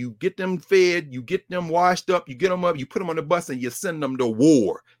children up, you get them fed, you get them washed up, you get them up, you put them on the bus, and you send them to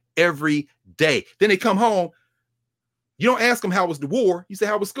war every day. Then they come home. You don't ask them how was the war. You say,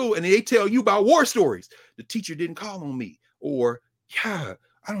 how was school? And they tell you about war stories. The teacher didn't call on me. Or, yeah,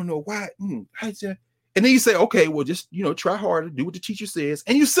 I don't know why. And then you say, okay, well, just, try harder, do what the teacher says.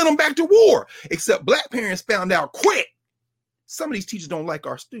 And you send them back to war. Except black parents found out quick. Some of these teachers don't like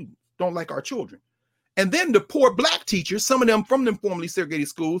our students, don't like our children. And then the poor black teachers, some of them from them formerly segregated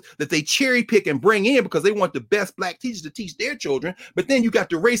schools that they cherry pick and bring in because they want the best black teachers to teach their children. But then you got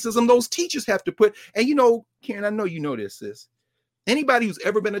the racism those teachers have to put. And Karen, I know you know this, sis. Anybody who's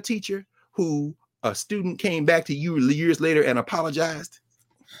ever been a teacher who a student came back to you years later and apologized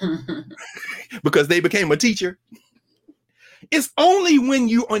because they became a teacher, it's only when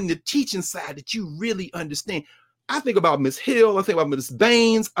you're on the teaching side that you really understand. I think about Miss Hill. I think about Miss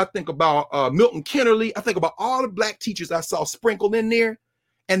Baines. I think about Milton Kennerly. I think about all the black teachers I saw sprinkled in there.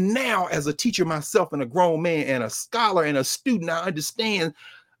 And now as a teacher myself and a grown man and a scholar and a student, I understand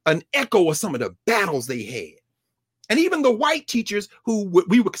an echo of some of the battles they had. And even the white teachers who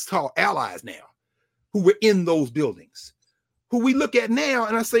we would call allies now, who were in those buildings, who we look at now,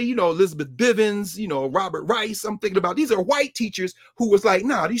 and I say, Elizabeth Bivens, Robert Rice, I'm thinking about, these are white teachers who was like,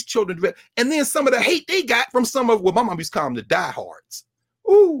 nah, these children, and then some of the hate they got from some of what my mom used to call them the diehards.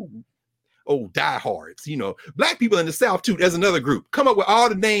 Diehards, black people in the South too, there's another group, come up with all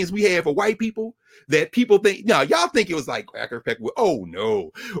the names we have for white people that people think, no, y'all think it was like cracker peck. Oh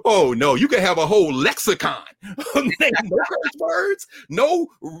no, you can have a whole lexicon. No curse words,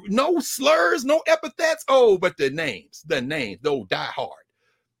 no slurs, no epithets. But the names, those die hard.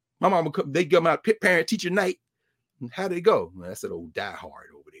 My mama, they come out parent teacher night. How they go? Well, I said, die hard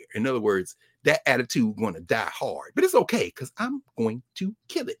over there. In other words, that attitude going to die hard, but it's okay because I'm going to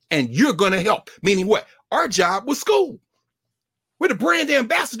kill it and you're going to help. Meaning what? Our job was school. We're the brand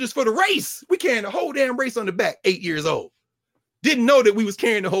ambassadors for the race. We carrying the whole damn race on the back, 8 years old. Didn't know that we was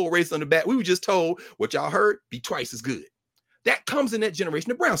carrying the whole race on the back. We were just told what y'all heard, be twice as good. That comes in that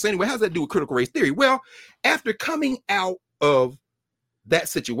generation of brown. So anyway, how does that do with critical race theory? Well, after coming out of that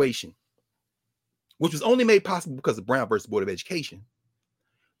situation, which was only made possible because of Brown versus Board of Education,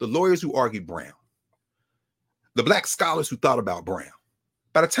 the lawyers who argued Brown, the black scholars who thought about Brown,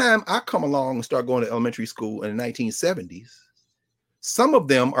 by the time I come along and start going to elementary school in the 1970s, some of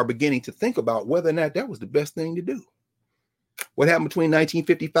them are beginning to think about whether or not that was the best thing to do. What happened between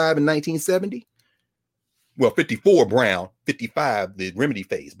 1955 and 1970? Well, 54, Brown, 55, the remedy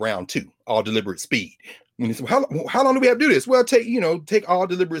phase, Brown 2, all deliberate speed. And so how long do we have to do this? Well, take all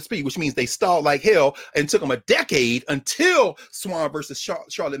deliberate speed, which means they stalled like hell and took them a decade until Swan versus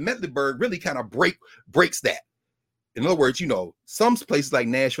Charlotte Mecklenburg really kind of breaks that. In other words, some places like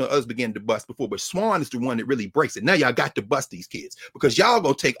Nashville and others began to bust before, but Swan is the one that really breaks it. Now y'all got to bust these kids because y'all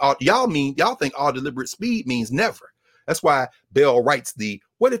gonna take all, y'all think all deliberate speed means never. That's why Bell writes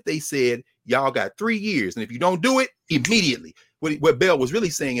what if they said y'all got 3 years and if you don't do it immediately, what Bell was really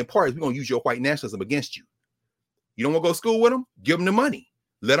saying in part is we're gonna use your white nationalism against you. You don't want to go to school with them? Give them the money.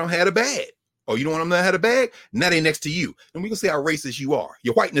 Let them have a bag. Oh, you don't want them to have a bag? Now they're next to you. And we can see how racist you are,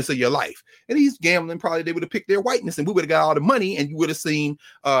 your whiteness of your life. And he's gambling, probably they would have picked their whiteness and we would have got all the money and you would have seen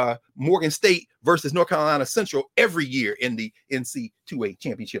Morgan State versus North Carolina Central every year in the NC2A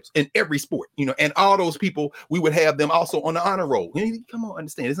championships in every sport, and all those people, we would have them also on the honor roll. Come on,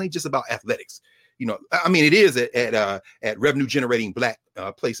 understand, this ain't just about athletics. You know, I mean, it is at revenue generating black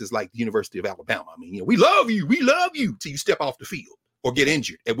places like the University of Alabama. I mean, you know, we love you till you step off the field or get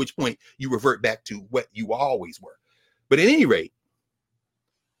injured, at which point you revert back to what you always were. But at any rate,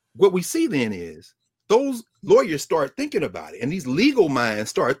 what we see then is those lawyers start thinking about it, and these legal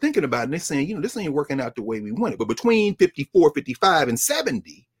minds start thinking about it, and they're saying, you know, this ain't working out the way we want it. But between 54, 55, and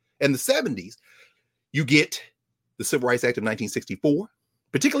 70, and the 70s, you get the Civil Rights Act of 1964,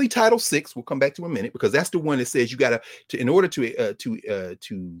 particularly Title VI. We'll come back to in a minute, because that's the one that says you got to, in order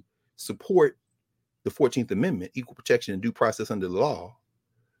to support the 14th Amendment, equal protection and due process under the law,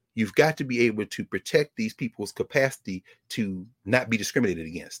 you've got to be able to protect these people's capacity to not be discriminated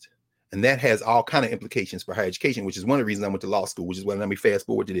against. And that has all kind of implications for higher education, which is one of the reasons I went to law school, which is why let me fast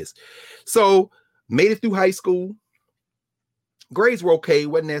forward to this. So made it through high school. Grades were okay,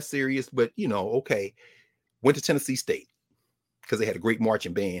 wasn't that serious, but you know, okay. Went to Tennessee State because they had a great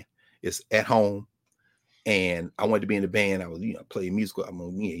marching band. It's at home. And I wanted to be in the band. I was, you know, playing musical. I'm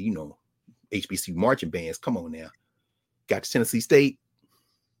on, yeah, you know, HBCU marching bands. Come on now. Got to Tennessee State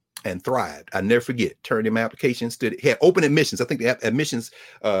and thrived. I never forget. Turned in my application. Had open admissions. I think the admissions,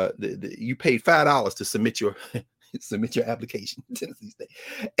 you paid $5 to submit your application to Tennessee State,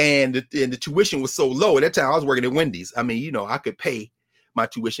 and the tuition was so low at that time. I was working at Wendy's. I mean, you know, I could pay my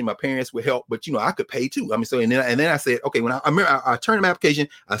tuition. My parents would help, but you know, I could pay too. I mean, so and then I said, okay. When I remember, I turned in my application.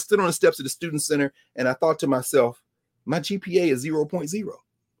 I stood on the steps of the student center, and I thought to myself, my GPA is 0.0.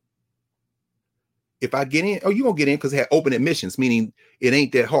 If I get in, oh, you won't get in because it had open admissions, meaning it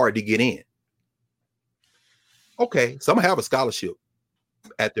ain't that hard to get in. Okay, so I'm gonna have a scholarship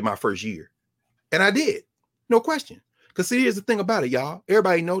after my first year. And I did, no question. Because see, here's the thing about it, y'all.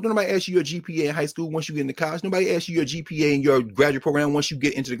 Everybody know, nobody asks you your GPA in high school once you get into college. Nobody asks you your GPA in your graduate program once you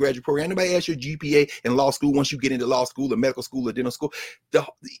get into the graduate program. Nobody asks your GPA in law school once you get into law school or medical school or dental school.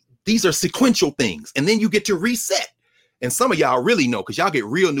 These are sequential things. And then you get to reset. And some of y'all really know, because y'all get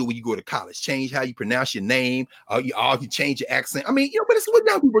real new when you go to college. Change how you pronounce your name. You change your accent. I mean, you know, but it's what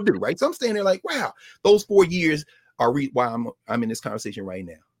young people do, right? So I'm standing there like, wow, those 4 years are why I'm in this conversation right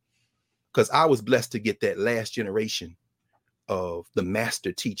now. Because I was blessed to get that last generation of the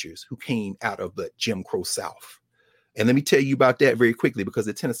master teachers who came out of the Jim Crow South. And let me tell you about that very quickly, because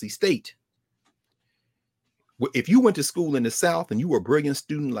at Tennessee State, if you went to school in the South and you were a brilliant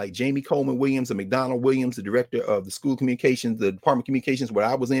student like Jamie Coleman Williams and McDonald Williams, the director of the school communications, the department of communications where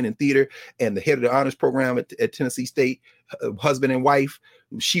I was in theater, and the head of the honors program at Tennessee State, husband and wife,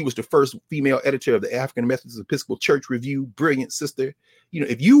 she was the first female editor of the African Methodist Episcopal Church Review, brilliant sister. You know,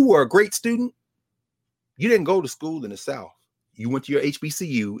 if you were a great student, you didn't go to school in the South. You went to your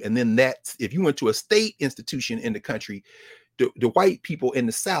HBCU, and then if you went to a state institution in the country, the white people in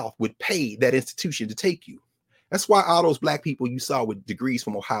the South would pay that institution to take you. That's why all those black people you saw with degrees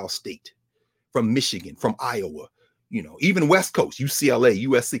from Ohio State, from Michigan, from Iowa, you know, even West Coast, UCLA,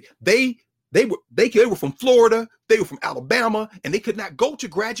 USC, they were from Florida, they were from Alabama, and they could not go to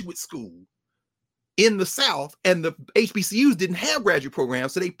graduate school in the South, and the HBCUs didn't have graduate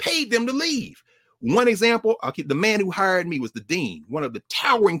programs, so they paid them to leave. One example, the man who hired me was the dean, one of the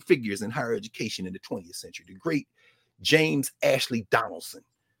towering figures in higher education in the 20th century, the great James Ashley Donaldson.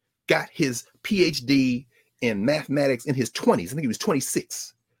 Got his PhD in mathematics in his 20s. I think he was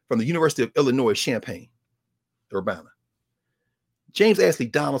 26, from the University of Illinois, Champaign, Urbana. James Ashley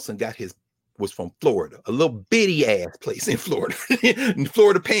Donaldson was from Florida, a little bitty ass place in Florida, in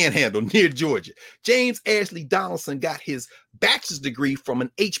Florida Panhandle near Georgia. James Ashley Donaldson got his bachelor's degree from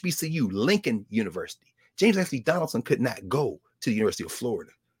an HBCU, Lincoln University. James Ashley Donaldson could not go to the University of Florida.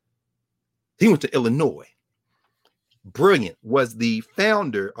 He went to Illinois. Brilliant, was the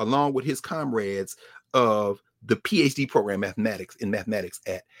founder, along with his comrades, of the PhD program in mathematics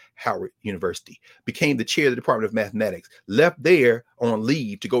at Howard University, became the chair of the Department of Mathematics, left there on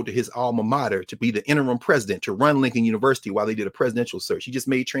leave to go to his alma mater to be the interim president to run Lincoln University while they did a presidential search. He just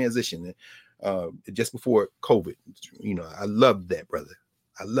made transition just before COVID. You know, I loved that brother.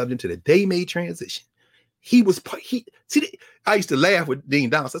 I loved him to the day he made transition. I used to laugh with Dean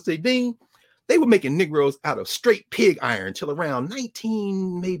Donaldson. I say, Dean, they were making Negroes out of straight pig iron until around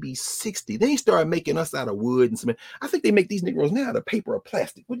 1960. Then he started making us out of wood and cement. I think they make these Negroes now out of paper or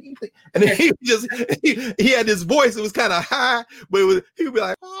plastic. What do you think? And then he had this voice that was kind of high, but he would be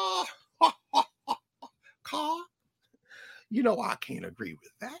like, Carr, you know, I can't agree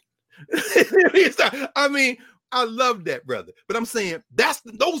with that. I mean, I love that brother, but I'm saying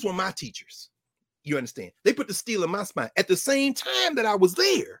those were my teachers. You understand? They put the steel in my spine. At the same time that I was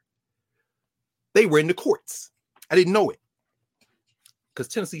there, they were in the courts. I didn't know it because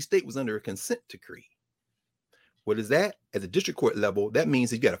Tennessee State was under a consent decree. What is that? At the district court level, that means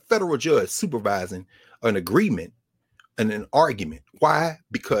that you got a federal judge supervising an agreement and an argument. Why?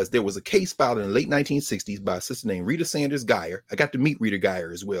 Because there was a case filed in the late 1960s by a sister named Rita Sanders Geyer. I got to meet Rita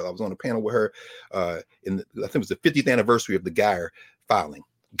Geyer as well. I was on a panel with her I think it was the 50th anniversary of the Geyer filing.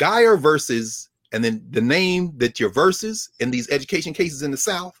 Geyer versus, and then the name that your verses in these education cases in the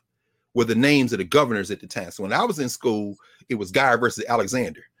South were the names of the governors at the time. So when I was in school, it was Geyer versus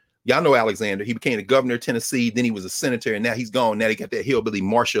Alexander. Y'all know Alexander. He became the governor of Tennessee. Then he was a senator, and now he's gone. Now they got that hillbilly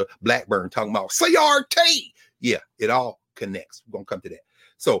Marsha Blackburn talking about CRT. Yeah, it all connects. We're going to come to that.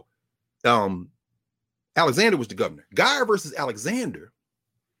 So Alexander was the governor. Geyer versus Alexander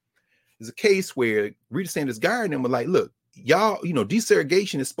is a case where Rita Sanders Geyer and them were like, look, y'all,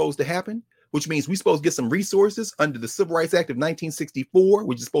 desegregation is supposed to happen, which means we're supposed to get some resources under the Civil Rights Act of 1964,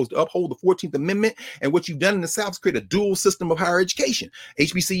 which is supposed to uphold the 14th Amendment. And what you've done in the South is create a dual system of higher education.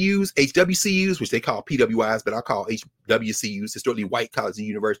 HBCUs, HWCUs, which they call PWIs, but I call HWCUs, historically white colleges and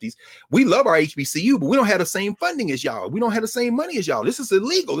universities. We love our HBCU, but we don't have the same funding as y'all. We don't have the same money as y'all. This is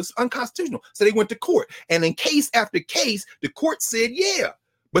illegal. This is unconstitutional. So they went to court. And in case after case, the court said, yeah.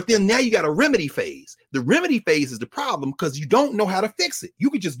 But then now you got a remedy phase. The remedy phase is the problem because you don't know how to fix it. You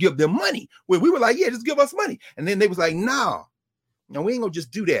could just give them money. When we were like, yeah, just give us money. And then they was like, nah, no, we ain't gonna just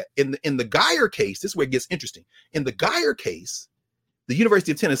do that. In the Geyer case, this is where it gets interesting. In the Geyer case, the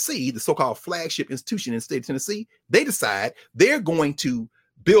University of Tennessee, the so-called flagship institution in the state of Tennessee, they decide they're going to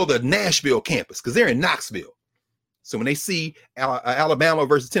build a Nashville campus because they're in Knoxville. So when they see Alabama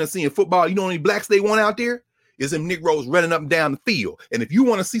versus Tennessee in football, you know how many blacks they want out there? Is them Negroes running up and down the field. And if you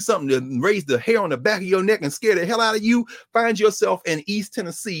want to see something to raise the hair on the back of your neck and scare the hell out of you, find yourself in East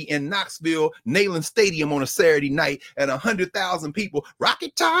Tennessee in Knoxville, Neyland Stadium on a Saturday night at 100,000 people.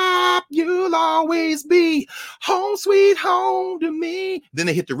 Rocky Top, you'll always be home, sweet home to me. Then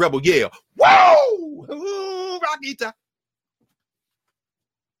they hit the rebel yell. Whoa! Ooh, Rocky Top.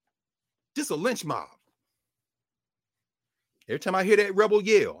 Just a lynch mob. Every time I hear that rebel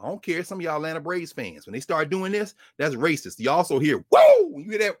yell, I don't care. Some of y'all Atlanta Braves fans, when they start doing this, that's racist. You also hear, whoa! When you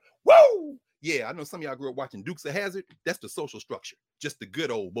hear that, whoa! Yeah, I know some of y'all grew up watching Dukes of Hazzard. That's the social structure. Just the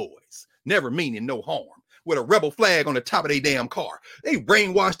good old boys. Never meaning no harm. With a rebel flag on the top of their damn car. They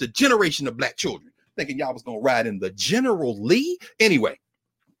brainwashed a generation of black children, thinking y'all was going to ride in the General Lee. Anyway,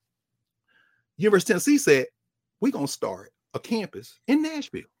 University of Tennessee said, we're going to start a campus in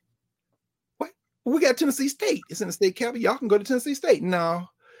Nashville. We got Tennessee State. It's in the state capital. Y'all can go to Tennessee State. No,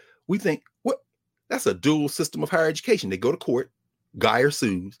 we think, what? That's a dual system of higher education. They go to court, Geyer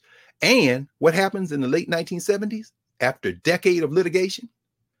sues. And what happens in the late 1970s? After a decade of litigation,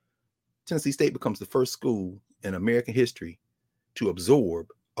 Tennessee State becomes the first school in American history to absorb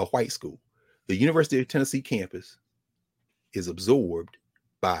a white school. The University of Tennessee campus is absorbed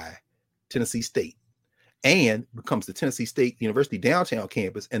by Tennessee State and becomes the Tennessee State University downtown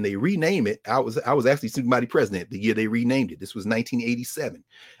campus, and they rename it. I was actually student body president the year they renamed it. This was 1987.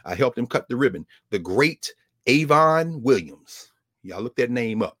 I helped them cut the ribbon. The great Avon Williams. Y'all look that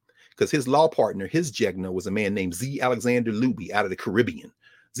name up because his law partner, his Jegna, was a man named Z. Alexander Luby out of the Caribbean.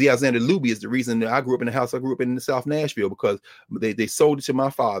 Z. Alexander Luby is the reason that I grew up in the house I grew up in South Nashville, because they sold it to my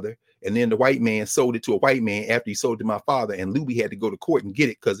father, and then the white man sold it to a white man after he sold it to my father, and Luby had to go to court and get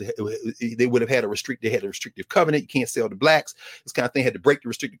it because they would have had a restrictive covenant. You can't sell to blacks. This kind of thing had to break the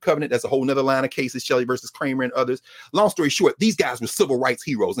restrictive covenant. That's a whole nother line of cases, Shelley versus Kramer and others. Long story short, these guys were civil rights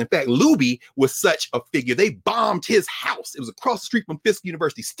heroes. In fact, Luby was such a figure. They bombed his house. It was across the street from Fisk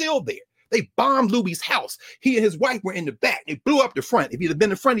University, still there. They bombed Luby's house. He and his wife were in the back. They blew up the front. If he'd have been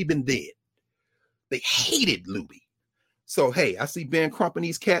in the front, he'd been dead. They hated Luby. So, hey, I see Ben Crump and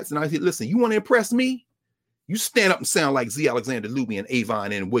these cats, and I said, listen, you want to impress me? You stand up and sound like Z. Alexander Luby and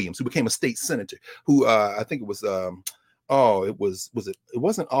Avon N. Williams, who became a state senator, who I think it was, it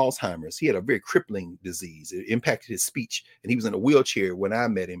wasn't Alzheimer's. He had a very crippling disease. It impacted his speech, and he was in a wheelchair when I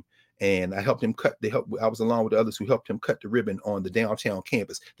met him. And I helped him I was along with the others who helped him cut the ribbon on the downtown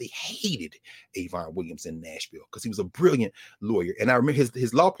campus. They hated Avon Williams in Nashville because he was a brilliant lawyer. And I remember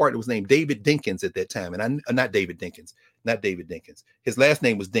his law partner was named David Dinkins at that time. And not David Dinkins. His last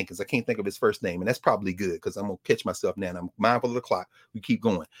name was Dinkins. I can't think of his first name. And that's probably good because I'm going to catch myself now. And I'm mindful of the clock. We keep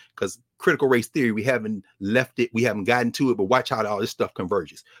going because critical race theory, we haven't left it. We haven't gotten to it, but watch how all this stuff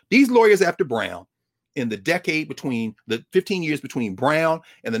converges. These lawyers after Brown, in the decade between the 15 years between Brown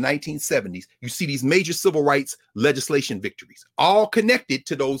and the 1970s, you see these major civil rights legislation victories, all connected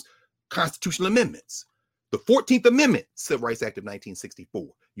to those constitutional amendments. The 14th Amendment, Civil Rights Act of 1964.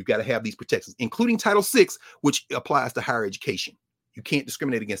 You got to have these protections, including Title VI, which applies to higher education. You can't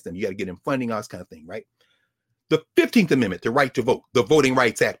discriminate against them. You got to get them funding, all this kind of thing, right? The 15th Amendment, the right to vote, the Voting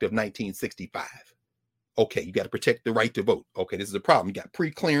Rights Act of 1965. Okay, you got to protect the right to vote. Okay, this is a problem. You got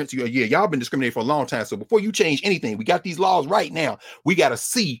pre-clearance. Y'all been discriminated for a long time. So before you change anything, we got these laws right now. We got to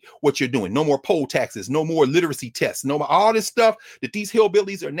see what you're doing. No more poll taxes, no more literacy tests, no more all this stuff that these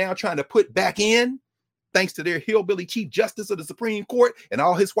hillbillies are now trying to put back in, thanks to their hillbilly chief justice of the Supreme Court and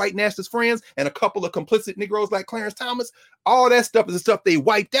all his white nationalist friends and a couple of complicit Negroes like Clarence Thomas. All that stuff is the stuff they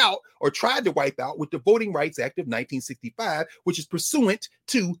wiped out or tried to wipe out with the Voting Rights Act of 1965, which is pursuant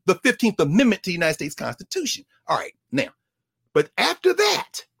to the 15th Amendment to the United States Constitution. All right, now, but after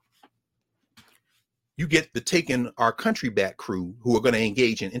that, you get the Taking Our Country Back crew who are going to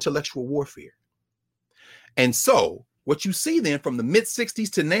engage in intellectual warfare. And so what you see then from the mid-60s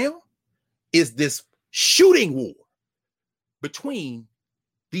to now is this shooting war between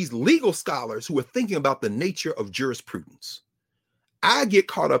these legal scholars who are thinking about the nature of jurisprudence. I get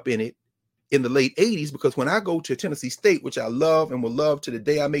caught up in it in the late 80s because when I go to Tennessee State, which I love and will love to the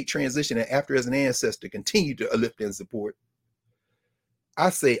day I make transition and after as an ancestor continue to lift and support, I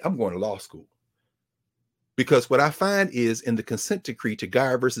say I'm going to law school. Because what I find is in the consent decree to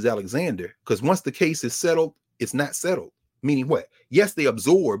Carr versus Alexander, because once the case is settled, it's not settled. Meaning what? Yes, they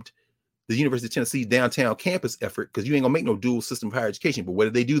absorbed the University of Tennessee downtown campus effort because you ain't gonna make no dual system of higher education. But what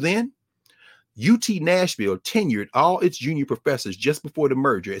did they do then? UT Nashville tenured all its junior professors just before the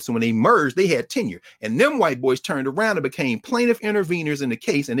merger. So when they merged, they had tenure. And them white boys turned around and became plaintiff interveners in the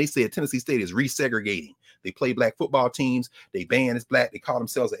case. And they said Tennessee State is resegregating. They play black football teams. They ban as black. They call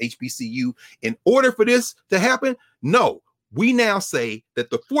themselves a HBCU. In order for this to happen, no. We now say that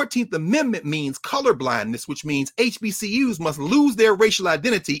the 14th Amendment means colorblindness, which means HBCUs must lose their racial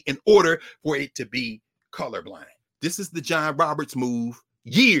identity in order for it to be colorblind. This is the John Roberts move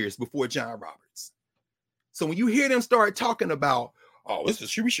years before John Roberts. So when you hear them start talking about, oh, we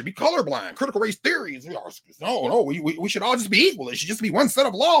should be colorblind, critical race theories, we should all just be equal. It should just be one set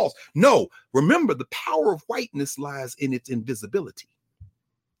of laws. No, remember the power of whiteness lies in its invisibility.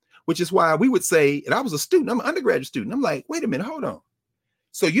 Which is why we would say, and I was a student, I'm an undergraduate student. I'm like, wait a minute, hold on.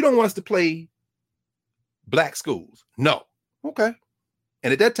 So you don't want us to play black schools? No. Okay.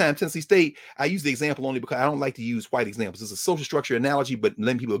 And at that time, Tennessee State, I use the example only because I don't like to use white examples. It's a social structure analogy, but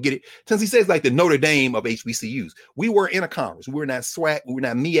letting people get it. Tennessee State is like the Notre Dame of HBCUs. We were in a conference. We were not SWAC. We were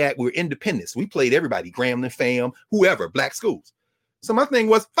not MEAC. We were independents. We played everybody, Grambling, FAM, whoever, black schools. So my thing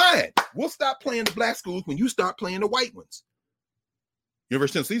was, fine, we'll stop playing the black schools when you start playing the white ones.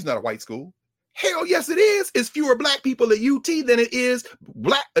 University of Tennessee is not a white school. Hell yes, it is. It's fewer black people at UT than it is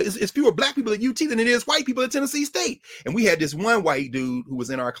it's fewer black people at UT than it is white people at Tennessee State. And we had this one white dude who was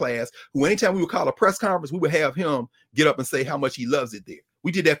in our class who anytime we would call a press conference, we would have him get up and say how much he loves it there.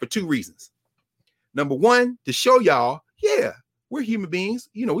 We did that for two reasons. Number one, to show y'all, yeah, we're human beings.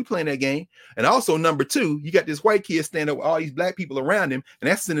 You know, we playing that game. And also number two, you got this white kid standing up with all these black people around him, and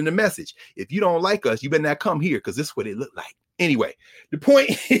that's sending a message. If you don't like us, you better not come here because this is what it looked like. Anyway, the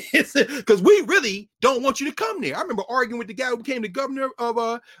point is because we really don't want you to come there. I remember arguing with the guy who became the governor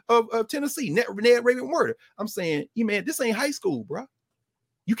of Tennessee, Ned Raymond. I'm saying, man, this ain't high school, bro.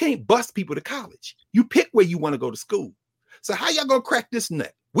 You can't bust people to college. You pick where you want to go to school. So how y'all gonna crack this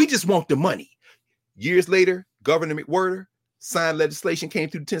nut? We just want the money. Years later, Governor McWhorter signed legislation, came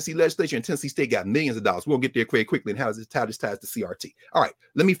through the Tennessee legislature, and Tennessee State got millions of dollars. We'll get there very quickly and how this ties to CRT. All right,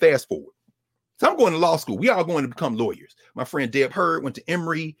 let me fast forward. So I'm going to law school. We all going to become lawyers. My friend Deb Hurd went to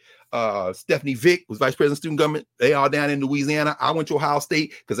Emory. Stephanie Vick was vice president of student government. They all down in Louisiana. I went to Ohio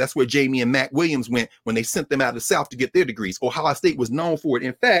State because that's where Jamie and Mac Williams went when they sent them out of the South to get their degrees. Ohio State was known for it.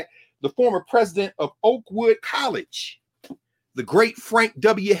 In fact, the former president of Oakwood College, the great Frank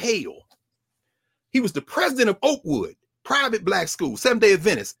W. Hale, he was the president of Oakwood, private black school, Seventh-day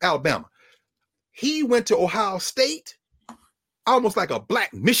Adventist, Alabama. He went to Ohio State almost like a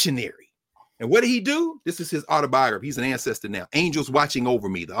black missionary. And what did he do? This is his autobiography. He's an ancestor now. Angels Watching Over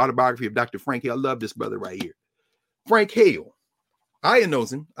Me, the autobiography of Dr. Frank Hale. I love this brother right here. Frank Hale. Aya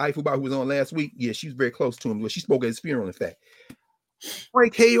knows him. Aya Fuba, who was on last week. Yeah, she was very close to him. Well, she spoke at his funeral, in fact.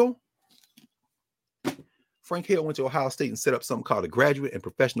 Frank Hale went to Ohio State and set up something called the Graduate and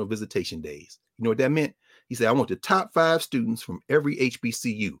Professional Visitation Days. You know what that meant? He said, I want the top 5 students from every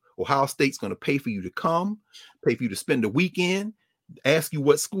HBCU. Ohio State's going to pay for you to come, pay for you to spend the weekend, ask you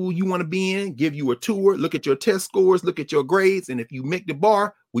what school you want to be in, give you a tour, look at your test scores, look at your grades, and if you make the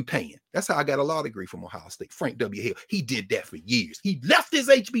bar, we paying. That's how I got a law degree from Ohio State. Frank W. Hale, he did that for years. He left his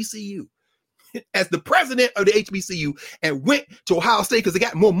HBCU as the president of the HBCU and went to Ohio State because they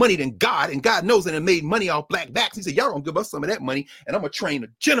got more money than God, and God knows, and it made money off black backs. He said, y'all gonna give us some of that money, and I'm gonna train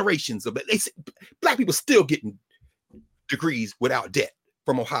generations of it. They said, black people still getting degrees without debt.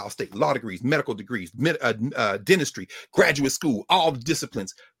 From Ohio State, law degrees, medical degrees, dentistry, graduate school, all the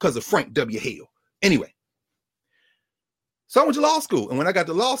disciplines because of Frank W. Hale. Anyway, So I went to law school. And when I got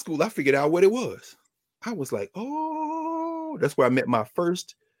to law school, I figured out what it was. I was like, oh, that's where I met my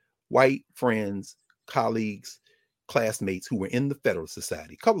first white friends, colleagues, classmates who were in the Federalist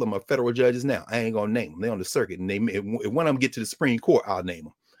Society. A couple of them are federal judges now. I ain't gonna name them. They're on the circuit, and if one of them get to the Supreme Court, I'll name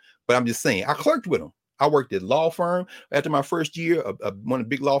them. But I'm just saying, I clerked with them. I worked at a law firm. After my first year, one of the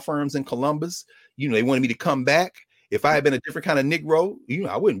big law firms in Columbus, they wanted me to come back. If I had been a different kind of Negro,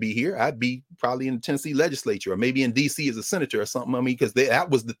 I wouldn't be here. I'd be probably in the Tennessee legislature or maybe in D.C. as a senator or something. I mean, because that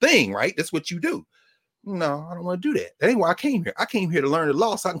was the thing, right? That's what you do. No, I don't want to do that. That ain't why I came here. I came here to learn the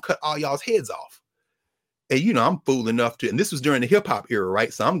law so I can cut all y'all's heads off. And, I'm fool enough to, and this was during the hip hop era,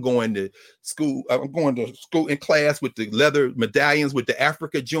 right? So I'm going to school in class with the leather medallions with the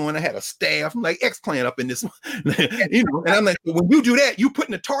Africa joint. I had a staff. I'm like X-Clan up in this, and I'm like, when you do that, you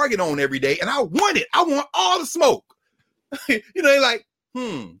putting a target on every day. And I want it. I want all the smoke. They're like,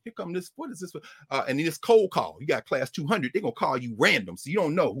 here come this, what is this? And then this cold call. You got class 200. They're going to call you random. So you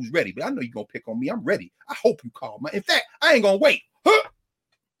don't know who's ready, but I know you're going to pick on me. I'm ready. I hope you call me. In fact, I ain't going to wait. Huh?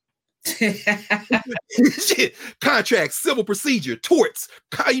 Shit, contracts, civil procedure, torts,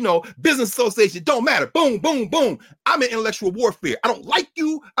 business association, don't matter. Boom, boom, boom. I'm in intellectual warfare. I don't like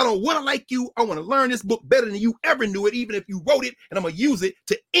you. I don't want to like you. I want to learn this book better than you ever knew it, even if you wrote it, and I'm going to use it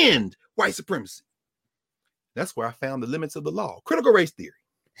to end white supremacy. That's where I found the limits of the law. Critical race theory.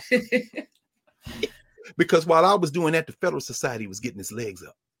 Because while I was doing that, the Federalist Society was getting its legs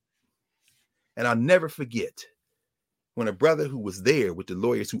up. And I'll never forget when a brother who was there with the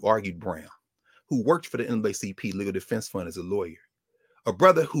lawyers who argued Brown, who worked for the NAACP Legal Defense Fund as a lawyer, a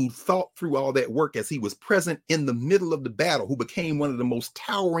brother who thought through all that work as he was present in the middle of the battle, who became one of the most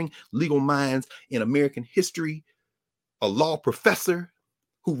towering legal minds in American history, a law professor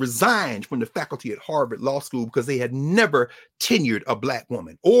who resigned from the faculty at Harvard Law School because they had never tenured a Black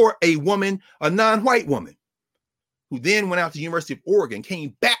woman or a non-white woman, who then went out to the University of Oregon,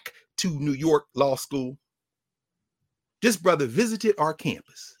 came back to New York Law School. This brother visited our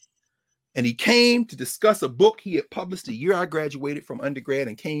campus, and he came to discuss a book he had published the year I graduated from undergrad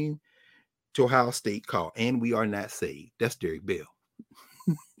and came to Ohio State called And We Are Not Saved. That's Derek Bell.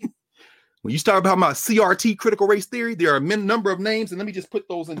 When you start talking about CRT, critical race theory, there are a number of names, and let me just put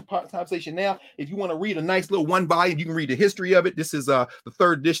those in the conversation now. If you want to read a nice little one volume, you can read the history of it. This is the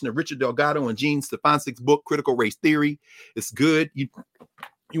third edition of Richard Delgado and Gene Stefanic's book, Critical Race Theory. It's good. You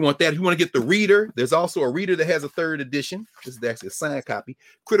want that? If you want to get the reader, there's also a reader that has a third edition. This is actually a signed copy.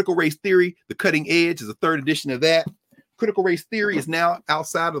 Critical Race Theory, The Cutting Edge is a third edition of that. Critical race theory is now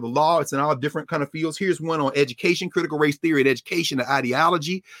outside of the law. It's in all different kind of fields. Here's one on education, critical race theory and education and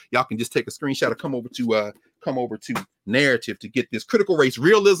ideology. Y'all can just take a screenshot or come over to narrative to get this. Critical race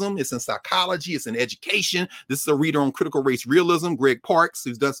realism. It's in psychology. It's in education. This is a reader on critical race realism, Greg Parks,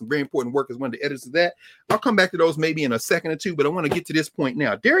 who's done some very important work as one of the editors of that. I'll come back to those maybe in a second or two, but I want to get to this point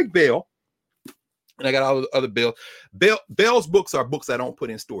now. Derek Bell, and I got all the other Bell's books are books I don't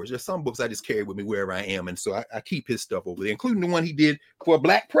put in stores. There's some books I just carry with me wherever I am. And so I keep his stuff over there, including the one he did for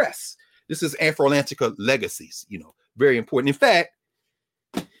Black Press. This is Afro-Atlantica Legacies, very important. In fact,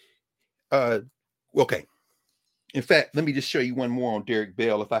 okay. In fact, let me just show you one more on Derek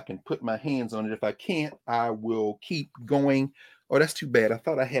Bell. If I can put my hands on it. If I can't, I will keep going. Oh, that's too bad. I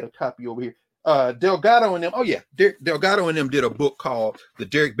thought I had a copy over here. Delgado and them. Oh yeah. Delgado and them did a book called The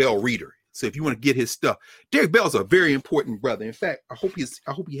Derek Bell Reader. So if you want to get his stuff, Derek Bell's a very important brother. In fact, I hope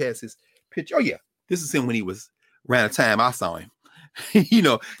he has his picture. Oh yeah, this is him when he was around the time I saw him.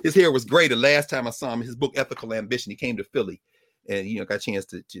 His hair was gray the last time I saw him. His book Ethical Ambition. He came to Philly, and got a chance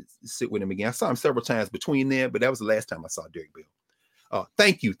to sit with him again. I saw him several times between them, but that was the last time I saw Derek Bell.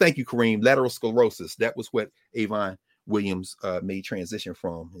 Thank you, Kareem. Lateral sclerosis. That was what Avon Williams made transition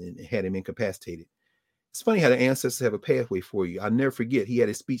from and had him incapacitated. It's funny how the ancestors have a pathway for you. I'll never forget. He had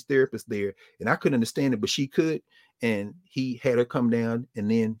a speech therapist there, and I couldn't understand it, but she could. And he had her come down, and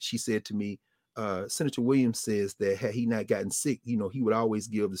then she said to me, Senator Williams says that had he not gotten sick, he would always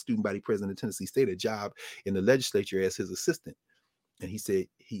give the student body president of Tennessee State a job in the legislature as his assistant. And he said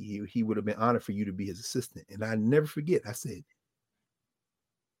he would have been honored for you to be his assistant. And I never forget. I said,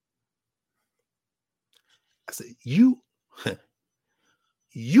 you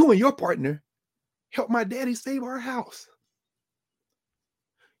and your partner help my daddy save our house.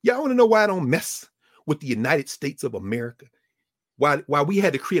 Y'all want to know why I don't mess with the United States of America? Why we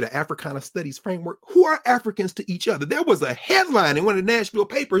had to create an Africana Studies framework? Who are Africans to each other? There was a headline in one of the Nashville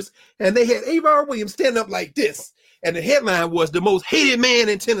papers, and they had Avon Williams stand up like this. And the headline was the most hated man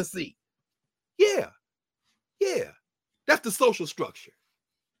in Tennessee. Yeah. That's the social structure.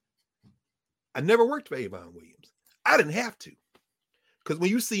 I never worked for Avon Williams. I didn't have to. Because when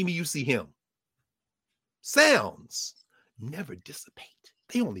you see me, you see him. Sounds never dissipate.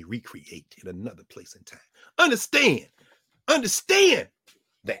 They only recreate in another place and time. Understand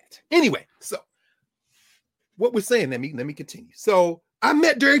that. Anyway, so what we're saying, let me continue. So I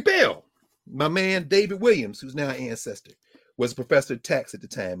met Derek Bell. My man David Williams, who's now an ancestor, was a professor of tax at the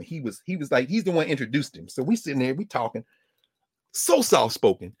time, and he was like, he's the one introduced him. So we sitting there, we talking, so soft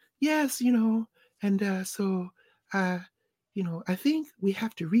spoken. Yes, and so I think we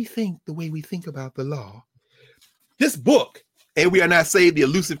have to rethink the way we think about the law. This book, And We Are Not Saved: The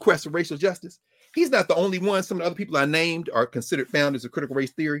Elusive Quest for Racial Justice. He's not the only one. Some of the other people I named are considered founders of critical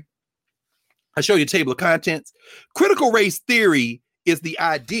race theory. I show you a table of contents. Critical race theory is the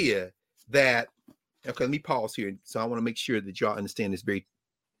idea that, okay, let me pause here. So I want to make sure that y'all understand this very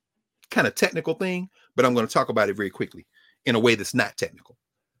kind of technical thing, but I'm going to talk about it very quickly in a way that's not technical.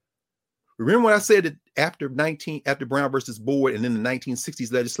 Remember what I said that after Brown versus Board and then the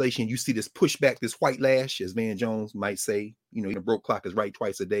 1960s legislation, you see this pushback, this white lash, as Van Jones might say, broke clock is right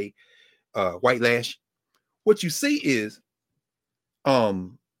twice a day, white lash. What you see is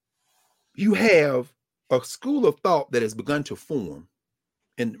you have a school of thought that has begun to form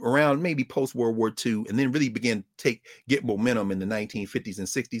and around maybe post-World War II, and then really begin to get momentum in the 1950s and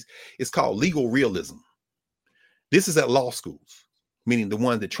 60s. It's called legal realism. This is at law schools, meaning the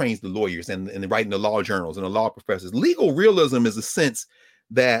one that trains the lawyers and writing the law journals and the law professors. Legal realism is a sense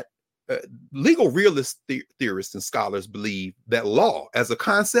that legal realist theorists and scholars believe that law as a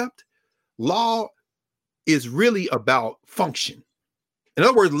concept, law is really about function. In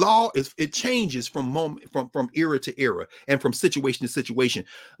other words, law it changes from era to era and from situation to situation.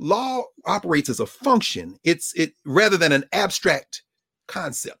 Law operates as a function. It rather than an abstract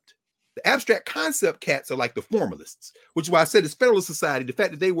concept. The abstract concept cats are like the formalists, which is why I said this Federalist Society, the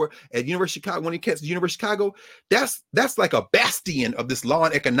fact that they were at University of Chicago, one of the cats at University of Chicago, that's like a bastion of this law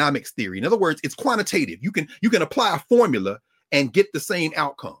and economics theory. In other words, it's quantitative. You can apply a formula and get the same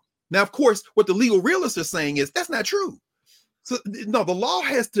outcome. Now, of course, what the legal realists are saying is that's not true. So no, the law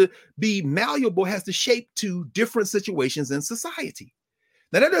has to be malleable, has to shape to different situations in society.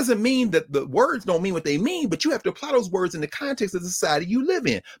 Now, that doesn't mean that the words don't mean what they mean, but you have to apply those words in the context of the society you live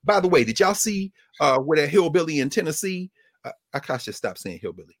in. By the way, did y'all see where that hillbilly in Tennessee? I should stop saying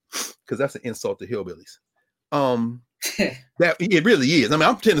hillbilly because that's an insult to hillbillies. That it really is. I mean,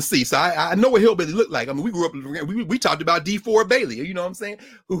 I'm from Tennessee, so I know what hillbilly looked like. I mean, we grew up, we talked about D4 Bailey, you know what I'm saying?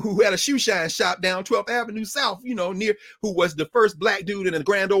 Who had a shoe shine shop down 12th Avenue South, near, who was the first black dude in the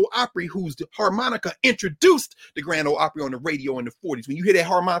Grand Ole Opry, whose harmonica introduced the Grand Ole Opry on the radio in the 40s. When you hear that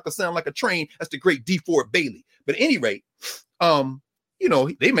harmonica sound like a train, that's the great D4 Bailey. But at any rate,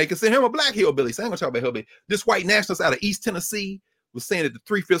 they may consider him a black hillbilly. So I ain't gonna talk about hillbilly. This white nationalist out of East Tennessee was saying that the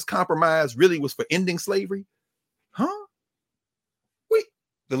 3/5 compromise really was for ending slavery. Huh? Wait,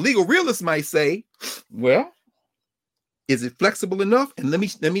 the legal realists might say, well, is it flexible enough? And let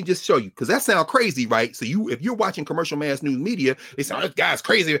me just show you, because that sounds crazy, right? So if you're watching commercial mass news media, they say, oh, this guy's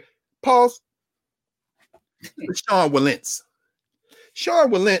crazy. Pause. Sean Wilentz. Sean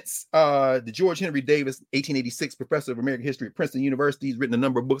Wilentz, the George Henry Davis, 1886 professor of American history at Princeton University. He's written a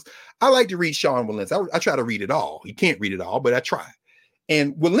number of books. I like to read Sean Wilentz. I try to read it all. You can't read it all, but I try.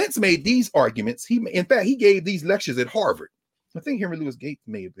 And Wilentz made these arguments. In fact, he gave these lectures at Harvard. I think Henry Louis Gates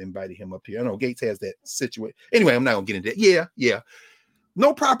may have invited him up here. I know Gates has that situation. Anyway, I'm not going to get into that. Yeah.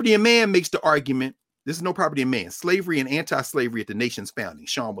 No Property in Man makes the argument. This is No Property in Man, Slavery and Anti-Slavery at the Nation's Founding,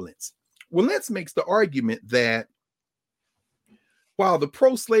 Sean Wilentz. Wilentz makes the argument that while the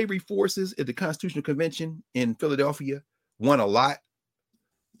pro-slavery forces at the Constitutional Convention in Philadelphia won a lot,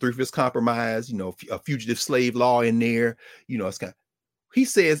 3/5 compromise, a fugitive slave law in there, it's kind of, he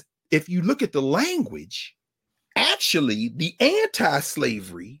says, if you look at the language, actually, the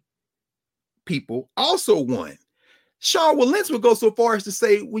anti-slavery people also won. Sean Wilentz would go so far as to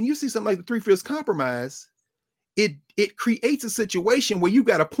say, when you see something like the 3/5 compromise, it creates a situation where you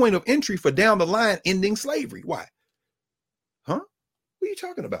got a point of entry for down the line ending slavery. Why? Huh? What are you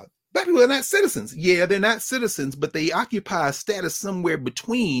talking about? Black people are not citizens. Yeah, they're not citizens, but they occupy a status somewhere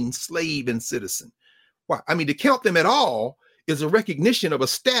between slave and citizen. Why? I mean, to count them at all is a recognition of a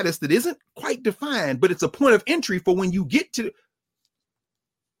status that isn't quite defined, but it's a point of entry for when you get to.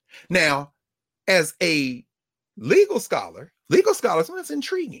 Now, as a legal scholar, so that's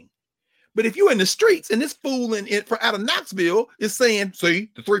intriguing. But if you're in the streets and this fool out of Knoxville is saying,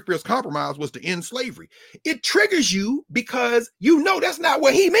 see, the 3/5 compromise was to end slavery, it triggers you because that's not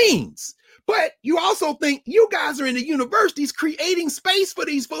what he means. But you also think you guys are in the universities creating space for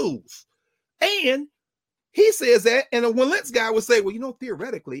these fools. And he says that, and a Wilentz guy would say, well,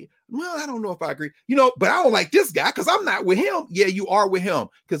 theoretically, Well, I don't know if I agree. But I don't like this guy because I'm not with him. Yeah, you are with him.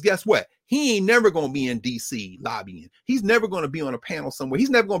 Because guess what? He ain't never going to be in D.C. lobbying. He's never going to be on a panel somewhere. He's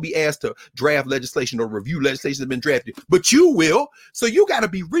never going to be asked to draft legislation or review legislation that's been drafted. But you will. So you got to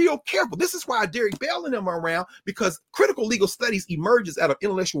be real careful. This is why Derek Bell and them are around, because critical legal studies emerges out of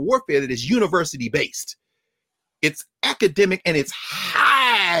intellectual warfare that is university-based. It's academic and it's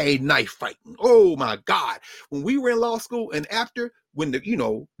high knife fighting. Oh my God. When we were in law school and after, when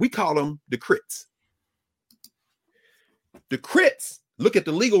we call them the crits. The crits look at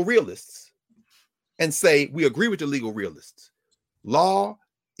the legal realists and say, we agree with the legal realists. Law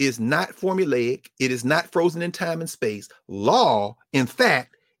is not formulaic. It is not frozen in time and space. Law, in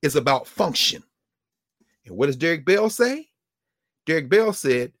fact, is about function. And what does Derek Bell say? Derek Bell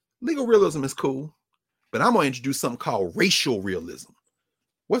said, legal realism is cool, but I'm going to introduce something called racial realism.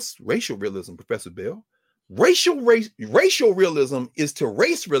 What's racial realism, Professor Bell? Racial realism is to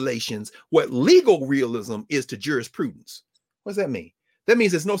race relations what legal realism is to jurisprudence. What does that mean? That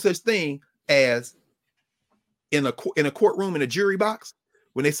means there's no such thing as in a courtroom in a jury box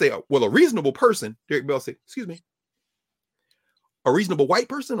when they say, well, a reasonable person, Derek Bell said, excuse me, a reasonable white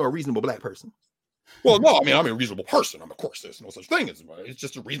person or a reasonable black person? Well, no, I'm a reasonable person. Of course, there's no such thing as it's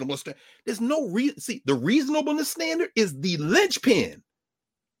just a reasonable standard. There's no reason. See, the reasonableness standard is the linchpin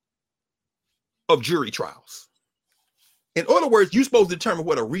of jury trials. In other words, you're supposed to determine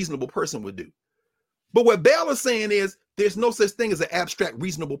what a reasonable person would do. But what Bell is saying is there's no such thing as an abstract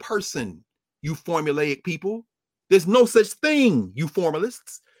reasonable person, you formulaic people. There's no such thing, you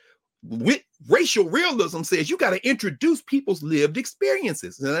formalists. With racial realism says you got to introduce people's lived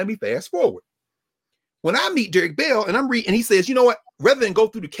experiences. And let me fast forward. When I meet Derek Bell and I'm reading, and he says, you know what, rather than go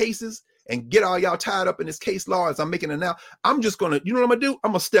through the cases and get all y'all tied up in this case law as I'm making it now, I'm just going to, you know what I'm going to do?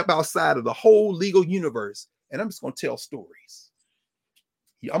 I'm going to step outside of the whole legal universe and I'm just going to tell stories.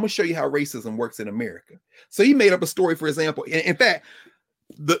 I'm going to show you how racism works in America. So he made up a story, for example. In fact,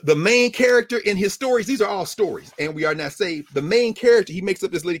 the main character in his stories, these are all stories, and we are not saved. The main character, he makes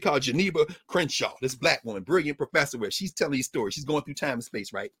up this lady called Geneva Crenshaw, this black woman, brilliant professor, where she's telling these stories. She's going through time and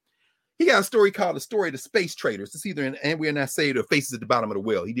space, right? He got a story called The Story of the Space Traders. It's either in And We Are Not Saved or Faces at the Bottom of the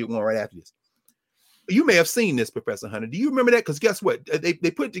Well. He did one right after this. You may have seen this, Professor Hunter. Do you remember that? Because guess what? They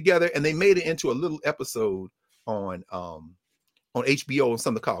put it together and they made it into a little episode on HBO on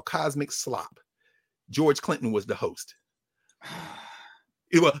something called Cosmic Slop. George Clinton was the host.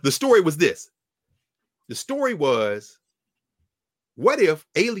 The story was this. The story was, what if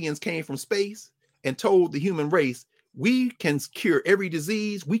aliens came from space and told the human race, we can cure every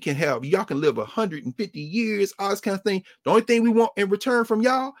disease. We can have, y'all can live 150 years, all this kind of thing. The only thing we want in return from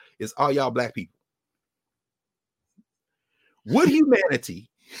y'all is all y'all black people. Would humanity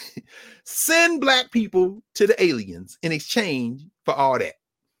send black people to the aliens in exchange for all that?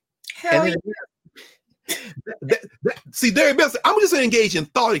 Hell yeah. See, Derek Bell said, I'm just going to engage in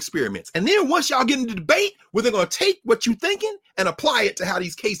thought experiments. And then once y'all get into debate, well, they're going to take what you're thinking and apply it to how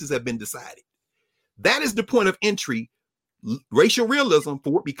these cases have been decided. That is the point of entry, racial realism,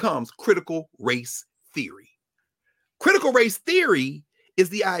 for what becomes critical race theory. Critical race theory is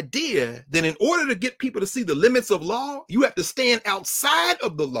the idea that in order to get people to see the limits of law, you have to stand outside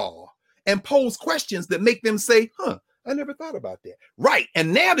of the law and pose questions that make them say, I never thought about that. Right.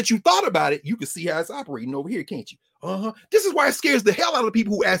 And now that you thought about it, you can see how it's operating over here, can't you? This is why it scares the hell out of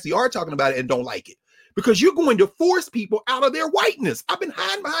people who actually are talking about it and don't like it. Because you're going to force people out of their whiteness. I've been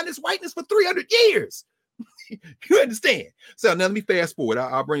hiding behind this whiteness for 300 years. You understand? So now let me fast forward.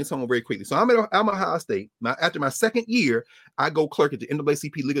 I'll bring this home very quickly. So I'm at Ohio State. After my second year, I go clerk at the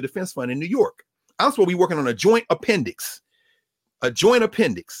NAACP Legal Defense Fund in New York. I'm supposed to be working on a joint appendix.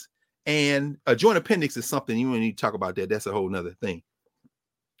 And a joint appendix is something you don't need to talk about that. That's a whole nother thing.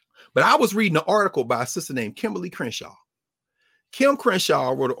 But I was reading an article by a sister named Kimberly Crenshaw. Kim Crenshaw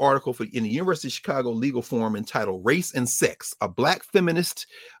wrote an article in the University of Chicago Legal Forum entitled Race and Sex, a Black Feminist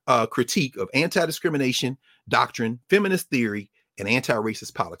Critique of Anti-Discrimination Doctrine, Feminist Theory, and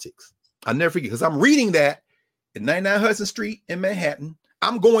Anti-Racist Politics. I'll never forget, because I'm reading that at 99 Hudson Street in Manhattan.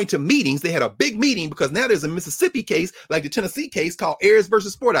 I'm going to meetings. They had a big meeting because now there's a Mississippi case, like the Tennessee case, called Ayers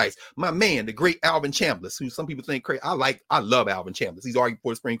versus Fordyce. My man, the great Alvin Chambliss, who some people think crazy. I love Alvin Chambliss. He's arguing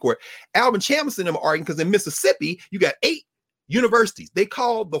for the Supreme Court. Alvin Chambliss and them are arguing because in Mississippi, you got 8 universities. They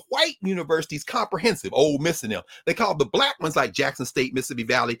call the white universities comprehensive, Ole Miss and them. They call the black ones like Jackson State, Mississippi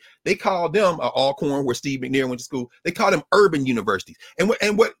Valley. They call them Alcorn, where Steve McNair went to school. They call them urban universities. And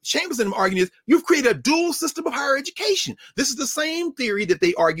what Chambers and them arguing is you've created a dual system of higher education. This is the same theory that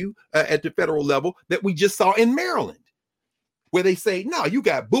they argue at the federal level that we just saw in Maryland. where they say, no, you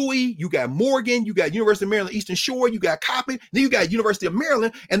got Bowie, you got Morgan, you got University of Maryland Eastern Shore, you got Coppin, then you got University of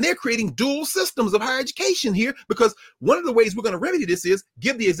Maryland, and they're creating dual systems of higher education here, because one of the ways we're going to remedy this is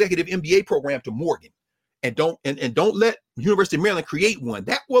give the executive MBA program to Morgan, and don't let University of Maryland create one.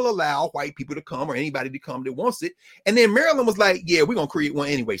 That will allow white people to come, or anybody to come that wants it. And then Maryland was like, yeah, we're going to create one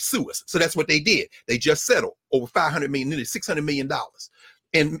anyway, sue us. So that's what they did. They just settled over $500 million, nearly $600 million.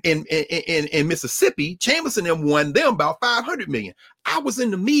 In Mississippi, Chambers and them won them about $500 million. I was in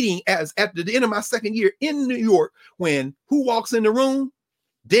the meeting at the end of my second year in New York when who walks in the room?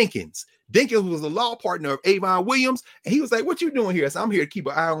 Dinkins. Dinkins was a law partner of Avon Williams, and he was like, what you doing here? I said, I'm here to keep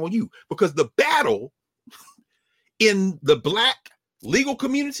an eye on you, because the battle in the Black legal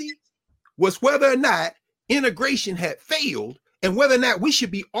community was whether or not integration had failed, and whether or not we should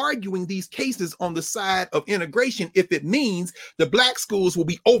be arguing these cases on the side of integration if it means the Black schools will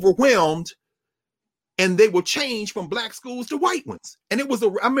be overwhelmed and they will change from Black schools to white ones. And it was, I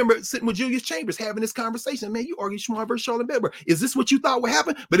remember sitting with Julius Chambers having this conversation. Man, you argue Smart versus Charlotte Bedford. Is this what you thought would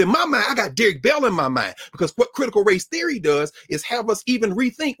happen? But in my mind, I got Derek Bell in my mind, because what critical race theory does is have us even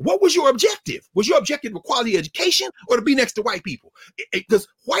rethink, what was your objective? Was your objective for quality education or to be next to white people? Because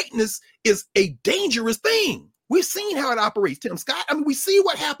whiteness is a dangerous thing. We've seen how it operates, Tim Scott. I mean, we see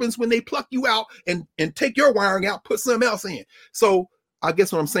what happens when they pluck you out and take your wiring out, put something else in. So I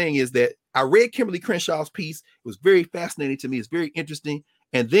guess what I'm saying is that I read Kimberly Crenshaw's piece. It was very fascinating to me. It's very interesting.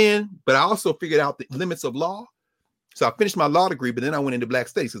 And then, but I also figured out the limits of law. So I finished my law degree, but then I went into Black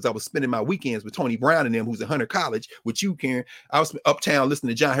studies because I was spending my weekends with Tony Brown and them, who's at Hunter College, with you, Karen. I was uptown listening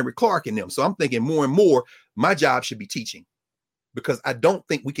to John Henry Clark and them. So I'm thinking more and more, my job should be teaching, because I don't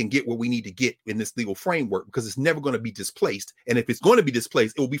think we can get what we need to get in this legal framework, because it's never going to be displaced. And if it's going to be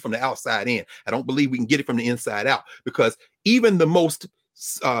displaced, it will be from the outside in. I don't believe we can get it from the inside out, because even the most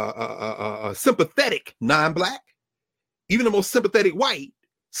sympathetic non-Black, even the most sympathetic white,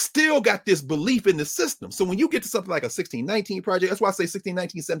 still got this belief in the system. So when you get to something like a 1619 project, that's why I say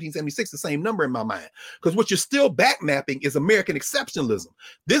 1619, 1776, the same number in my mind, because what you're still back mapping is American exceptionalism.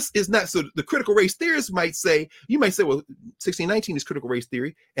 This is not, so the critical race theorists might say, you might say, well, 1619 is critical race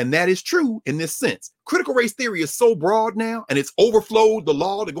theory, and that is true in this sense. Critical race theory is so broad now, and it's overflowed the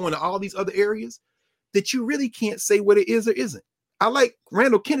law to go into all these other areas, that you really can't say what it is or isn't. I like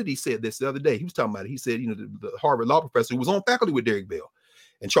Randall Kennedy said this the other day. He was talking about it. He said, the Harvard law professor who was on faculty with Derek Bell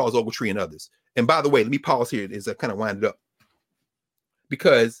and Charles Ogletree and others. And by the way, let me pause here as I kind of wind it up,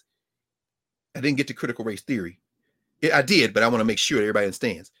 because I didn't get to critical race theory. I did, but I want to make sure that everybody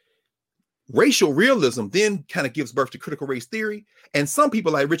understands. Racial realism then kind of gives birth to critical race theory. And some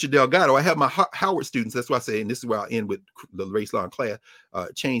people like Richard Delgado, I have my Howard students, that's why I say, and this is where I'll end with the race law and class,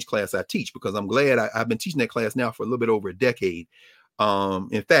 change class I teach, because I'm glad I've been teaching that class now for a little bit over a decade.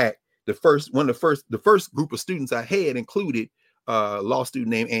 In fact, the first group of students I had included a law student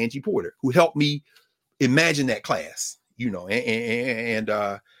named Angie Porter, who helped me imagine that class, and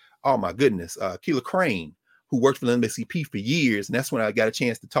oh my goodness, Keela Crane, who worked for the NAACP for years. And that's when I got a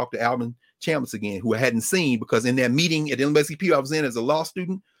chance to talk to Alvin Chambliss again, who I hadn't seen, because in that meeting at the NAACP I was in as a law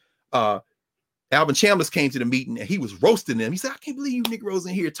student, Alvin Chambliss came to the meeting and he was roasting them. He said, I can't believe you Negroes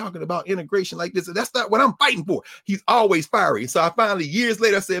in here talking about integration like this. That's not what I'm fighting for. He's always fiery. So I finally, years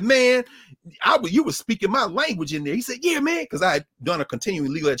later, I said, man, you were speaking my language in there. He said, yeah, man, because I had done a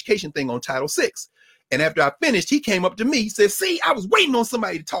continuing legal education thing on Title VI. And after I finished, he came up to me. He said, see, I was waiting on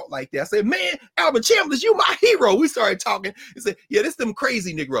somebody to talk like that. I said, man, Alvin Chambliss, you my hero. We started talking. He said, yeah, this them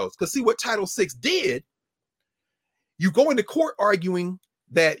crazy Negroes. Because see what Title VI did, you go into court arguing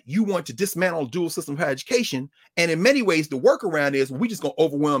that you want to dismantle dual system of higher education. And in many ways, the workaround is, we're just going to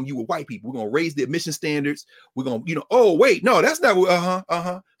overwhelm you with white people. We're going to raise the admission standards. We're going to, oh, wait, no, that's not,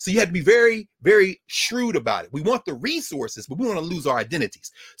 So you have to be very, very shrewd about it. We want the resources, but we want to lose our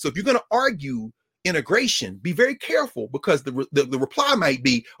identities. So if you're going to argue integration, be very careful, because the reply might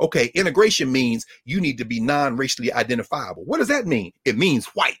be, okay, integration means you need to be non-racially identifiable. What does that mean? It means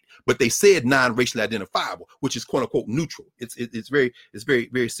white, but they said non-racially identifiable, which is quote unquote neutral. It's very,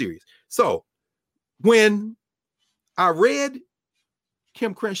 very serious. So when I read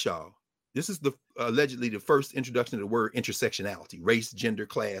Kim Crenshaw, this is allegedly the first introduction to the word intersectionality, race, gender,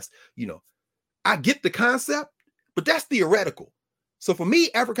 class. I get the concept, but that's theoretical. So for me,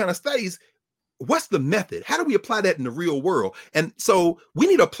 Africana studies, what's the method? How do we apply that in the real world? And so we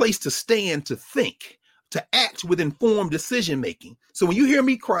need a place to stand, to think, to act with informed decision-making. So when you hear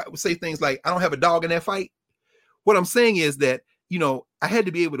me say things like, I don't have a dog in that fight, what I'm saying is that, you know, I had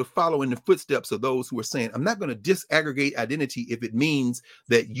to be able to follow in the footsteps of those who are saying, I'm not going to disaggregate identity if it means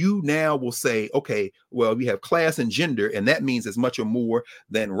that you now will say, okay, well, we have class and gender, and that means as much or more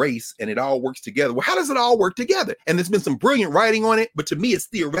than race, and it all works together. Well, how does it all work together? And there's been some brilliant writing on it, but to me, it's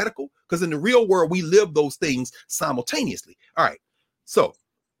theoretical, because in the real world, we live those things simultaneously. All right. So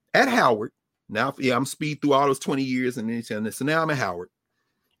at Howard, now, yeah, I'm speed through all those 20 years, and so now I'm at Howard.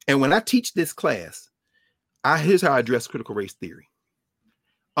 And when I teach this class, here's how I address critical race theory.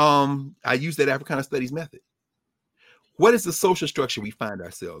 I use that Africana studies method. What is the social structure we find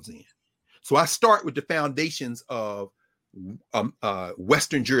ourselves in? So I start with the foundations of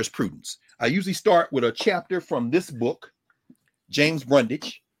Western jurisprudence. I usually start with a chapter from this book, James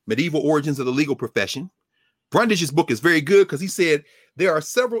Brundage, Medieval Origins of the Legal Profession. Brundage's book is very good because he said there are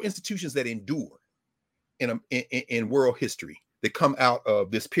several institutions that endure in world history that come out of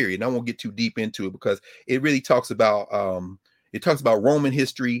this period. And I won't get too deep into it because it really talks about Roman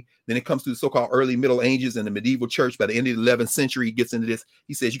history. Then it comes to the so-called early Middle Ages and the medieval church. By the end of the 11th century, he gets into this.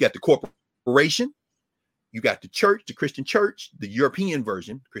 He says you got the corporation, you got the church, the Christian church, the European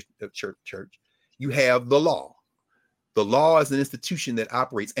version, Christian church. You have the law. The law is an institution that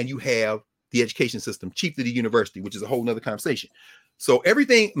operates, and you have the education system, chiefly the university, which is a whole nother conversation. So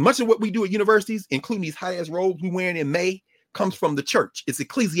everything, much of what we do at universities, including these high-ass robes we're wearing in May, comes from the church. It's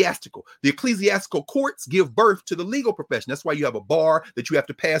ecclesiastical. The ecclesiastical courts give birth to the legal profession. That's why you have a bar that you have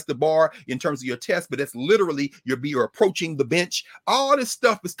to pass the bar in terms of your test, but that's literally you're approaching the bench. All this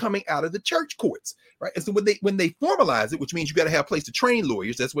stuff is coming out of the church courts, right? And so when they formalize it, which means you got to have a place to train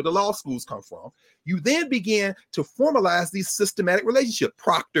lawyers, that's where the law schools come from. You then begin to formalize these systematic relationships.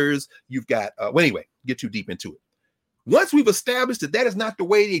 Proctors, you've got, anyway, get too deep into it. Once we've established that that is not the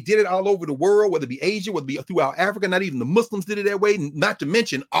way they did it all over the world, whether it be Asia, whether it be throughout Africa, not even the Muslims did it that way, not to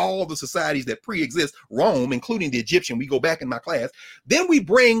mention all the societies that pre-exist, Rome, including the Egyptian, we go back in my class, then we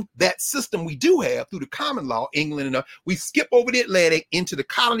bring that system we do have through the common law, England, and we skip over the Atlantic into the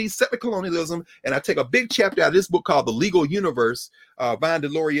colonies, settler colonialism, and I take a big chapter out of this book called The Legal Universe, Von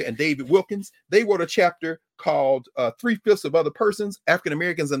Deloria and David Wilkins. They wrote a chapter called 3/5 of Other Persons, African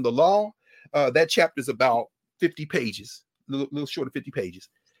Americans and the Law. That chapter is about 50 pages, a little short of 50 pages.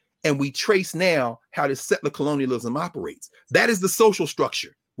 And we trace now how this settler colonialism operates. That is the social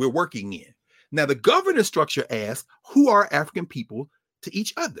structure we're working in. Now, the governance structure asks, who are African people to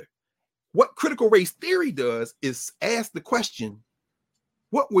each other? What critical race theory does is ask the question,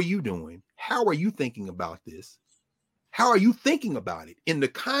 what were you doing? How are you thinking about this? How are you thinking about it in the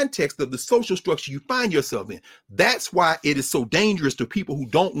context of the social structure you find yourself in? That's why it is so dangerous to people who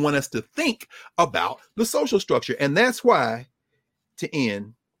don't want us to think about the social structure. And that's why, to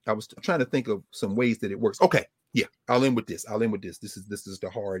end, I was trying to think of some ways that it works. Okay, yeah, I'll end with this. This is the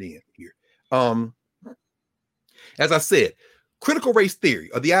hard end here. As I said, critical race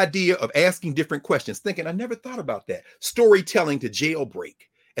theory, or the idea of asking different questions, thinking, I never thought about that. Storytelling to jailbreak,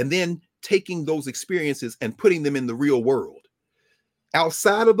 and then taking those experiences and putting them in the real world.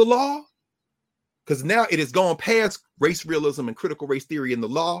 Outside of the law, because now it has gone past race realism and critical race theory in the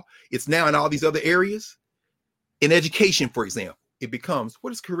law. It's now in all these other areas. In education, for example, it becomes, what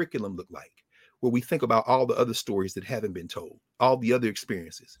does curriculum look like? Where we think about all the other stories that haven't been told, all the other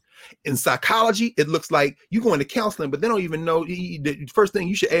experiences. In psychology, it looks like you go into counseling, but they don't even know. The first thing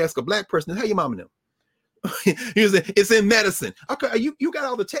you should ask a Black person is, how your mama know? It's in medicine. Okay, you got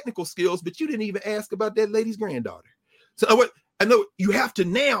all the technical skills, but you didn't even ask about that lady's granddaughter. So what I know you have to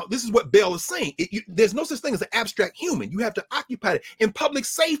now. This is what Bell is saying. There's no such thing as an abstract human. You have to occupy it in public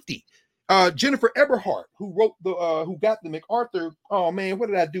safety. Jennifer Eberhardt, who wrote who got the MacArthur. Oh man, what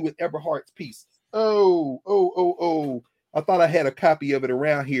did I do with Eberhardt's piece? Oh! I thought I had a copy of it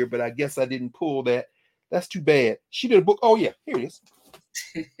around here, but I guess I didn't pull that. That's too bad. She did a book. Oh yeah, here it is.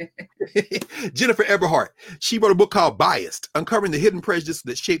 Jennifer Eberhardt. She wrote a book called Biased, Uncovering the Hidden Prejudice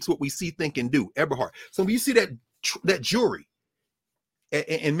That Shapes What We See, Think, and Do. Eberhardt. So when you see that jury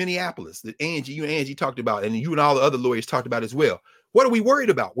in Minneapolis that you and Angie talked about, and you and all the other lawyers talked about as well, what are we worried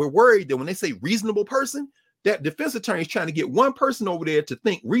about? We're worried that when they say reasonable person, that defense attorney is trying to get one person over there to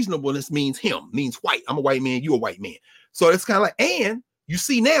think reasonableness means him, means white. I'm a white man, you a white man. So it's kind of like, and you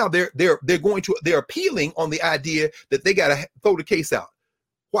see now they're appealing on the idea that they got to throw the case out.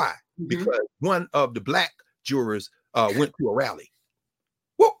 Why? Mm-hmm. Because one of the Black jurors went to a rally.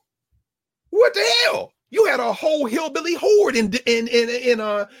 Well, what the hell? You had a whole hillbilly horde in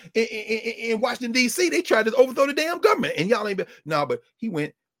Washington, D.C. They tried to overthrow the damn government, and y'all ain't been. No, but he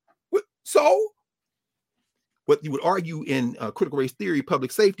went. So, what you would argue in critical race theory,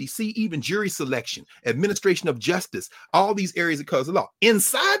 public safety, see even jury selection, administration of justice, all these areas that cause the law.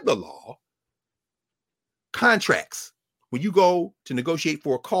 Inside the law, contracts. when you go to negotiate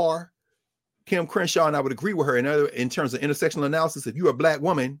for a car, Kim Crenshaw, and I would agree with her in terms of intersectional analysis, if you're a black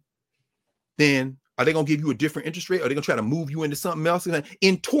woman, then are they going to give you a different interest rate? Are they going to try to move you into something else?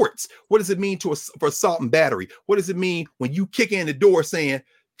 In torts, what does it mean for assault and battery? What does it mean when you kick in the door saying,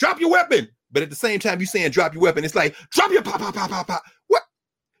 drop your weapon? But at the same time, you saying drop your weapon. It's like, drop your pop. What?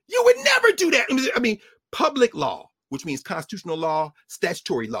 You would never do that. I mean, public law, which means constitutional law,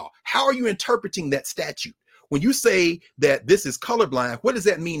 statutory law. How are you interpreting that statute? When you say that this is colorblind, what does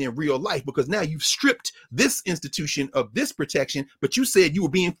that mean in real life? Because now you've stripped this institution of this protection, but you said you were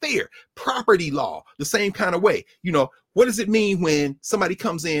being fair. Property law, the same kind of way. You know, what does it mean when somebody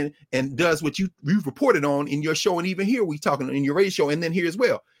comes in and does what you've reported on in your show, and even here we talking in your radio show, and then here as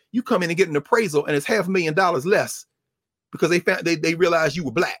well. You come in and get an appraisal, and it's $500,000 less because they realized you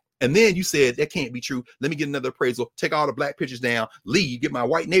were black. And then you said, that can't be true. Let me get another appraisal, take all the black pictures down, leave, get my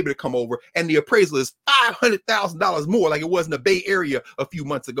white neighbor to come over. And the appraisal is $500,000 more, like it was in the Bay Area a few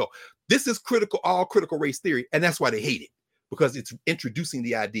months ago. This is all critical race theory. And that's why they hate it, because it's introducing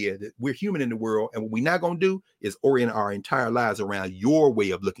the idea that we're human in the world. And what we're not going to do is orient our entire lives around your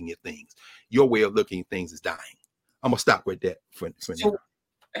way of looking at things. Your way of looking at things is dying. I'm going to stop with that for now.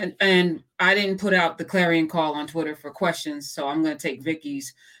 And I didn't put out the clarion call on Twitter for questions, so I'm going to take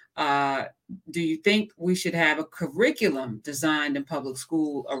Vicky's. Do you think we should have a curriculum designed in public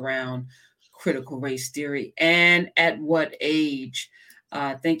school around critical race theory, and at what age?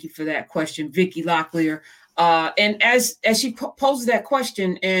 Thank you for that question, Vicky Locklear. And as she poses that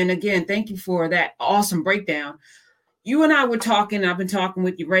question, and again, thank you for that awesome breakdown. You and I were talking, I've been talking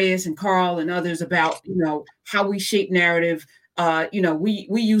with Reyes and Carl and others about, how we shape narrative. We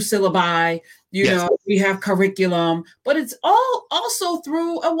use syllabi, yes. We have curriculum, but it's all also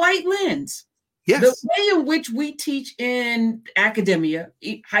through a white lens. Yes. The way in which we teach in academia,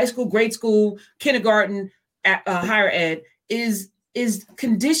 high school, grade school, kindergarten, higher ed is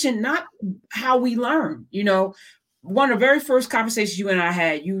conditioned, not how we learn. One of the very first conversations you and I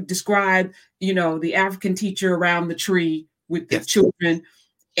had, you described, the African teacher around the tree with the children,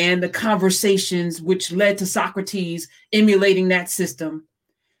 and the conversations which led to Socrates emulating that system.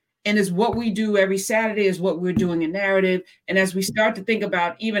 And it's what we do every Saturday, is what we're doing in narrative. And as we start to think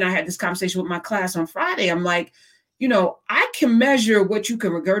about, even I had this conversation with my class on Friday, I'm like, I can measure what you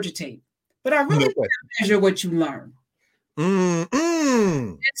can regurgitate, but I really can't measure what you learn.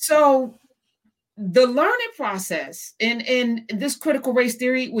 And so the learning process in this critical race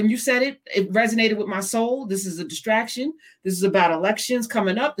theory, when you said it resonated with my soul. This is a distraction. This is about elections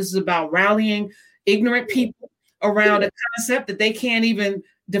coming up. This is about rallying ignorant people around a concept that they can't even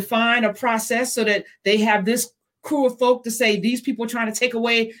define a process, so that they have this crew of folk to say, these people are trying to take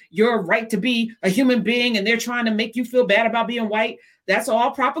away your right to be a human being, and they're trying to make you feel bad about being white. That's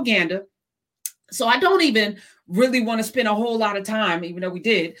all propaganda. So I don't even really want to spend a whole lot of time, even though we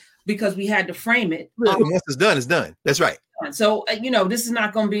did, because we had to frame it. Once it's done, it's done. That's right. So, this is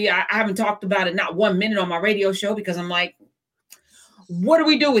not going to be, I haven't talked about it not 1 minute on my radio show, because I'm like, what do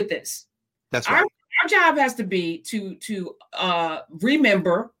we do with this? That's right. Our job has to be to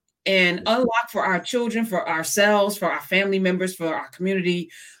remember and unlock for our children, for ourselves, for our family members, for our community,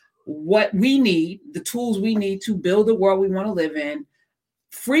 what we need, the tools we need to build the world we want to live in,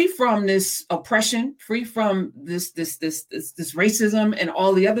 free from this oppression, free from this racism and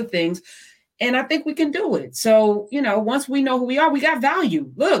all the other things. And I think we can do it. So, once we know who we are, we got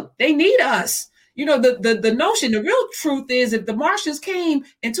value. Look, they need us. The notion, the real truth is, if the Martians came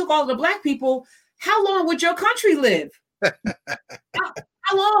and took all of the black people, how long would your country live?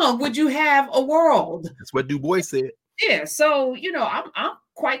 How long would you have a world? That's what Du Bois said. Yeah. So, I'm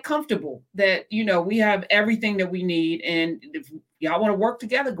quite comfortable that, we have everything that we need. And if y'all want to work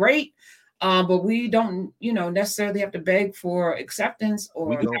together, great. But we don't, necessarily have to beg for acceptance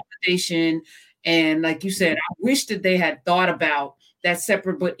or validation. And like you said, I wish that they had thought about that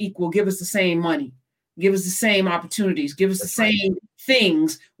separate but equal. Give us the same money. Give us the same opportunities. Give us the same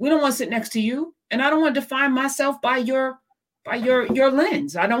things. We don't want to sit next to you. And I don't want to define myself by your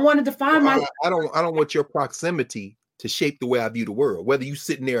lens. I don't want to define myself. I don't want your proximity to shape the way I view the world, whether you're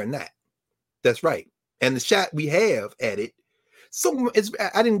sitting there or not. That's right. And the shot we have at it. So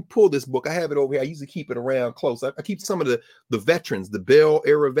I didn't pull this book. I have it over here. I usually keep it around close. I keep some of the veterans, the Bell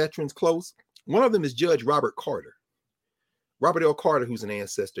era veterans, close. One of them is Judge Robert Carter. Robert L. Carter, who's an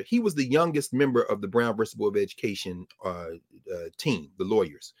ancestor. He was the youngest member of the Brown versus Board of Education team, the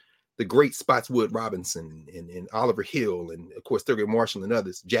lawyers. The great Spotswood Robinson and Oliver Hill, and of course Thurgood Marshall and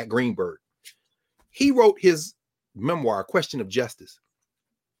others, Jack Greenberg. He wrote his memoir, Question of Justice.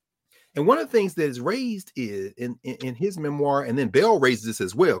 And one of the things that is raised is in his memoir, and then Bell raises this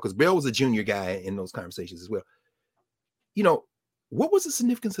as well, because Bell was a junior guy in those conversations as well. you know, what was the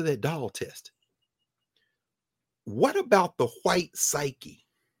significance of that doll test? What about the white psyche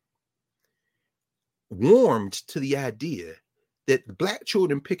warmed to the idea that black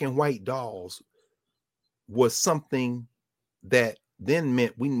children picking white dolls was something that then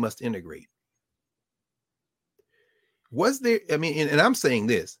meant we must integrate? Was there, I mean, and I'm saying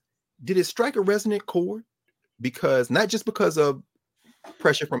this, did it strike a resonant chord? Because not just because of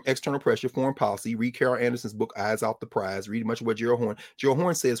pressure from external pressure, foreign policy. Read Carol Anderson's book, Eyes Off the Prize. Read much of what Gerald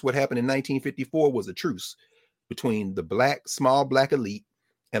Horne says what happened in 1954 was a truce between the small black elite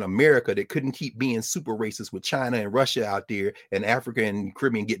and America that couldn't keep being super racist with China and Russia out there and Africa and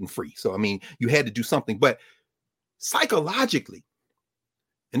Caribbean getting free. So, I mean, you had to do something. But psychologically,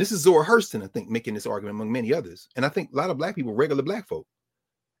 and this is Zora Hurston, I think, making this argument among many others, and I think a lot of black people, regular black folk,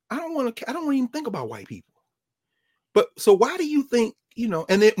 I don't want to even think about white people. But so why do you think, you know,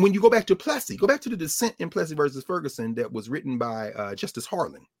 and then when you go back to Plessy, go back to the dissent in Plessy versus Ferguson that was written by Justice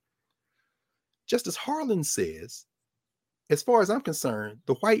Harlan. Justice Harlan says, as far as I'm concerned,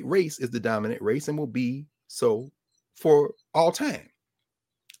 the white race is the dominant race and will be so for all time.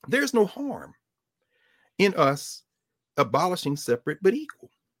 There's no harm in us abolishing separate but equal.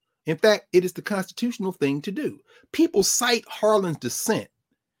 In fact, it is the constitutional thing to do. People cite Harlan's dissent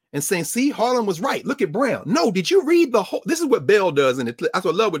and saying, see, Harlan was right. Look at Brown. No, did you read the whole? This is what Bell does. And that's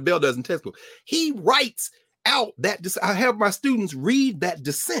what I love what Bell does in textbook. He writes out that. I have my students read that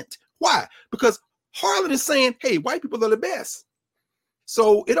dissent. Why? Because Harlan is saying, hey, white people are the best.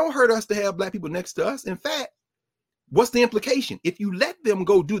 So it don't hurt us to have black people next to us. In fact, what's the implication? If you let them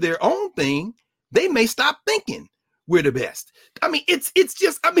go do their own thing, they may stop thinking we're the best. I mean, it's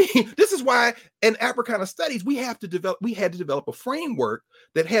just, I mean, this is why in Africana studies, we had to develop a framework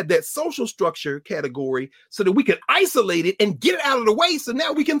that had that social structure category so that we could isolate it and get it out of the way. So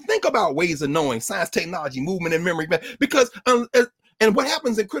now we can think about ways of knowing science, technology, movement, and memory. Because, and what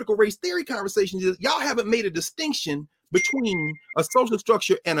happens in critical race theory conversations is y'all haven't made a distinction between a social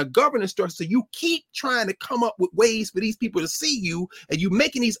structure and a governance structure. So you keep trying to come up with ways for these people to see you, and you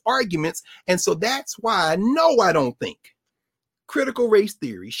making these arguments. And so that's why I don't think critical race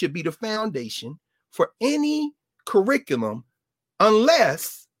theory should be the foundation for any curriculum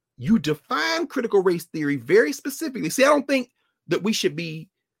unless you define critical race theory very specifically. See, I don't think that we should be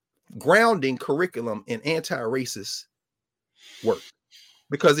grounding curriculum in anti-racist work,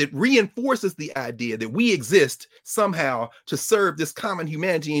 because it reinforces the idea that we exist somehow to serve this common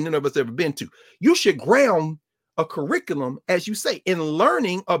humanity none of us ever been to. You should ground a curriculum, as you say, in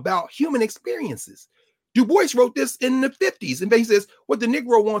learning about human experiences. Du Bois wrote this in the 50s, and he says, what the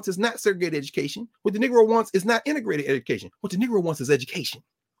Negro wants is not segregated education. What the Negro wants is not integrated education. What the Negro wants is education.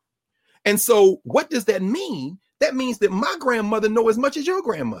 And so what does that mean? That means that my grandmother knows as much as your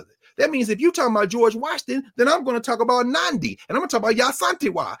grandmother. That means if you're talking about George Washington, then I'm going to talk about Nandi, and I'm going to talk about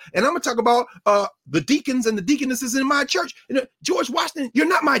Yasantewa, and I'm going to talk about the deacons and the deaconesses in my church. You know, George Washington, you're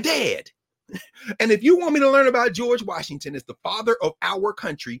not my dad. And if you want me to learn about George Washington as the father of our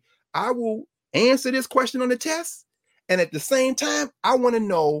country, I will answer this question on the test. And at the same time, I want to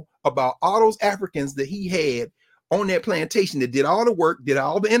know about all those Africans that he had on that plantation that did all the work, did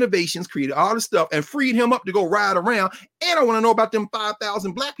all the innovations, created all the stuff, and freed him up to go ride around. And I want to know about them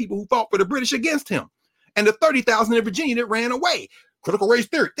 5,000 black people who fought for the British against him, and the 30,000 in Virginia that ran away. Critical race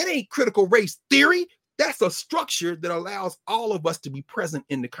theory. That ain't critical race theory. That's a structure that allows all of us to be present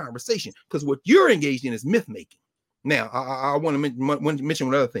in the conversation, because what you're engaged in is myth making. Now, I want to mention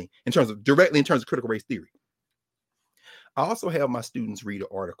one other thing in terms of critical race theory. I also have my students read an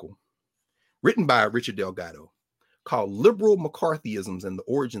article written by Richard Delgado called Liberal McCarthyisms and the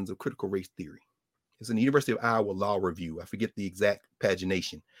Origins of Critical Race Theory. It's in the University of Iowa Law Review. I forget the exact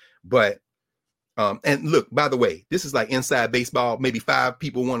pagination, but and look, by the way, this is like inside baseball. Maybe 5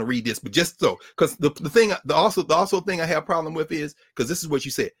 people want to read this, but just so, because the also thing I have a problem with is, because this is what you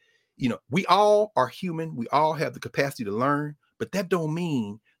said, you know, we all are human. We all have the capacity to learn, but that don't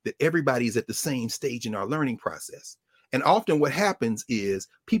mean that everybody is at the same stage in our learning process. And often what happens is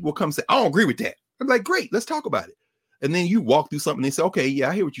people come and say, I don't agree with that. I'm like, great, let's talk about it. And then you walk through something and they say, okay, yeah,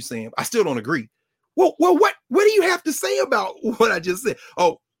 I hear what you're saying. I still don't agree. Well, what do you have to say about what I just said?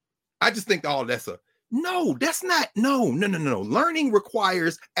 Oh, I just think all that's no, that's not, no. Learning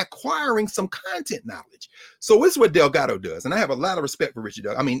requires acquiring some content knowledge. So it's what Delgado does. And I have a lot of respect for Richard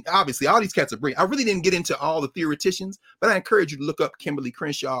Delgado. I mean, obviously all these cats are brilliant. I really didn't get into all the theoreticians, but I encourage you to look up Kimberly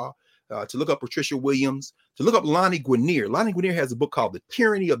Crenshaw, to look up Patricia Williams, to look up Lonnie Guinier. Lonnie Guinier has a book called The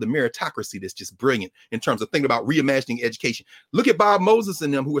Tyranny of the Meritocracy that's just brilliant in terms of thinking about reimagining education. Look at Bob Moses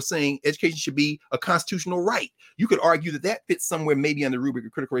and them, who are saying education should be a constitutional right. You could argue that that fits somewhere maybe on the rubric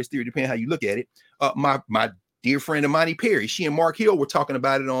of critical race theory, depending on how you look at it. My dear friend Imani Perry. She and Mark Hill were talking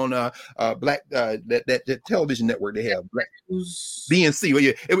about it on Black that television network they have, Black BNC. Well,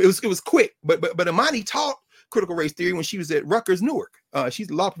 yeah, it was quick, but Imani taught critical race theory when she was at Rutgers Newark. She's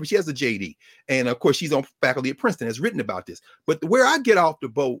a law professor. She has a JD, and of course she's on faculty at Princeton, has written about this. But where I get off the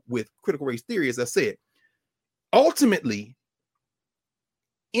boat with critical race theory, as I said, ultimately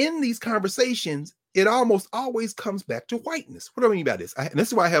in these conversations, it almost always comes back to whiteness. What do I mean by this? And this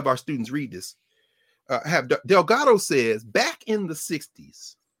is why I have our students read this. Delgado says back in the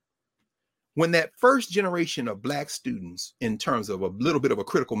 60s, when that first generation of Black students, in terms of a little bit of a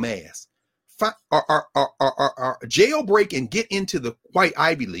critical mass, are jailbreak and get into the white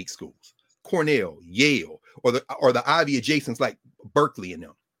Ivy League schools, Cornell, Yale, or the Ivy adjacents like Berkeley and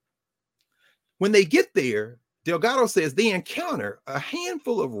them. When they get there, Delgado says they encounter a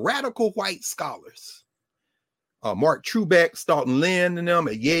handful of radical white scholars. Mark Trubeck, Staunton Lynn and them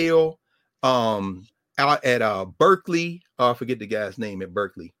at Yale, out at Berkeley. I forget the guy's name at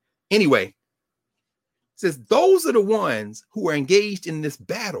Berkeley. Anyway, says those are the ones who are engaged in this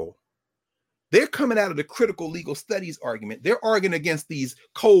battle. They're coming out of the critical legal studies argument. They're arguing against these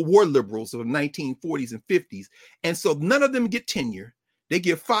Cold War liberals of the 1940s and 50s. And so none of them get tenure. They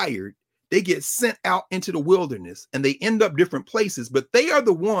get fired. They get sent out into the wilderness and they end up different places. But they are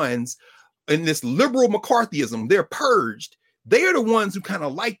the ones in this liberal McCarthyism. They're purged. They are the ones who kind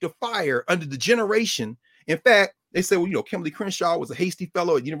of light the fire under the generation. In fact, they say, well, you know, Kimberly Crenshaw was a Hasty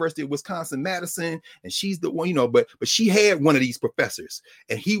Fellow at University of Wisconsin-Madison, and she's the one, you know, but she had one of these professors,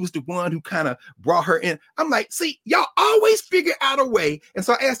 and he was the one who kind of brought her in. I'm like, see, y'all always figure out a way. And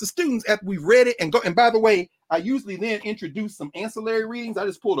so I asked the students after we read it and go. And by the way, I usually then introduce some ancillary readings. I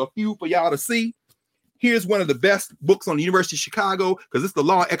just pulled a few for y'all to see. Here's one of the best books on the University of Chicago, because it's the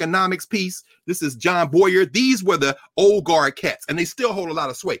law and economics piece. This is John Boyer. These were the old guard cats, and they still hold a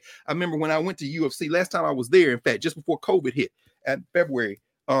lot of sway. I remember when I went to UFC, last time I was there, in fact, just before COVID hit at February,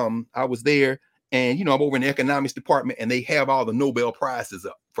 I was there, and, you know, I'm over in the economics department, and they have all the Nobel Prizes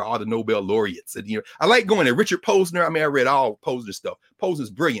up for all the Nobel laureates. And, you know, I like going there. Richard Posner, I mean, I read all Posner stuff. Posner's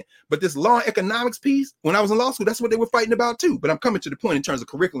brilliant. But this law and economics piece, when I was in law school, that's what they were fighting about too. But I'm coming to the point in terms of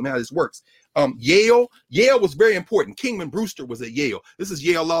curriculum, how this works. Yale was very important. Kingman Brewster was at Yale. This is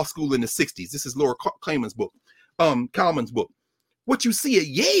Yale Law School in the 60s. This is Laura Kalman's book, Kalman's book. What you see at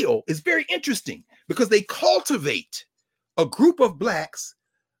Yale is very interesting because they cultivate a group of Blacks.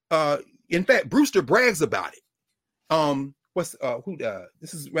 In fact, Brewster brags about it.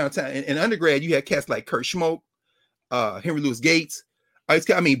 This is around time. In undergrad, you had cats like Kurt Schmoke, Henry Louis Gates.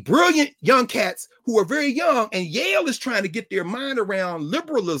 Brilliant young cats who are very young, and Yale is trying to get their mind around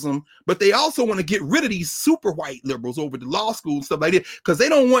liberalism, but they also want to get rid of these super white liberals over the law school and stuff like that, because they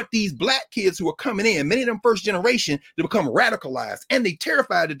don't want these Black kids who are coming in, many of them first generation, to become radicalized, and they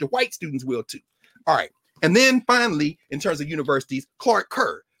terrified that the white students will too. All right. And then finally, in terms of universities, Clark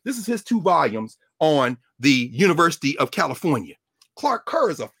Kerr. This is his 2 volumes on the University of California. Clark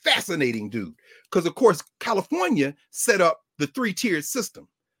Kerr is a fascinating dude because, of course, California set up the 3-tiered system.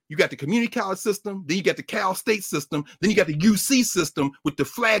 You got the community college system, then you got the Cal State system, then you got the UC system with the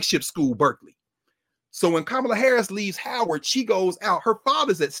flagship school, Berkeley. So when Kamala Harris leaves Howard, she goes out. Her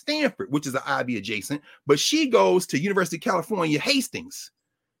father's at Stanford, which is an Ivy adjacent, but she goes to University of California, Hastings,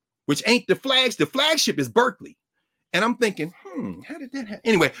 which ain't the flagship. The flagship is Berkeley. And I'm thinking, how did that happen?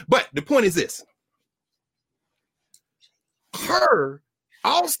 Anyway, but the point is this. Kerr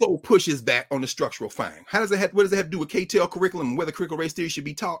also pushes back on the structural finding. What does it have to do with K-TEL curriculum and whether critical race theory should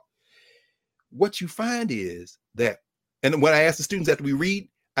be taught? What you find is that, and when I ask the students after we read,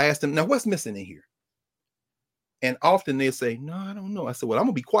 I ask them, now what's missing in here? And often they'll say, no, I don't know. I said, well, I'm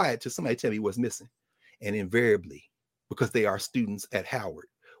gonna be quiet till somebody tell me what's missing. And invariably, because they are students at Howard,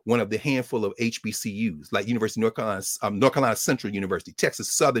 one of the handful of HBCUs, like University of North Carolina Central University,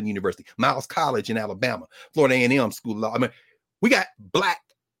 Texas Southern University, Miles College in Alabama, Florida A&M School of Law. I mean, we got Black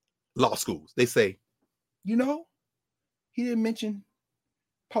law schools. They say, you know, he didn't mention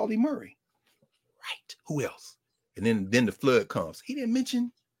Pauli Murray. Right. Who else? And then the flood comes. He didn't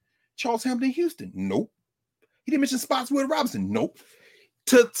mention Charles Hamilton Houston. Nope. He didn't mention Spotswood Robinson. Nope.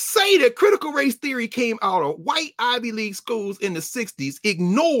 To say that critical race theory came out of white Ivy League schools in the 60s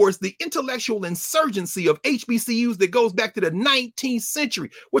ignores the intellectual insurgency of HBCUs that goes back to the 19th century.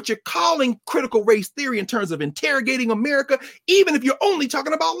 What you're calling critical race theory in terms of interrogating America, even if you're only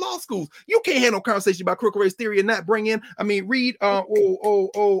talking about law schools, you can't have no conversation about critical race theory and not bring in, read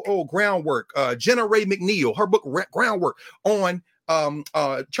Groundwork, Jenna Ray McNeil, her book Groundwork on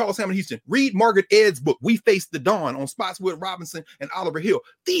Charles Hammond Houston. Read Margaret Ed's book, We Face the Dawn, on Spotswood Robinson and Oliver Hill.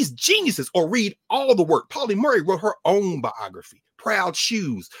 These geniuses. Or read all the work. Polly Murray wrote her own biography, Proud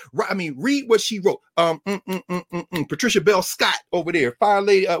Shoes. I mean, read what she wrote. Patricia Bell Scott over there, Fire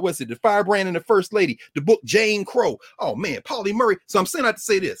Lady, the Firebrand and the First Lady, the book Jane Crow. Oh man, Polly Murray. So I'm saying that to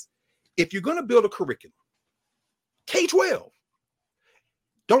say this. If you're going to build a curriculum, K-12,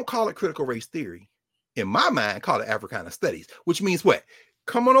 don't call it critical race theory. In my mind, call it Africana studies, which means what?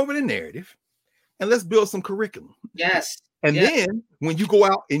 Come on over the narrative and let's build some curriculum. Yes. And then when you go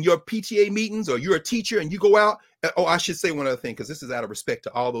out in your PTA meetings or you're a teacher and you go out, I should say one other thing, because this is out of respect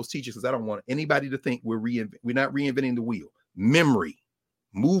to all those teachers, because I don't want anybody to think we're not reinventing the wheel. Memory,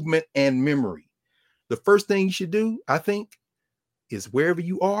 movement, and memory. The first thing you should do, I think, is wherever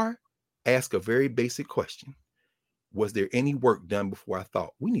you are, ask a very basic question. Was there any work done before I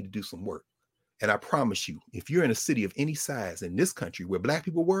thought we need to do some work? And I promise you, if you're in a city of any size in this country where Black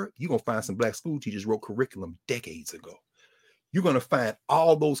people were, you're going to find some Black school teachers wrote curriculum decades ago. You're going to find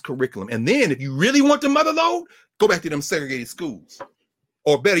all those curriculum. And then if you really want the mother load, go back to them segregated schools.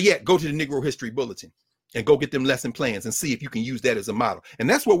 Or better yet, go to the Negro History Bulletin and go get them lesson plans and see if you can use that as a model. And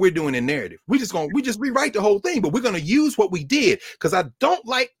that's what we're doing in narrative. We just rewrite the whole thing, but we're going to use what we did, because I don't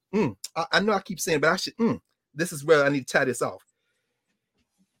like, I know I keep saying, but I should, this is where I need to tie this off.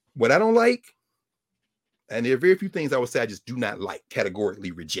 What I don't like, and there are very few things I would say I just do not like,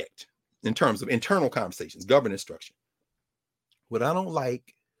 categorically reject, in terms of internal conversations, governance structure. What I don't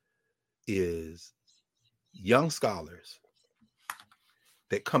like is young scholars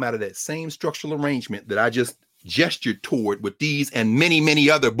that come out of that same structural arrangement that I just gestured toward with these and many, many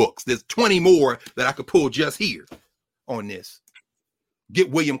other books. There's 20 more that I could pull just here on this. Get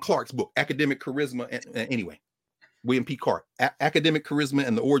William Clark's book, Academic Charisma. Anyway, William P. Carr, Academic Charisma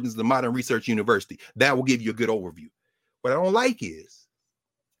and the Origins of the Modern Research University. That will give you a good overview. What I don't like is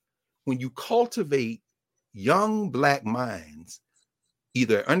when you cultivate young Black minds,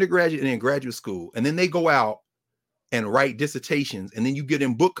 either undergraduate and in graduate school, and then they go out and write dissertations, and then you get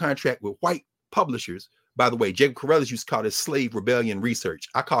in book contract with white publishers. By the way, Jacob Corellis used to call this slave rebellion research.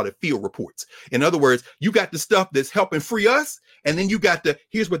 I call it field reports. In other words, you got the stuff that's helping free us, and then you got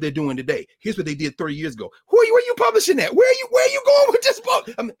here's what they're doing today. Here's what they did 30 years ago. Where are you publishing that? Where are you going with this book?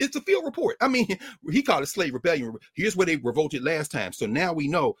 I mean, it's a field report. I mean, he called it slave rebellion. Here's where they revolted last time. So now we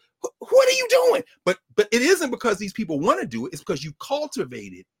know. What are you doing? But it isn't because these people want to do it. It's because you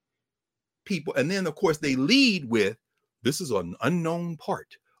cultivated people. And then, of course, they lead with, this is an unknown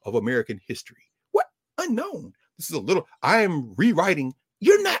part of American history. What? Unknown? This is I am rewriting.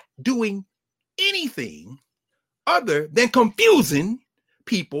 You're not doing anything other than confusing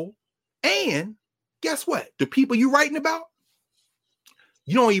people. And guess what? The people you're writing about,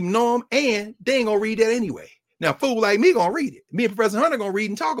 you don't even know them, and they ain't gonna read that anyway. Now, fool like me gonna read it. Me and Professor Hunter gonna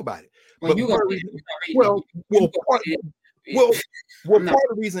read and talk about it. But part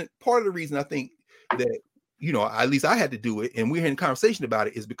of the reason I think that, at least I had to do it, and we're in conversation about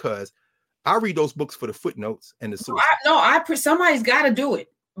it, is because I read those books for the footnotes and the sources. Somebody's got to do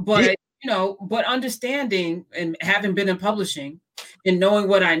it, but but understanding and having been in publishing and knowing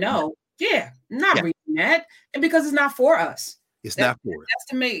what I know, not reading that, and because it's not for us. It's not for us. That's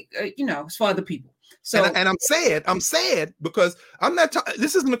to make it's for other people. So, and I'm sad because I'm not.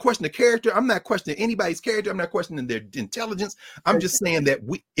 This isn't a question of character. I'm not questioning anybody's character. I'm not questioning their intelligence. I'm just saying that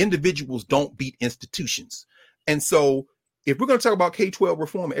individuals don't beat institutions. And so, if we're going to talk about K-12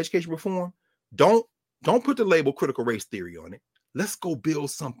 reform and education reform, don't put the label critical race theory on it. Let's go build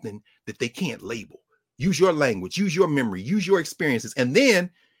something that they can't label. Use your language, use your memory, use your experiences, and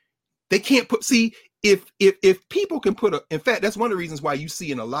then they can't put. See, if people can put in fact, that's one of the reasons why you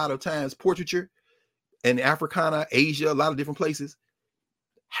see in a lot of times portraiture. And Africana, Asia, a lot of different places,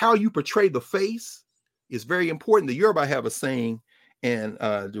 how you portray the face is very important. The Yoruba have a saying, and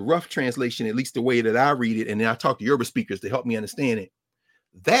the rough translation, at least the way that I read it, and then I talk to Yoruba speakers to help me understand it,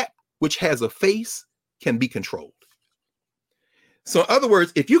 that which has a face can be controlled. So in other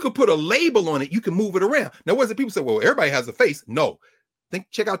words, if you could put a label on it, you can move it around. Now, what is it? People say, well, everybody has a face. No.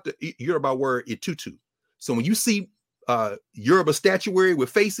 Check out the Yoruba word itutu. So when you see Yoruba statuary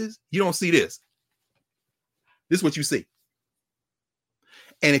with faces, you don't see this. This is what you see.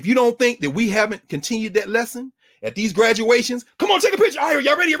 And if you don't think that we haven't continued that lesson at these graduations, come on, take a picture. All right,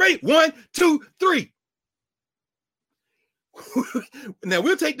 y'all ready? 1, 2, 3. Now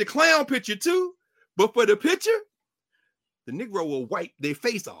we'll take the clown picture too, but for the picture, the Negro will wipe their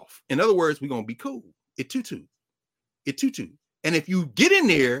face off. In other words, we're going to be cool. It tutu. And if you get in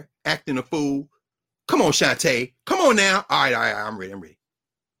there acting a fool, come on, Shantae. Come on now. All right, I'm ready.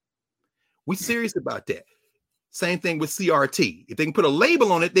 We serious about that. Same thing with CRT. If they can put a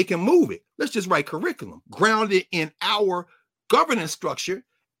label on it, they can move it. Let's just write curriculum grounded in our governance structure.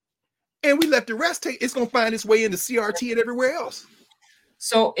 And we let the rest take, it's going to find its way into CRT and everywhere else.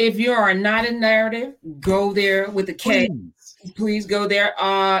 So if you are not in narrative, go there with the K. Please go there.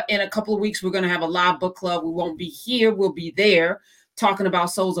 In a couple of weeks, we're going to have a live book club. We won't be here. We'll be there talking about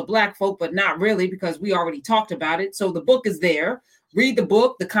Souls of Black Folk, but not really, because we already talked about it. So the book is there. Read the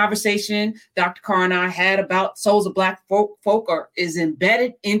book. The conversation Dr. Carr and I had about Souls of Black Folk is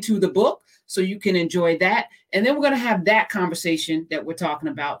embedded into the book, so you can enjoy that. And then we're going to have that conversation that we're talking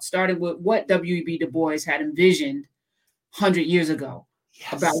about, starting with what W.E.B. Du Bois had envisioned 100 years ago.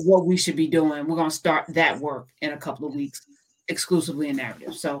 Yes. About what we should be doing. We're going to start that work in a couple of weeks, exclusively in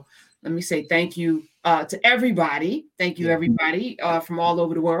narrative. So let me say thank you to everybody. Thank you, everybody from all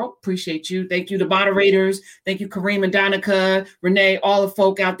over the world. Appreciate you. Thank you, the moderators. Thank you, Kareem and Donica, Renee, all the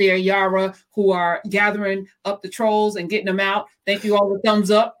folk out there, Yara, who are gathering up the trolls and getting them out. Thank you all the thumbs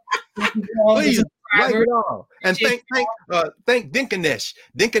up. Thank you all. Please, like it all. And thank Dinkanesh.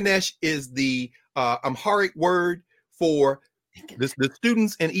 Dinkanesh is the Amharic word for the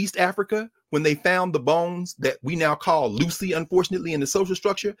students in East Africa. When they found the bones that we now call Lucy, unfortunately, in the social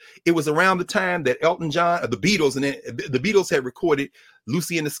structure, it was around the time that Elton John, the Beatles, and the Beatles had recorded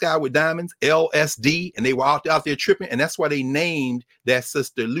Lucy in the Sky with Diamonds, LSD, and they were out there tripping, and that's why they named that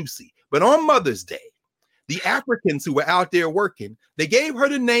sister Lucy. But on Mother's Day, the Africans who were out there working, they gave her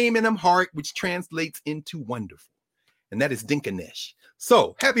the name in Amharic, which translates into wonderful, and that is Dinkanesh.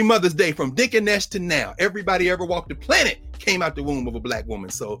 So happy Mother's Day from Dinkanesh to now. Everybody ever walked the planet came out the womb of a Black woman.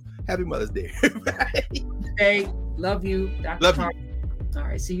 So happy Mother's Day, everybody. Hey, love you, Dr. Love Carr. you. All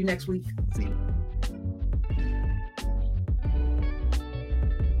right, see you next week. See you.